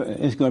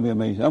 It's going to be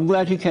amazing. I'm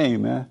glad you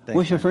came, man. Thank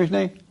What's you. your first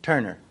name?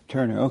 Turner.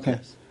 Turner, okay.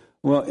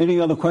 Well, any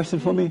other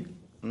questions for me?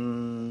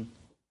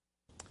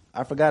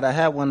 I forgot. I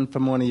had one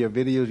from one of your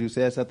videos. You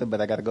said something, but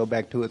I got to go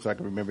back to it so I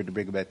can remember to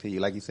bring it back to you.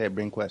 Like you said,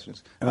 bring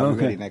questions. I'll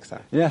be ready next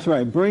time. That's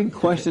right. Bring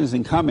questions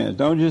and comments.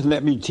 Don't just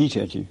let me teach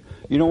at you.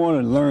 You don't want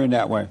to learn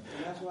that way.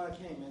 That's why I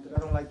came, man, because I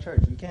don't like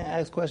church. You can't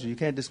ask questions. You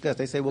can't discuss.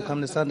 They say, well,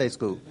 come to Sunday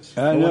school. I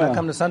But when I know.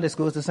 come to Sunday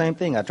school, it's the same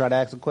thing. I try to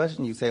ask a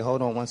question. You say,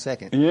 hold on 1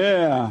 second.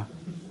 Yeah.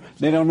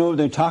 They don't know what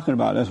they're talking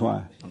about. That's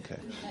why. Okay.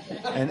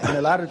 And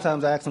a lot of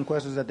times I ask them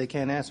questions that they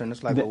can't answer, and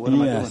it's like, well, what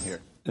am I doing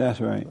here?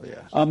 That's right. Oh,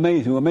 yeah.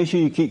 Amazing. Well, make sure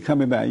you keep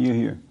coming back. You're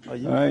here. Oh, All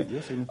right.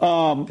 you'll see me.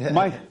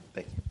 Mike,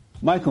 Thank you.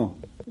 Michael,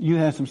 you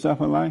have some stuff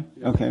online?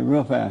 Okay,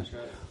 real fast.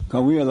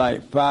 Because we are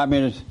like 5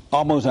 minutes,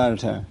 almost out of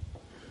time.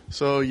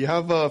 So you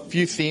have a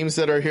few themes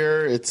that are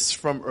here. It's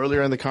from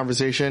earlier in the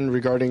conversation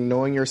regarding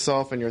knowing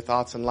yourself and your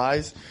thoughts and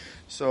lies.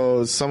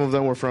 So some of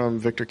them were from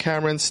Victor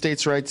Cameron,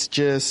 States' Rights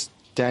Gist,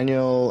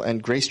 Daniel,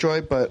 and Grace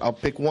Joy, but I'll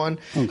pick one.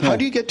 Okay. How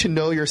do you get to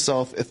know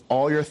yourself if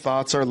all your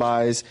thoughts are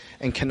lies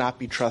and cannot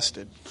be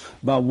trusted?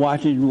 By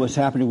watching what's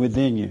happening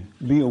within you.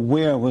 Be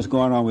aware of what's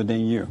going on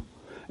within you.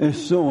 It's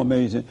so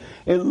amazing.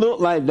 It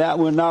looked like that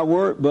would not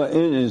work, but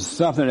it is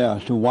something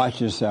else to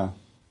watch yourself.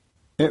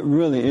 It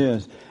really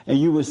is. And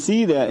you will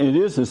see that it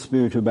is a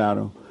spiritual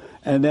battle.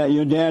 And that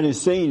your dad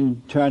is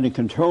Satan trying to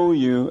control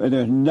you, and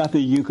there's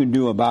nothing you can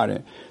do about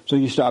it. So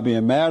you stop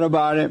being mad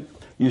about it.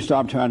 You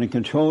stop trying to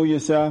control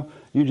yourself.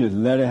 You just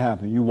let it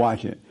happen. You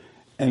watch it.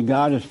 And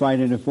God is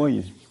fighting it for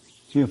you.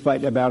 He'll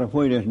fight that battle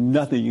for you. There's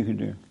nothing you can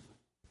do.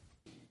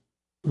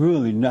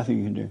 Really nothing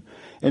you can do.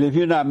 And if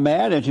you're not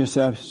mad at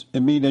yourself, it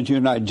means that you're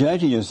not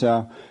judging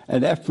yourself,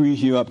 and that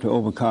frees you up to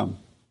overcome.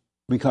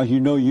 Because you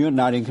know you're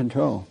not in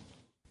control.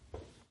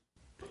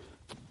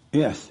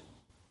 Yes.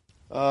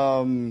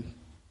 And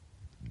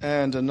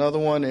another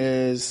one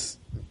is,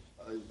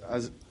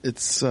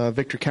 it's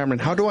Victor Cameron.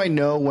 How do I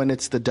know when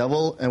it's the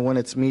devil and when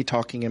it's me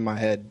talking in my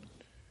head?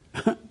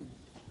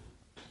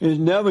 It's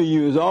never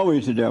you. It's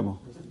always the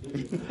devil.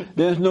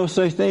 There's no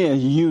such thing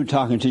as you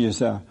talking to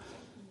yourself.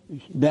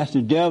 That's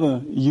the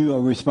devil you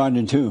are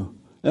responding to.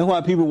 That's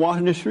why people walk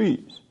in the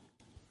streets.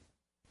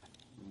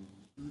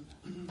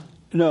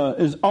 No,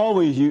 it's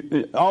always you.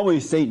 It's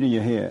always Satan in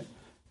your head.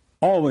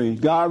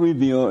 Always. God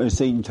revealed and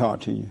Satan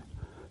taught to you.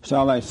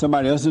 Sound like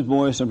somebody else's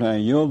voice,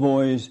 sometimes your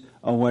voice,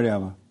 or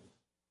whatever.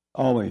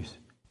 Always.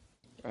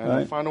 And Right.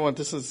 the final one,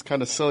 this is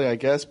kind of silly, I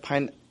guess.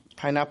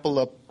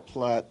 Pineapple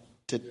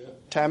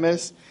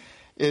platytamus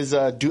is,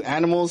 do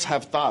animals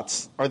have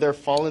thoughts? Are there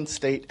fallen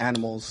state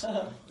animals?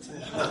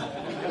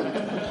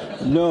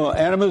 No,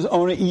 animals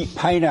only eat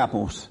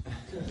pineapples.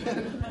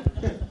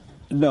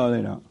 No,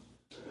 they don't.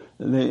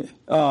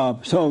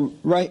 So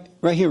right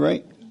here,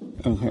 right?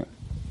 Okay.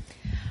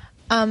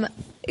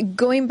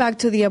 Going back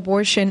to the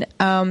abortion,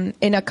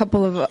 in a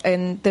couple of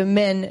and the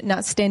men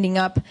not standing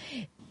up,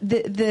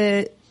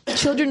 the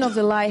children of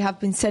the lie have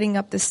been setting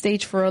up the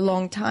stage for a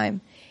long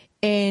time,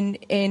 and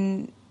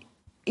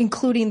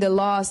including the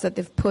laws that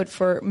they've put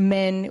for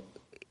men.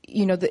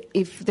 You know,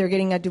 if they're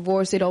getting a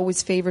divorce, it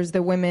always favors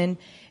the women,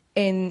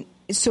 and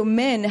so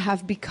men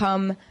have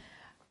become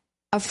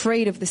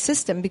afraid of the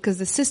system because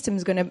the system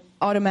is going to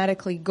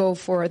automatically go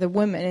for the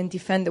women and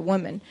defend the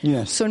women.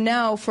 Yes. So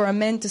now for a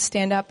man to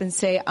stand up and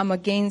say, I'm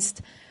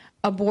against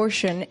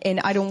abortion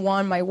and I don't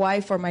want my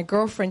wife or my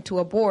girlfriend to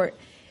abort,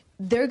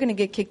 they're going to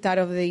get kicked out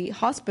of the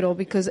hospital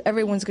because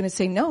everyone's going to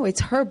say, no,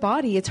 it's her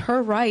body, it's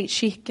her right,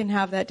 she can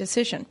have that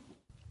decision.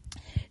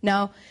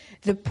 Now,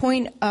 the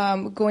point,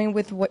 going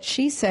with what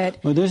she said...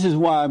 Well, this is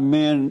why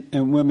men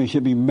and women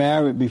should be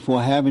married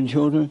before having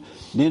children.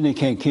 Then they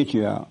can't kick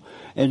you out.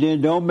 And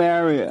then don't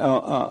marry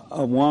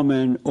a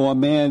woman or a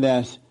man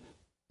that's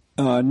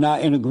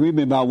not in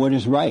agreement about what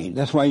is right.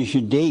 That's why you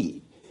should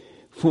date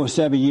for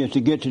 7 years to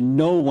get to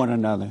know one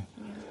another.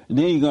 And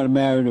then you're going to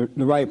marry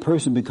the right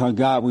person because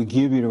God will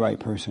give you the right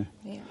person.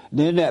 Yeah.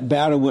 Then that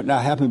battle would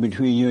not happen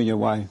between you and your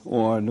wife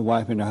or the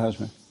wife and the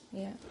husband.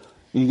 Yeah.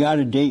 You got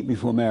to date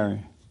before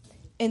marrying.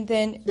 And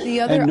then the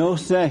other... And no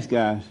sex,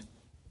 guys.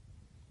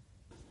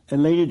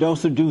 And lady, don't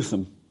seduce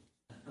them.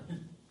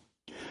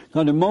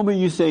 Because the moment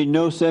you say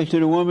no sex to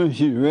the woman,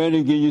 she's ready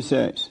to give you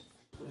sex.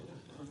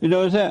 You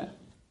notice that?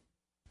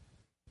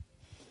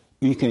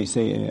 You can't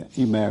say that.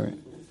 You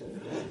married.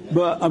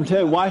 But I'm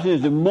telling you, watch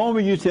this. The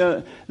moment you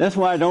tell, that's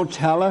why I don't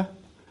tell her.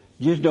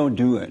 Just don't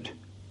do it.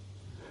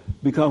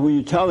 Because when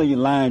you tell her, you're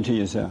lying to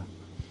yourself.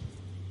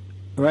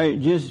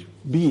 Right? Just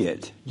be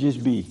it.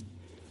 Just be.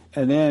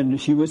 And then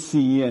she would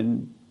see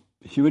and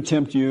she would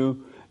tempt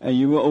you and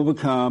you will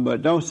overcome.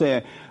 But don't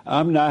say,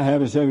 I'm not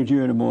having sex with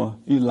you anymore.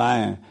 You're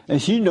lying.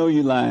 And she know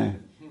you're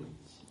lying.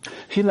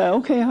 She's like,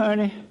 okay,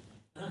 honey.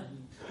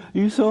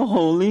 You so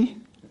holy.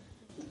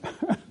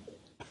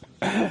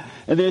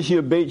 And then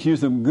she'll bake you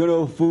some good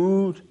old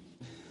food.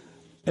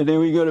 And then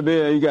when you go to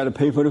bed, you got to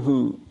pay for the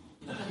food.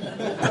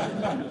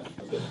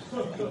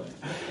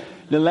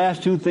 The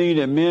last two things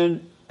that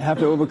men have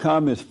to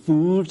overcome is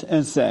food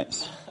and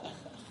sex.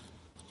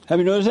 Have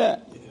you noticed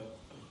that?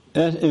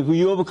 If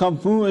you overcome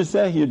food and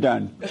sex, you're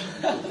done.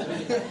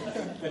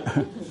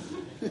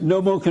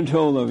 No more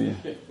control over you.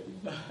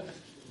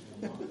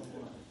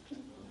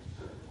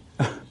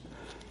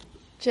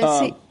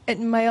 Jesse,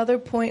 and my other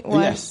point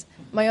was yes.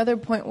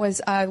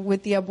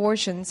 With the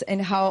abortions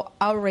and how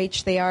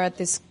outraged they are at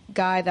this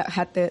guy that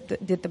had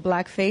did the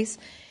blackface.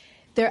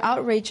 They're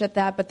outraged at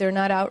that, but they're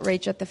not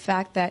outraged at the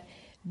fact that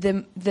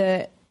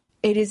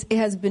it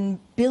has been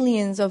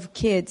billions of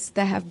kids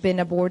that have been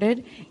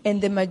aborted, and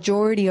the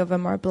majority of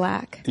them are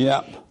black.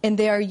 Yeah. And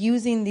they are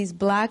using these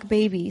black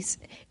babies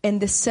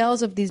and the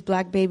cells of these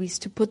black babies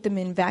to put them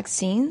in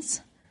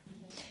vaccines.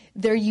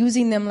 They're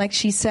using them, like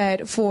she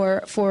said,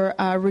 for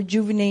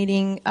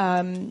rejuvenating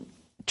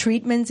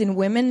treatments in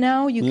women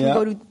now. You can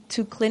go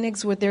to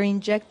clinics where they're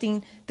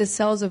injecting the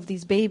cells of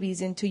these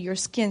babies into your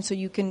skin so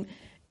you can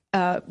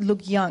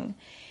look young.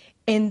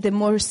 And the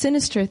more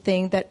sinister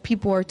thing that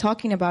people are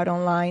talking about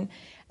online,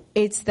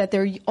 it's that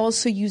they're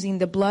also using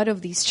the blood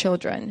of these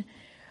children.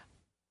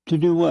 To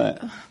do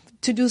what?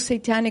 To do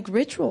satanic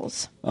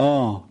rituals.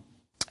 Oh.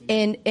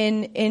 And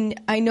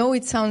I know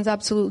it sounds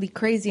absolutely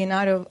crazy and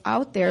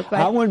out there, but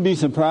I wouldn't be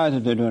surprised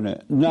if they're doing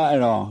it. Not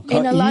at all.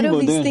 And a lot of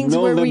these there's things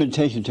no were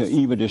limitation to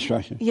evil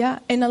destruction. Yeah,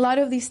 and a lot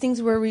of these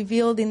things were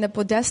revealed in the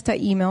Podesta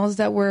emails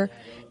that were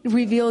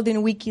revealed in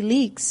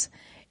WikiLeaks.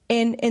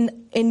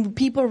 And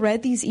people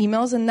read these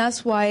emails, and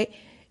that's why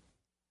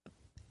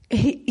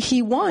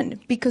he won,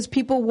 because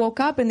people woke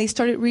up and they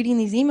started reading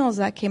these emails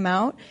that came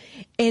out,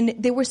 and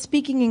they were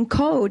speaking in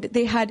code.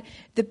 They had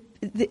the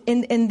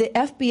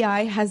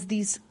FBI has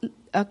these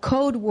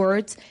code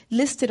words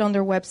listed on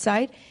their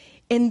website,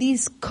 and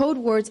these code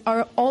words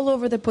are all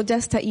over the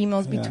Podesta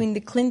emails between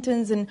the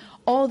Clintons and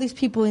all these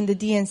people in the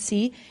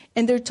DNC,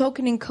 and they're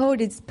talking in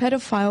code. It's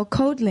pedophile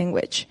code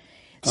language.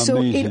 So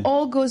Amazing. it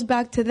all goes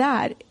back to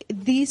that.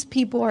 These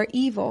people are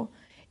evil.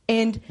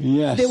 And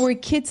there were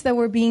kids that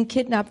were being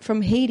kidnapped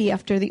from Haiti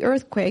after the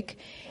earthquake.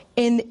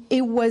 And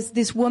it was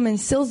this woman,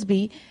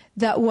 Silsby,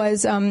 that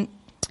was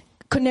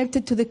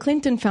connected to the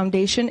Clinton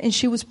Foundation. And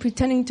she was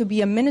pretending to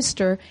be a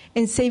minister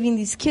and saving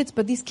these kids.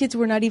 But these kids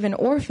were not even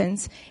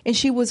orphans. And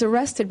she was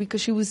arrested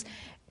because she was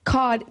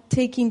caught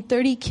taking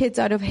 30 kids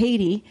out of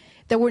Haiti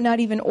that were not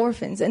even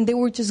orphans. And it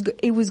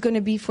was going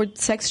to be for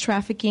sex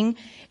trafficking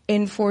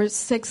and for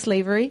sex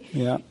slavery.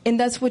 Yeah. And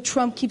that's what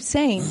Trump keeps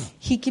saying.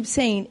 He keeps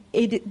saying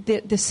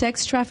the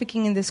sex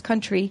trafficking in this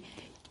country,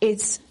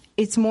 it's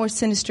more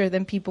sinister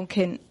than people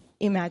can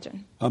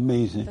imagine.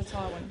 Amazing. That's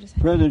all I wanted to say.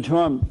 President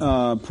Trump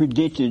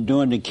predicted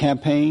during the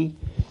campaign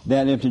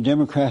that if the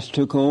Democrats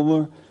took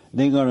over,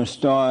 they're going to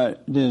start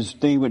this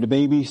thing with the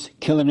babies,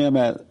 killing them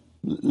at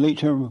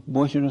late-term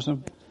abortion or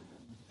something,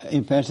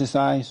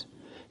 infanticides.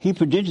 He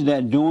predicted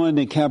that during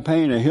the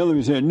campaign, and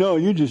Hillary said, no,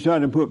 you're just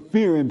trying to put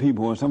fear in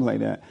people or something like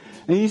that.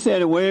 And he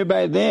said it way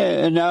back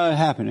there, and now it's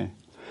happening.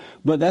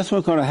 But that's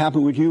what's going to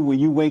happen with you when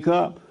you wake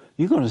up.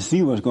 You're going to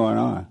see what's going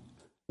on.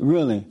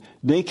 Really.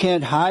 They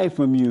can't hide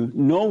from you.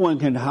 No one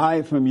can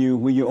hide from you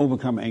when you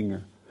overcome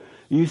anger.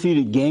 You see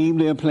the game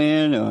they're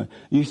playing, or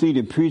you see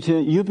the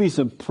pretense. You'll be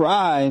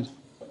surprised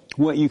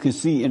what you can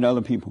see in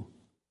other people.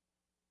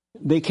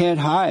 They can't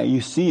hide.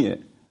 You see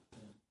it.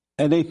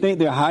 And they think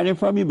they're hiding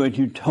from you, but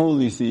you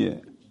totally see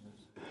it.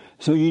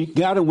 So you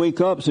got to wake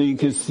up so you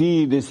can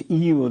see this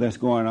evil that's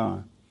going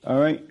on. All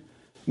right?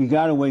 You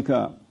got to wake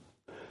up.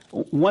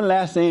 One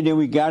last thing, then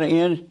we got to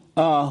end.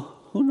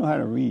 Who know how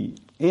to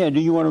read? Yeah, do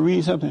you want to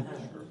read something?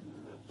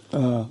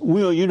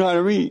 Will, you know how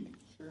to read?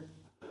 Sure.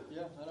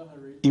 Yeah, I know how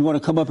to read. You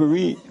want to come up and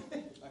read? I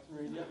can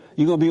read, yeah.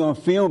 You're going to be on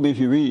film if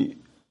you read.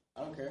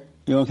 I don't care.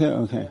 You okay?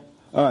 Okay.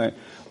 All right.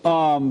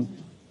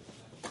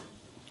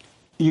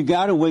 You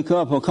got to wake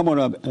up. Come on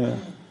up.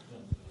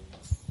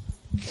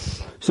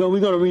 So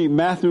we're going to read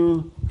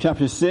Matthew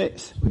chapter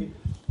 6,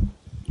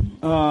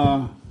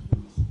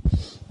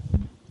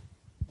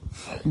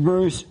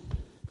 verse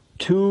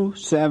 2,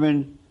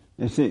 7,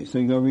 and 6. So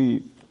you're going to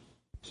read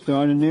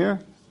starting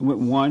there with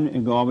 1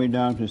 and go all the way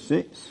down to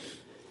 6.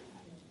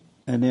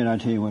 And then I'll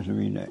tell you what to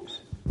read next.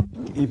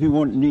 If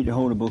you need to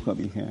hold the book up,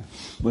 you can.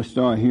 But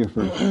start here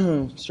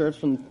first. Start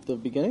from the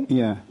beginning?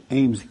 Yeah.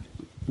 Ames,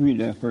 read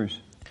that first.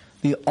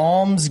 The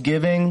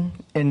almsgiving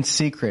in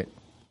secret.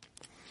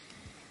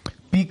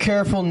 Be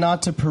careful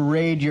not to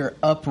parade your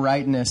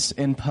uprightness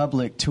in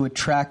public to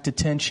attract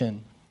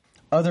attention.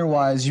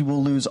 Otherwise, you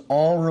will lose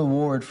all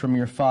reward from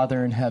your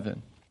Father in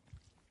heaven.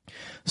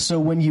 So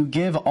when you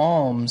give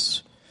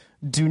alms,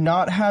 do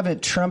not have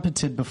it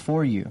trumpeted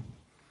before you.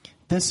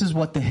 This is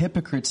what the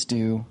hypocrites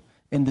do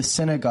in the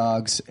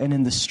synagogues and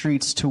in the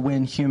streets to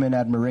win human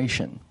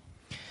admiration.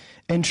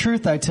 In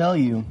truth, I tell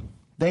you,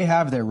 they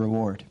have their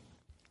reward.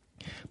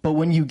 But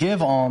when you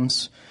give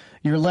alms,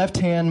 your left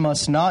hand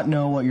must not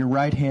know what your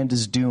right hand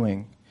is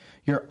doing.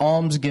 Your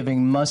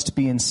almsgiving must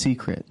be in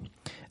secret,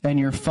 and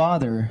your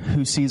Father,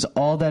 who sees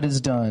all that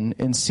is done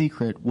in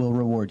secret, will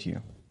reward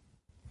you.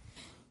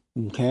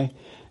 Okay.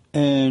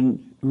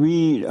 And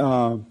read,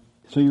 so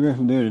you read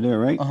from there to there,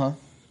 right? Uh-huh.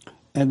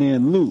 And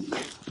then Luke.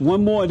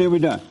 One more, then we're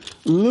done.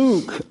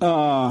 Luke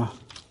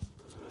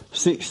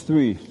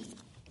 6:3.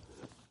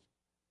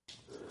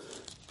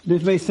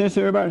 This make sense to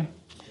everybody?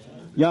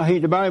 Y'all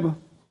hate the Bible?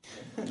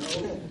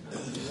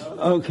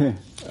 Okay.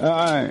 All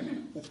right.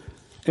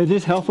 Is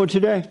this helpful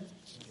today?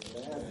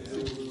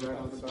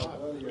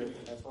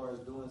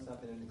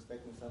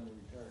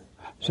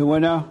 So what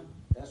now?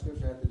 That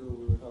scripture had to do what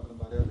we were talking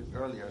about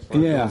earlier.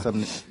 Yeah,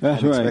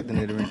 that's right.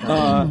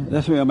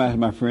 That's what I'm asking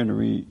my friend to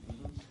read.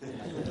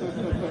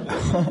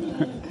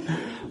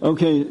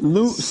 Okay,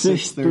 Luke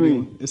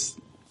 6:3. It's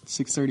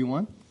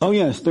 6:31? Oh,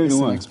 yeah, it's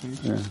 31. It's the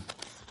next page.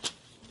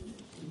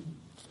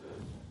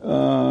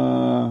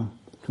 Yeah.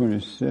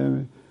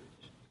 27.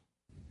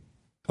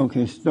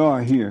 Okay,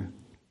 start here.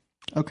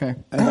 Okay.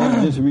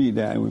 Just read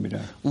that and we'll be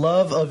done.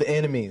 Love of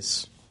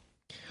enemies.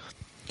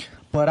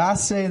 But I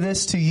say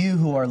this to you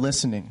who are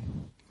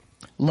listening.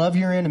 Love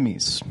your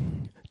enemies.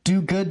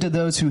 Do good to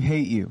those who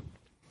hate you.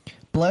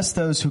 Bless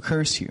those who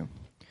curse you.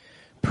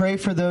 Pray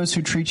for those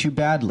who treat you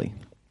badly.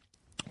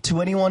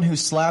 To anyone who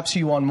slaps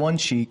you on one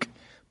cheek,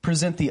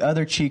 present the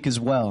other cheek as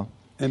well.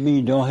 It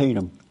means don't hate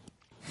them.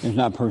 It's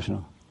not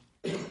personal.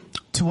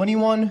 To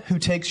anyone who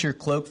takes your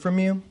cloak from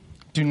you,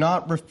 do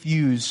not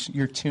refuse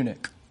your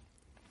tunic.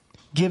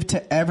 Give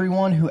to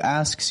everyone who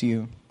asks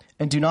you,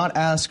 and do not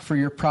ask for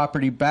your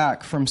property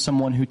back from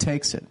someone who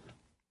takes it.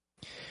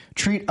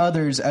 Treat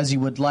others as you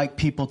would like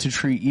people to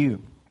treat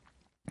you.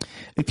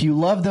 If you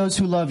love those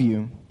who love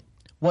you,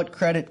 what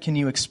credit can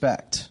you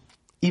expect?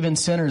 Even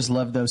sinners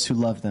love those who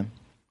love them.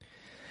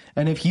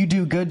 And if you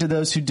do good to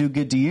those who do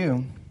good to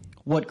you,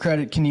 what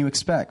credit can you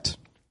expect?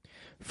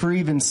 For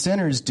even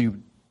sinners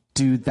do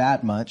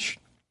that much.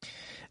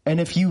 And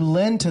if you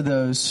lend to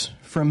those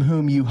from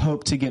whom you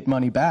hope to get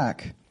money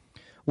back,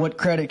 what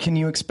credit can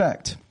you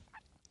expect?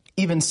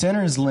 Even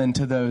sinners lend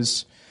to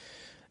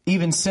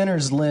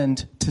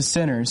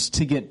sinners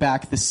to get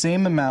back the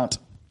same amount.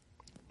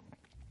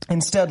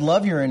 Instead,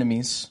 love your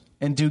enemies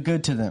and do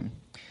good to them,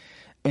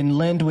 and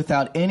lend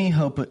without any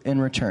hope in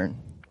return.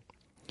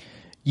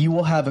 You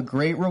will have a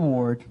great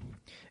reward,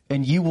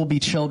 and you will be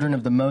children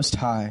of the Most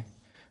High,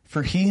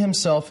 for he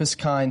himself is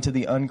kind to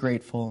the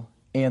ungrateful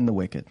and the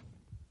wicked.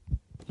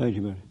 Thank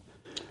you, buddy.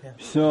 Yeah.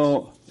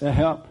 So, that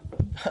helped?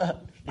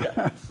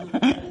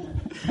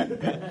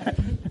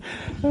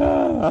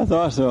 I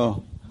thought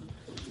so.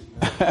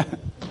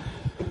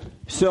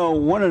 So,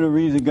 one of the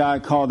reasons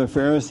God called the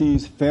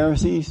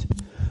Pharisees,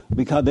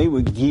 because they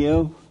would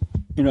give,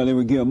 they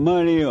would give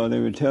money or they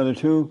would tell the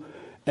truth,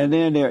 and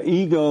then their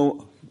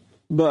ego,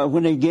 but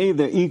when they gave,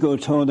 their ego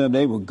told them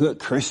they were good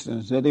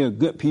Christians, that they were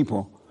good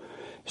people.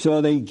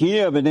 So they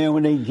give, and then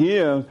when they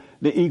give,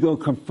 the ego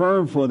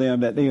confirmed for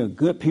them that they are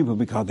good people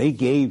because they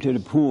gave to the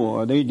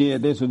poor, or they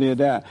did this or did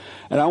that.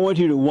 And I want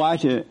you to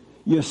watch it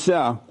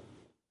yourself,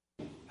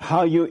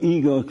 how your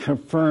ego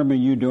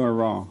confirming you doing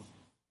wrong.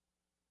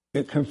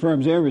 It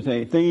confirms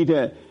everything. Things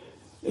that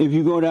if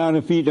you go down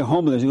and feed the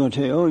homeless, they're going to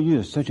tell you, oh,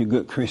 you're such a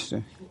good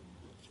Christian.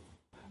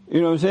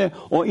 You know what I'm saying?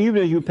 Or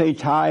even if you pay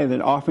tithe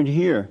and offering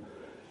here,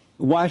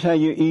 watch how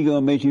your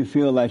ego makes you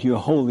feel like you're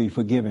wholly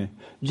forgiven.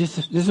 This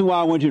is why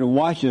I want you to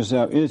watch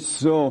yourself.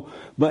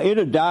 But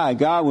it'll die.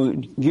 God will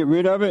get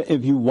rid of it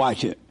if you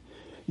watch it.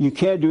 You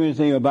can't do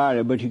anything about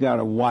it, but you got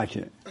to watch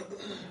it.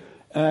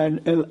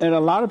 And a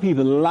lot of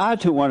people lie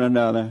to one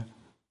another.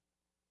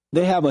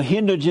 They have a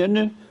hidden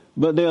agenda,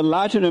 but they'll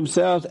lie to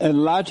themselves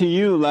and lie to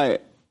you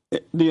like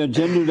the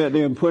agenda that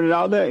they're putting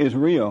out there is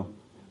real,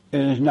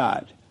 and it's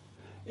not.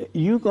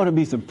 You're going to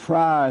be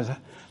surprised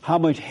how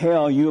much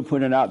hell you're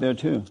putting out there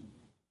too.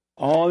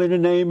 All in the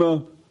name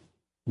of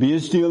being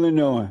still and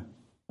knowing,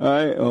 all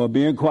right, or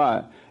being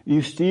quiet.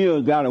 You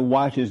still got to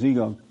watch his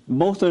ego.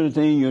 Most of the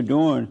thing you're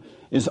doing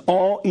is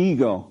all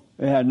ego.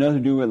 It had nothing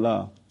to do with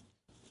love.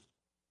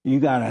 You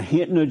got a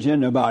hidden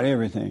agenda about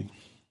everything.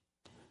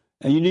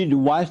 And you need to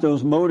watch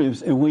those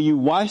motives. And when you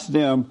watch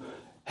them,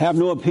 have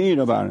no opinion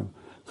about them.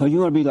 Because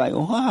you're going to be like,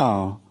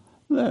 wow,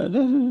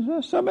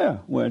 that's something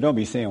else. Well, don't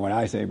be saying what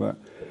I say, but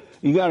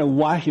you got to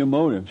watch your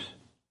motives.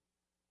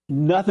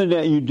 Nothing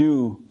that you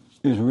do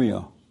is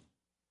real.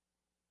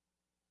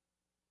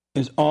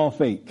 It's all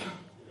fake.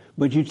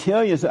 But you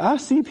tell yourself, I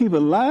see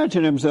people lying to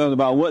themselves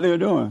about what they're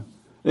doing.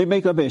 They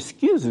make up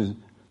excuses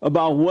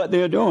about what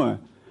they're doing.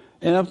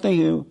 And I'm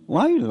thinking,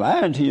 why are you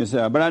lying to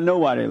yourself? But I know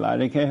why they lie.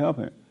 They can't help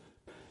it.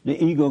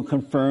 The ego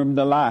confirmed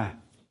the lie.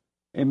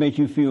 It makes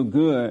you feel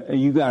good,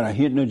 and you got a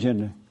hidden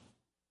agenda.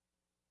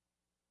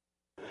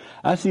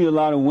 I see a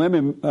lot of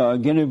women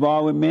get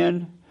involved with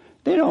men.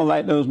 They don't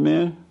like those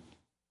men.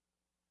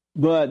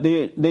 But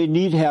they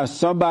need to have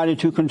somebody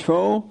to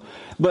control.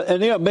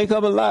 And they'll make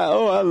up a lie.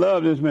 Oh, I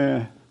love this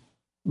man.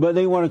 But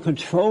they want to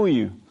control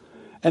you.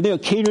 And they'll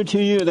cater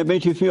to you. They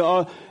make you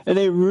feel and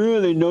they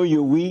really know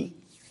you're weak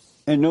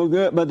and no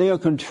good. But they'll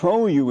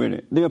control you with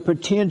it. They'll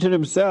pretend to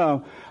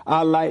themselves,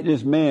 I like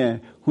this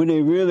man, when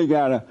they really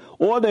gotta.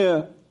 Or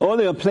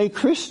they'll play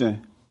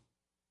Christian.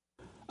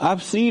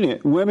 I've seen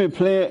it. Women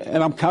play it,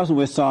 and I'm counseling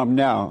with some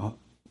now.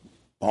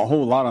 A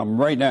whole lot of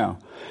them right now.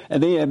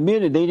 And they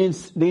admitted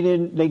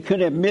they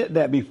couldn't admit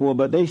that before,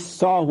 but they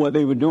saw what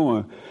they were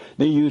doing.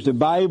 They use the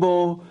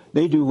Bible,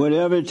 they do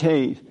whatever it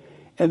takes.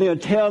 And they'll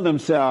tell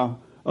themselves,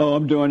 oh,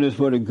 I'm doing this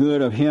for the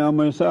good of him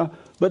and stuff.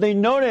 But they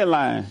know they're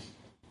lying.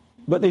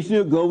 But they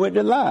still go with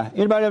the lie.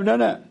 Anybody ever done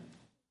that?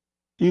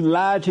 You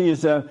lie to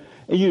yourself,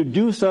 and you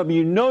do something,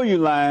 you know you're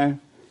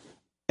lying,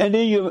 and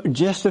then you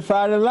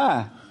justify the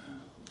lie.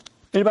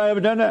 Anybody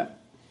ever done that?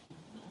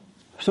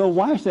 So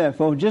watch that,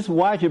 folks. Just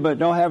watch it, but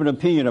don't have an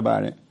opinion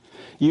about it.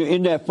 You're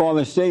in that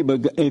fallen state,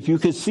 but if you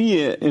can see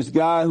it, it's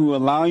God who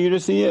allowing you to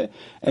see it,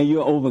 and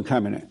you're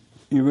overcoming it.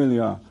 You really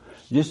are.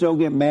 Just don't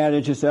get mad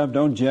at yourself.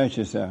 Don't judge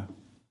yourself.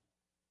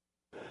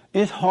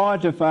 It's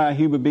hard to find a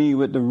human being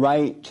with the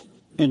right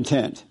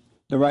intent,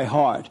 the right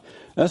heart.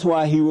 That's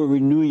why he will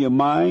renew your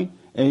mind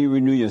and he will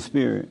renew your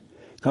spirit.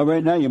 Because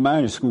right now your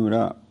mind is screwed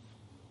up.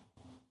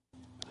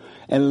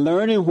 And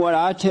learning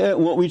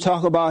what we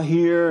talk about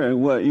here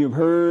and what you've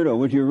heard or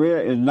what you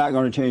read is not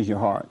going to change your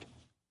heart.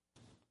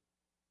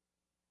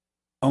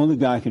 Only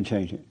God can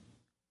change it.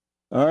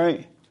 All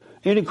right?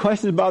 Any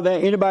questions about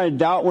that? Anybody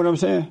doubt what I'm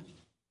saying?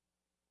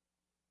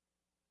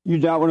 You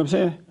doubt what I'm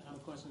saying? I have a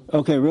question.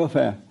 Okay, real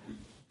fast.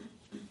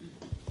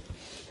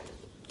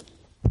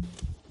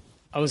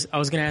 I was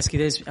going to ask you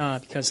this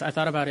because I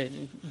thought about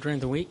it during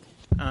the week,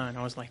 and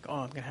I was like, oh,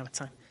 I'm going to have a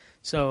time.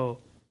 So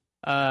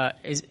I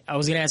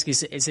was going to ask you,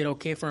 is it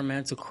okay for a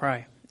man to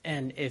cry?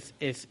 And if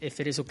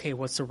it is okay,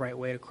 what's the right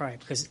way to cry?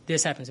 Because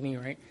this happened to me,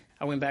 right?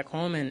 I went back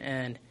home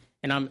and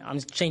I'm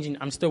changing.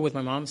 I'm still with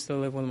my mom, still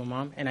live with my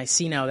mom, and I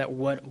see now that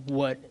what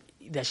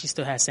that she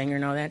still has anger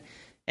and all that.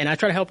 And I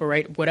try to help her,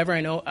 right? Whatever I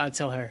know, I'll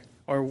tell her,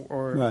 or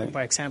right.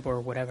 By example, or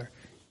whatever.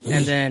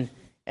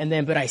 And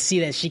then, but I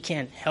see that she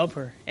can't help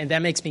her, and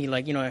that makes me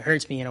it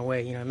hurts me in a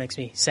way. It makes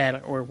me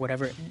sad or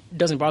whatever. It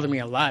doesn't bother me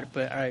a lot,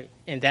 but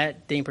in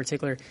that day in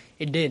particular,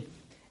 it did.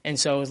 And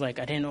so it was like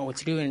I didn't know what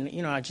to do,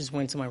 and I just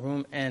went to my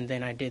room, and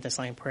then I did the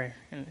silent prayer,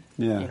 and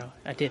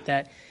I did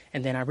that,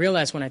 and then I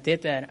realized when I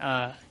did that,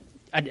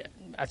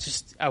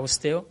 I was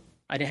still.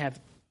 I didn't have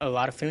a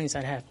lot of feelings. I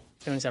didn't have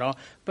feelings at all,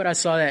 but I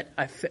saw that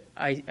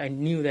I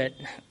knew that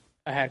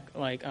I had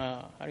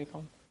how do you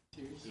call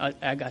them?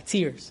 I got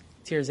tears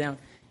down.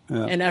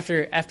 Yeah. And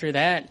after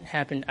that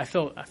happened, I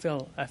felt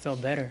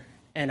better,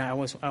 and I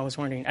was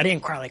wondering. I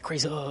didn't cry like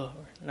crazy or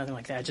nothing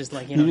like that. Just you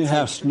didn't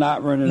have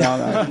snot running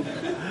out.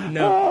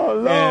 No. Oh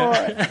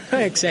Lord.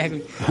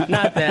 Exactly.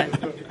 Not that.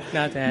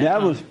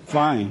 That was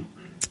fine.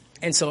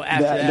 And so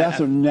after that's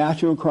a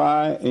natural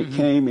cry. It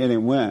came and it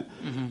went.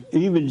 Mm-hmm.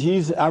 Even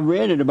Jesus, I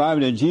read in the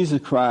Bible that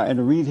Jesus cried, and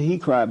the reason he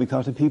cried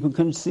because the people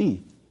couldn't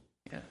see.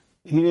 Yeah.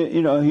 He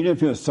didn't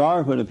feel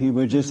sorry for the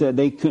people. It's just that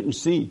they couldn't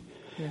see.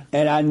 Yeah.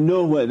 And I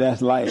know what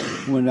that's like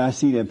when I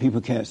see that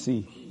people can't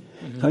see.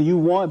 Because you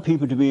want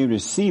people to be able to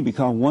see,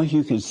 because once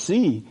you can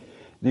see,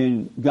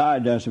 then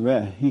God does the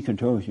rest. He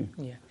controls you.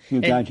 Yeah.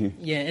 He'll guide you.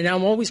 Yeah, and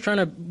I'm always trying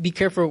to be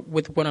careful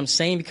with what I'm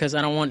saying because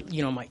I don't want,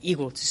 my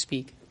ego to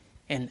speak.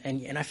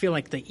 And I feel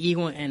like the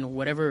ego and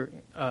whatever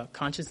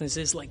consciousness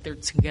is, they're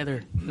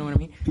together. You know what I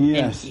mean?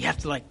 Yes. And you have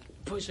to,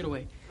 push it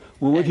away.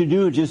 Well, what you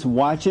do is just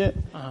watch it,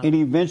 and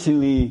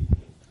eventually,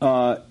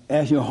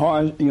 as your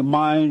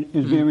mind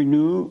is being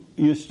renewed,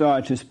 you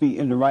start to speak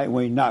in the right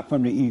way, not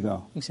from the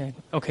ego.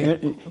 Exactly. Okay.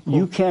 Cool.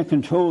 You can't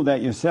control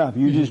that yourself.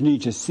 You just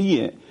need to see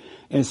it.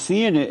 And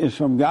seeing it is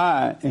from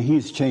God, and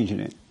He's changing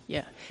it.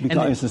 Yeah.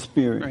 Because it's a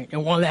spirit. Right.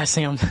 And one last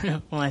thing.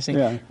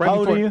 Yeah. Right How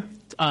old are you?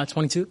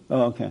 22.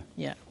 Oh, okay.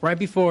 Yeah. Right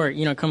before,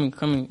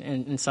 coming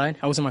inside,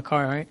 I was in my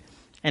car, right?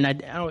 And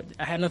I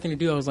had nothing to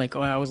do. I was like,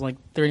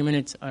 30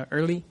 minutes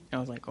early. And I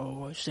was like,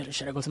 oh,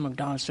 should I go to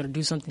McDonald's? Should I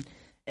do something?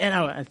 And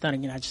I thought,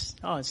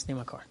 I'll stay in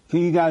my car.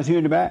 Can you guys hear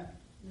in the back?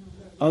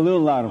 A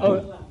little louder.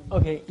 Oh,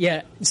 okay.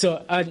 Yeah.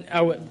 So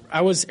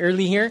I was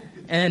early here,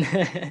 and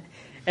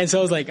and so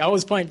I was I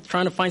was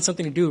trying to find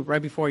something to do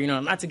right before,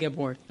 not to get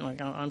bored.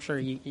 I'm sure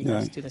you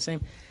guys do the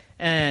same.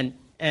 And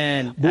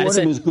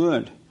boredom is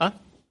good. Huh?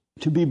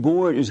 To be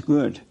bored is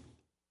good.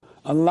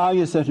 Allow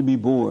yourself to be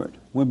bored.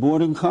 When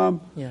boredom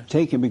comes,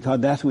 take it,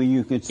 because that's where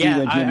you can see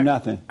that you're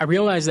nothing. I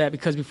realized that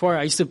because before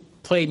I used to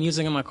play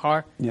music in my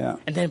car. Yeah.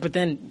 But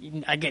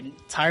then I get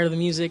tired of the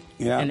music.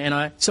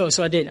 Yeah. So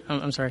I did.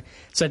 I'm sorry.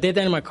 So I did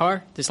that in my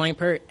car, the slang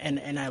prayer,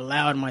 and I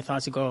allowed my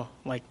thoughts to go,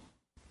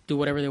 do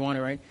whatever they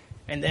wanted, right?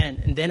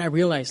 And then I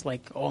realized,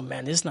 like, oh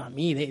man, this is not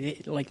me.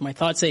 They like my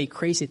thoughts say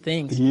crazy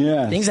things.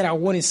 Yes. Things that I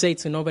wouldn't say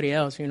to nobody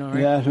else, you know,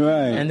 right? That's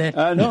right. And then,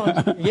 no,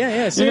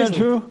 yeah, seriously. Isn't that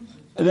true?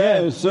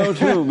 That is so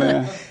true,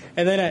 man.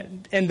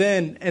 And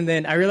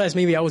then I realized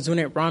maybe I was doing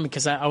it wrong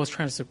because I was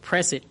trying to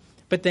suppress it.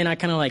 But then I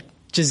kind of like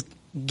just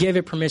gave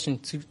it permission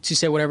to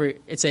say whatever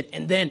it said.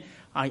 And then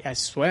I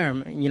swear,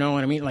 you know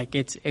what I mean? Like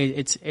it's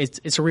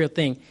a real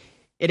thing.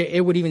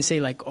 It would even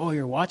say like, "Oh,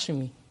 you're watching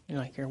me." You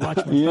know, like you're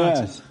watching my yes.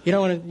 thoughts. You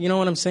know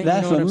what I'm saying?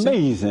 That's you know what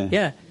amazing. I'm saying?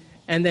 Yeah.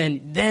 And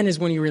then is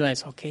when you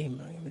realize, okay,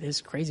 this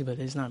is crazy, but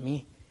it's not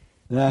me.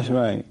 That's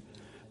right.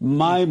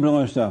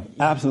 Mind-blowing stuff.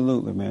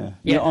 Absolutely, man.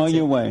 Yeah, you're on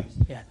your way.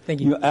 Yeah,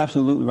 thank you. You're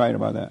absolutely right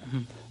about that.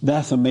 Mm-hmm.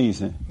 That's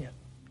amazing. Yeah.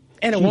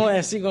 And one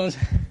last thing.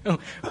 Can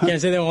I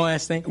say that one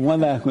last thing? One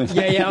last question.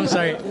 Yeah, I'm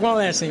sorry. One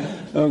last thing.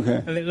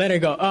 Okay. Let it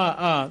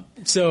go.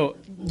 So,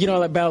 you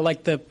know, about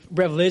like the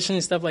revelation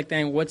and stuff like that,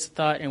 and what's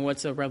thought and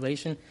what's a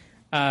revelation.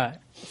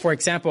 For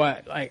example,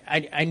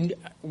 I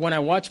when I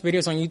watch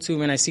videos on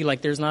YouTube and I see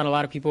like there's not a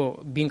lot of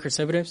people being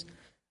conservatives,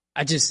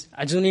 I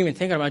don't even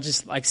think about it. I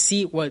just like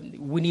see what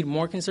we need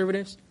more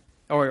conservatives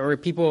or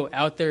people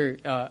out there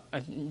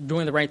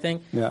doing the right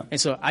thing. Yeah. And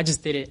so I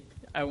just did it.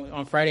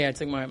 On Friday, I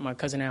took my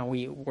cousin out.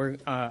 We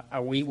went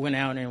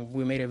out and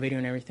we made a video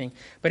and everything.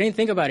 But I didn't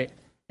think about it.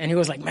 And he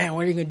was like, "Man,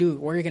 what are you gonna do?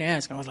 What are you gonna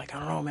ask?" And I was like, "I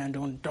don't know, man.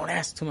 Don't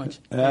ask too much."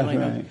 That's like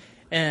right.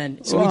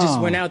 And so we just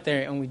went out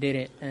there and we did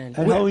it. And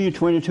how old are you?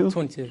 22.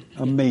 22.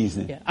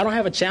 Amazing. Yeah, I don't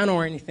have a channel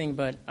or anything,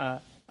 but I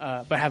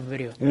have a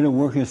video. It'll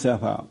work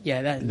itself out.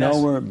 Yeah, that's.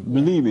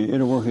 Believe me,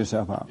 it'll work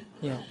itself out.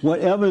 Yeah.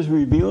 Whatever is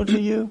revealed to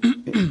you,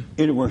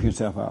 it'll work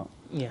itself out.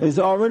 Yeah. It's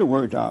already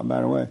worked out,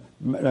 by the way.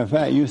 Matter of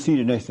fact, you'll see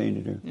the next thing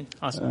to do.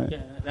 Awesome. Right.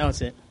 Yeah, that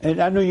was it. And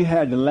I know you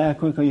had the last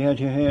quick, you had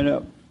your hand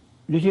up.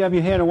 Did you have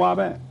your hand a while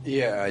back?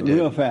 Yeah, I did.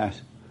 Real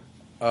fast.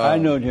 I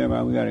know,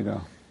 Jeremiah, we got to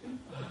go.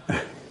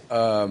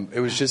 It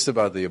was just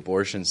about the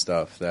abortion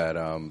stuff that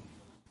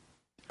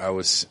I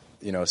was,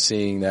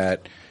 seeing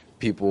that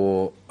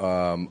people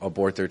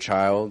abort their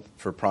child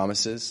for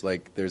promises.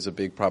 Like, there's a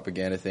big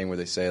propaganda thing where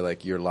they say,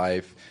 like, your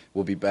life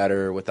will be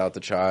better without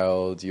the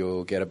child,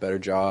 you'll get a better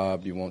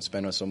job, you won't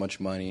spend so much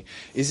money.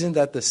 Isn't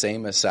that the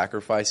same as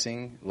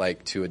sacrificing,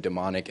 like, to a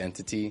demonic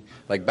entity?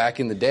 Like,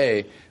 back in the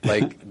day,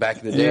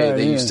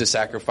 they used to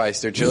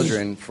sacrifice their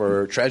children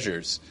for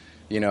treasures,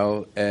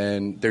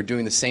 and they're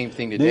doing the same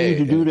thing today. They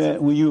used to do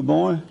that when you were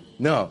born?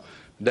 No.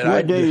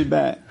 What day is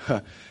back?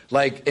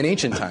 Like in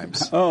ancient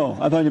times. Oh,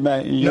 I thought you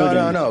meant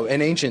No.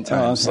 In ancient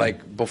times, okay.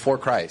 like before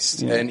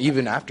Christ, and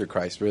even after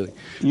Christ, really.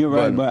 You're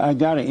right, but I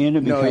got to end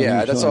it. No,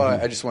 yeah, that's all.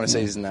 I just want to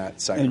say, isn't that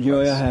sacrifice? And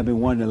Joel had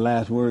been wanting the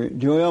last word.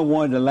 Joel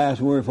wanted the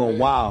last word for a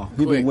while.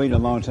 He's been waiting a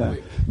long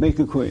time. Make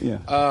it quick,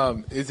 yeah.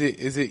 Is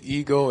it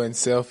ego and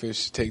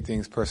selfish to take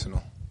things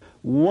personal?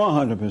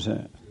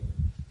 100%.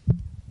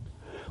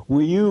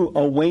 When you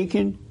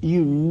awaken,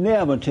 you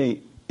never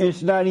take.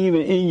 It's not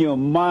even in your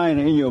mind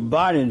or in your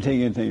body to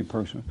take anything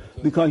personal,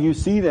 because you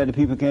see that the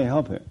people can't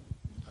help it.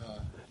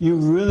 You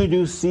really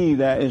do see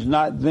that it's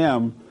not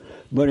them,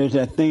 but it's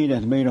that thing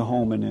that's made a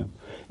home in them.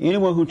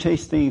 Anyone who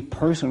takes things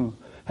personal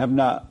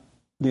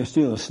they're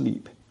still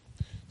asleep.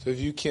 So if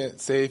you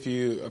can't, say if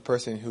you're a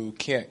person who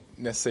can't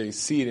necessarily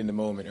see it in the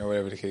moment or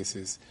whatever the case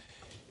is,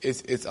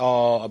 it's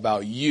all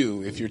about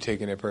you if you're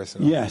taking it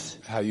personal. Yes.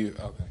 Okay.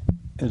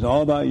 It's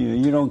all about you.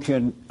 You don't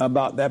care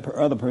about that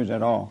other person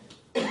at all.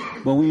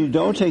 But when you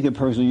don't take it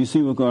personal, you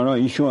see what's going on.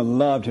 You're showing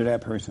love to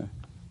that person.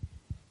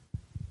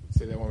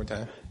 Say that one more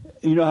time.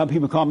 You know how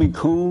people call me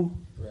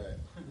coon? Right.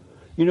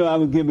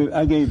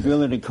 I gave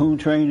Billy the coon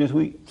train this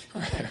week.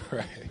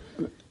 Right.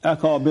 I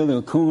called Billy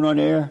a coon on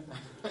the air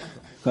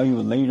because he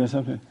was late or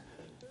something.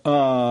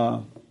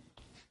 I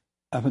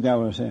forgot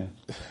what I was saying.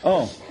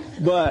 Oh,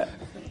 but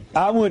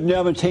I would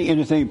never take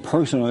anything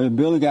personal. If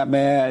Billy got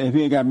mad, if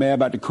he had got mad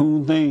about the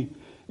coon thing,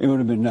 it would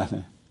have been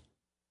nothing,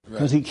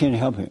 because he can't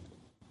help it.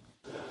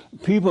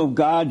 People of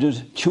God,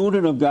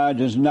 children of God,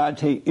 does not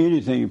take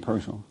anything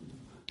personal.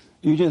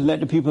 You just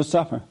let the people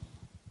suffer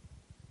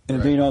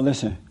if they don't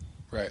listen.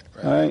 Right.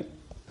 All right?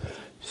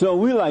 So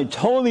we're like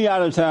totally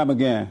out of time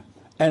again.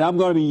 And I'm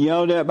going to be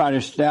yelled at by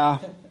the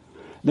staff.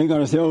 They're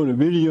going to say, the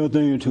video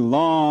thing is too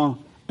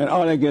long and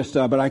all that good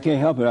stuff. But I can't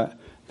help it.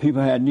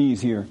 People had needs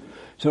here.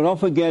 So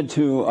don't forget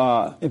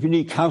to, if you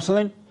need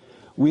counseling,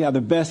 we have the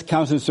best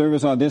counseling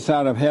service on this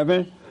side of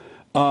heaven.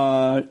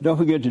 Don't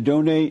forget to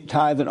donate,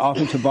 tithe, and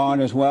offering to Barn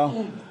as well.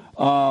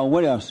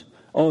 What else?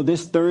 Oh,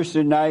 this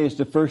Thursday night is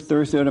the first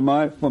Thursday of the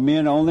month for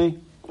men only.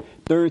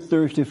 Third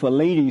Thursday for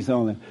ladies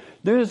only.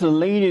 There's a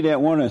lady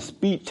that want to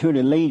speak to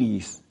the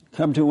ladies.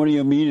 Come to one of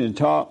your meetings and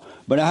talk.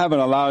 But I haven't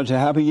allowed it to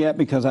happen yet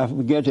because I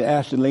forget to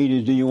ask the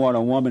ladies, do you want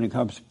a woman to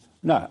come?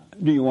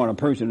 Do you want a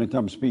person to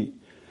come speak?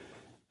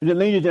 The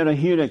ladies that are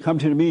here that come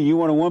to the meeting, you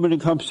want a woman to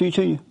come speak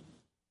to you?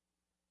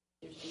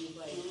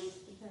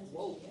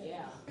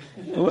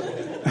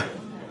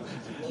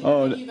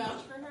 Oh, can you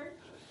vouch for her?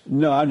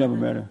 No, I never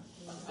met her.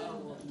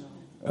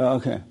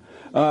 Okay.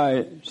 All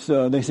right.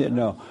 So they said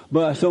no.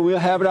 But so we'll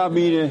have it our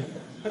meeting.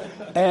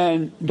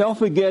 And don't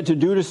forget to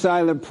do the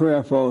silent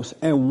prayer, folks,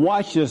 and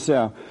watch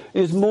yourself.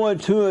 It's more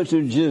to it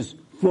to just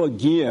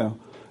forgive.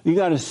 You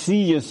got to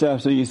see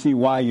yourself so you see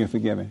why you're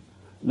forgiven.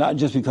 Not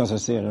just because I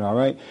said it, all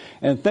right?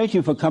 And thank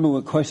you for coming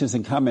with questions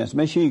and comments.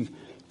 Make sure you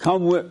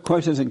come with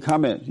questions and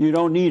comments. You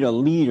don't need a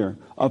leader,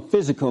 a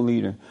physical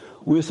leader.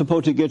 We're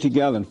supposed to get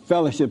together and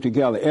fellowship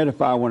together,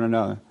 edify one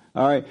another.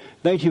 All right?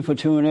 Thank you for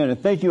tuning in, and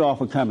thank you all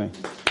for coming.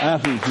 I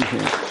absolutely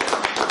appreciate it.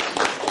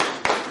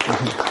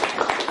 Okay.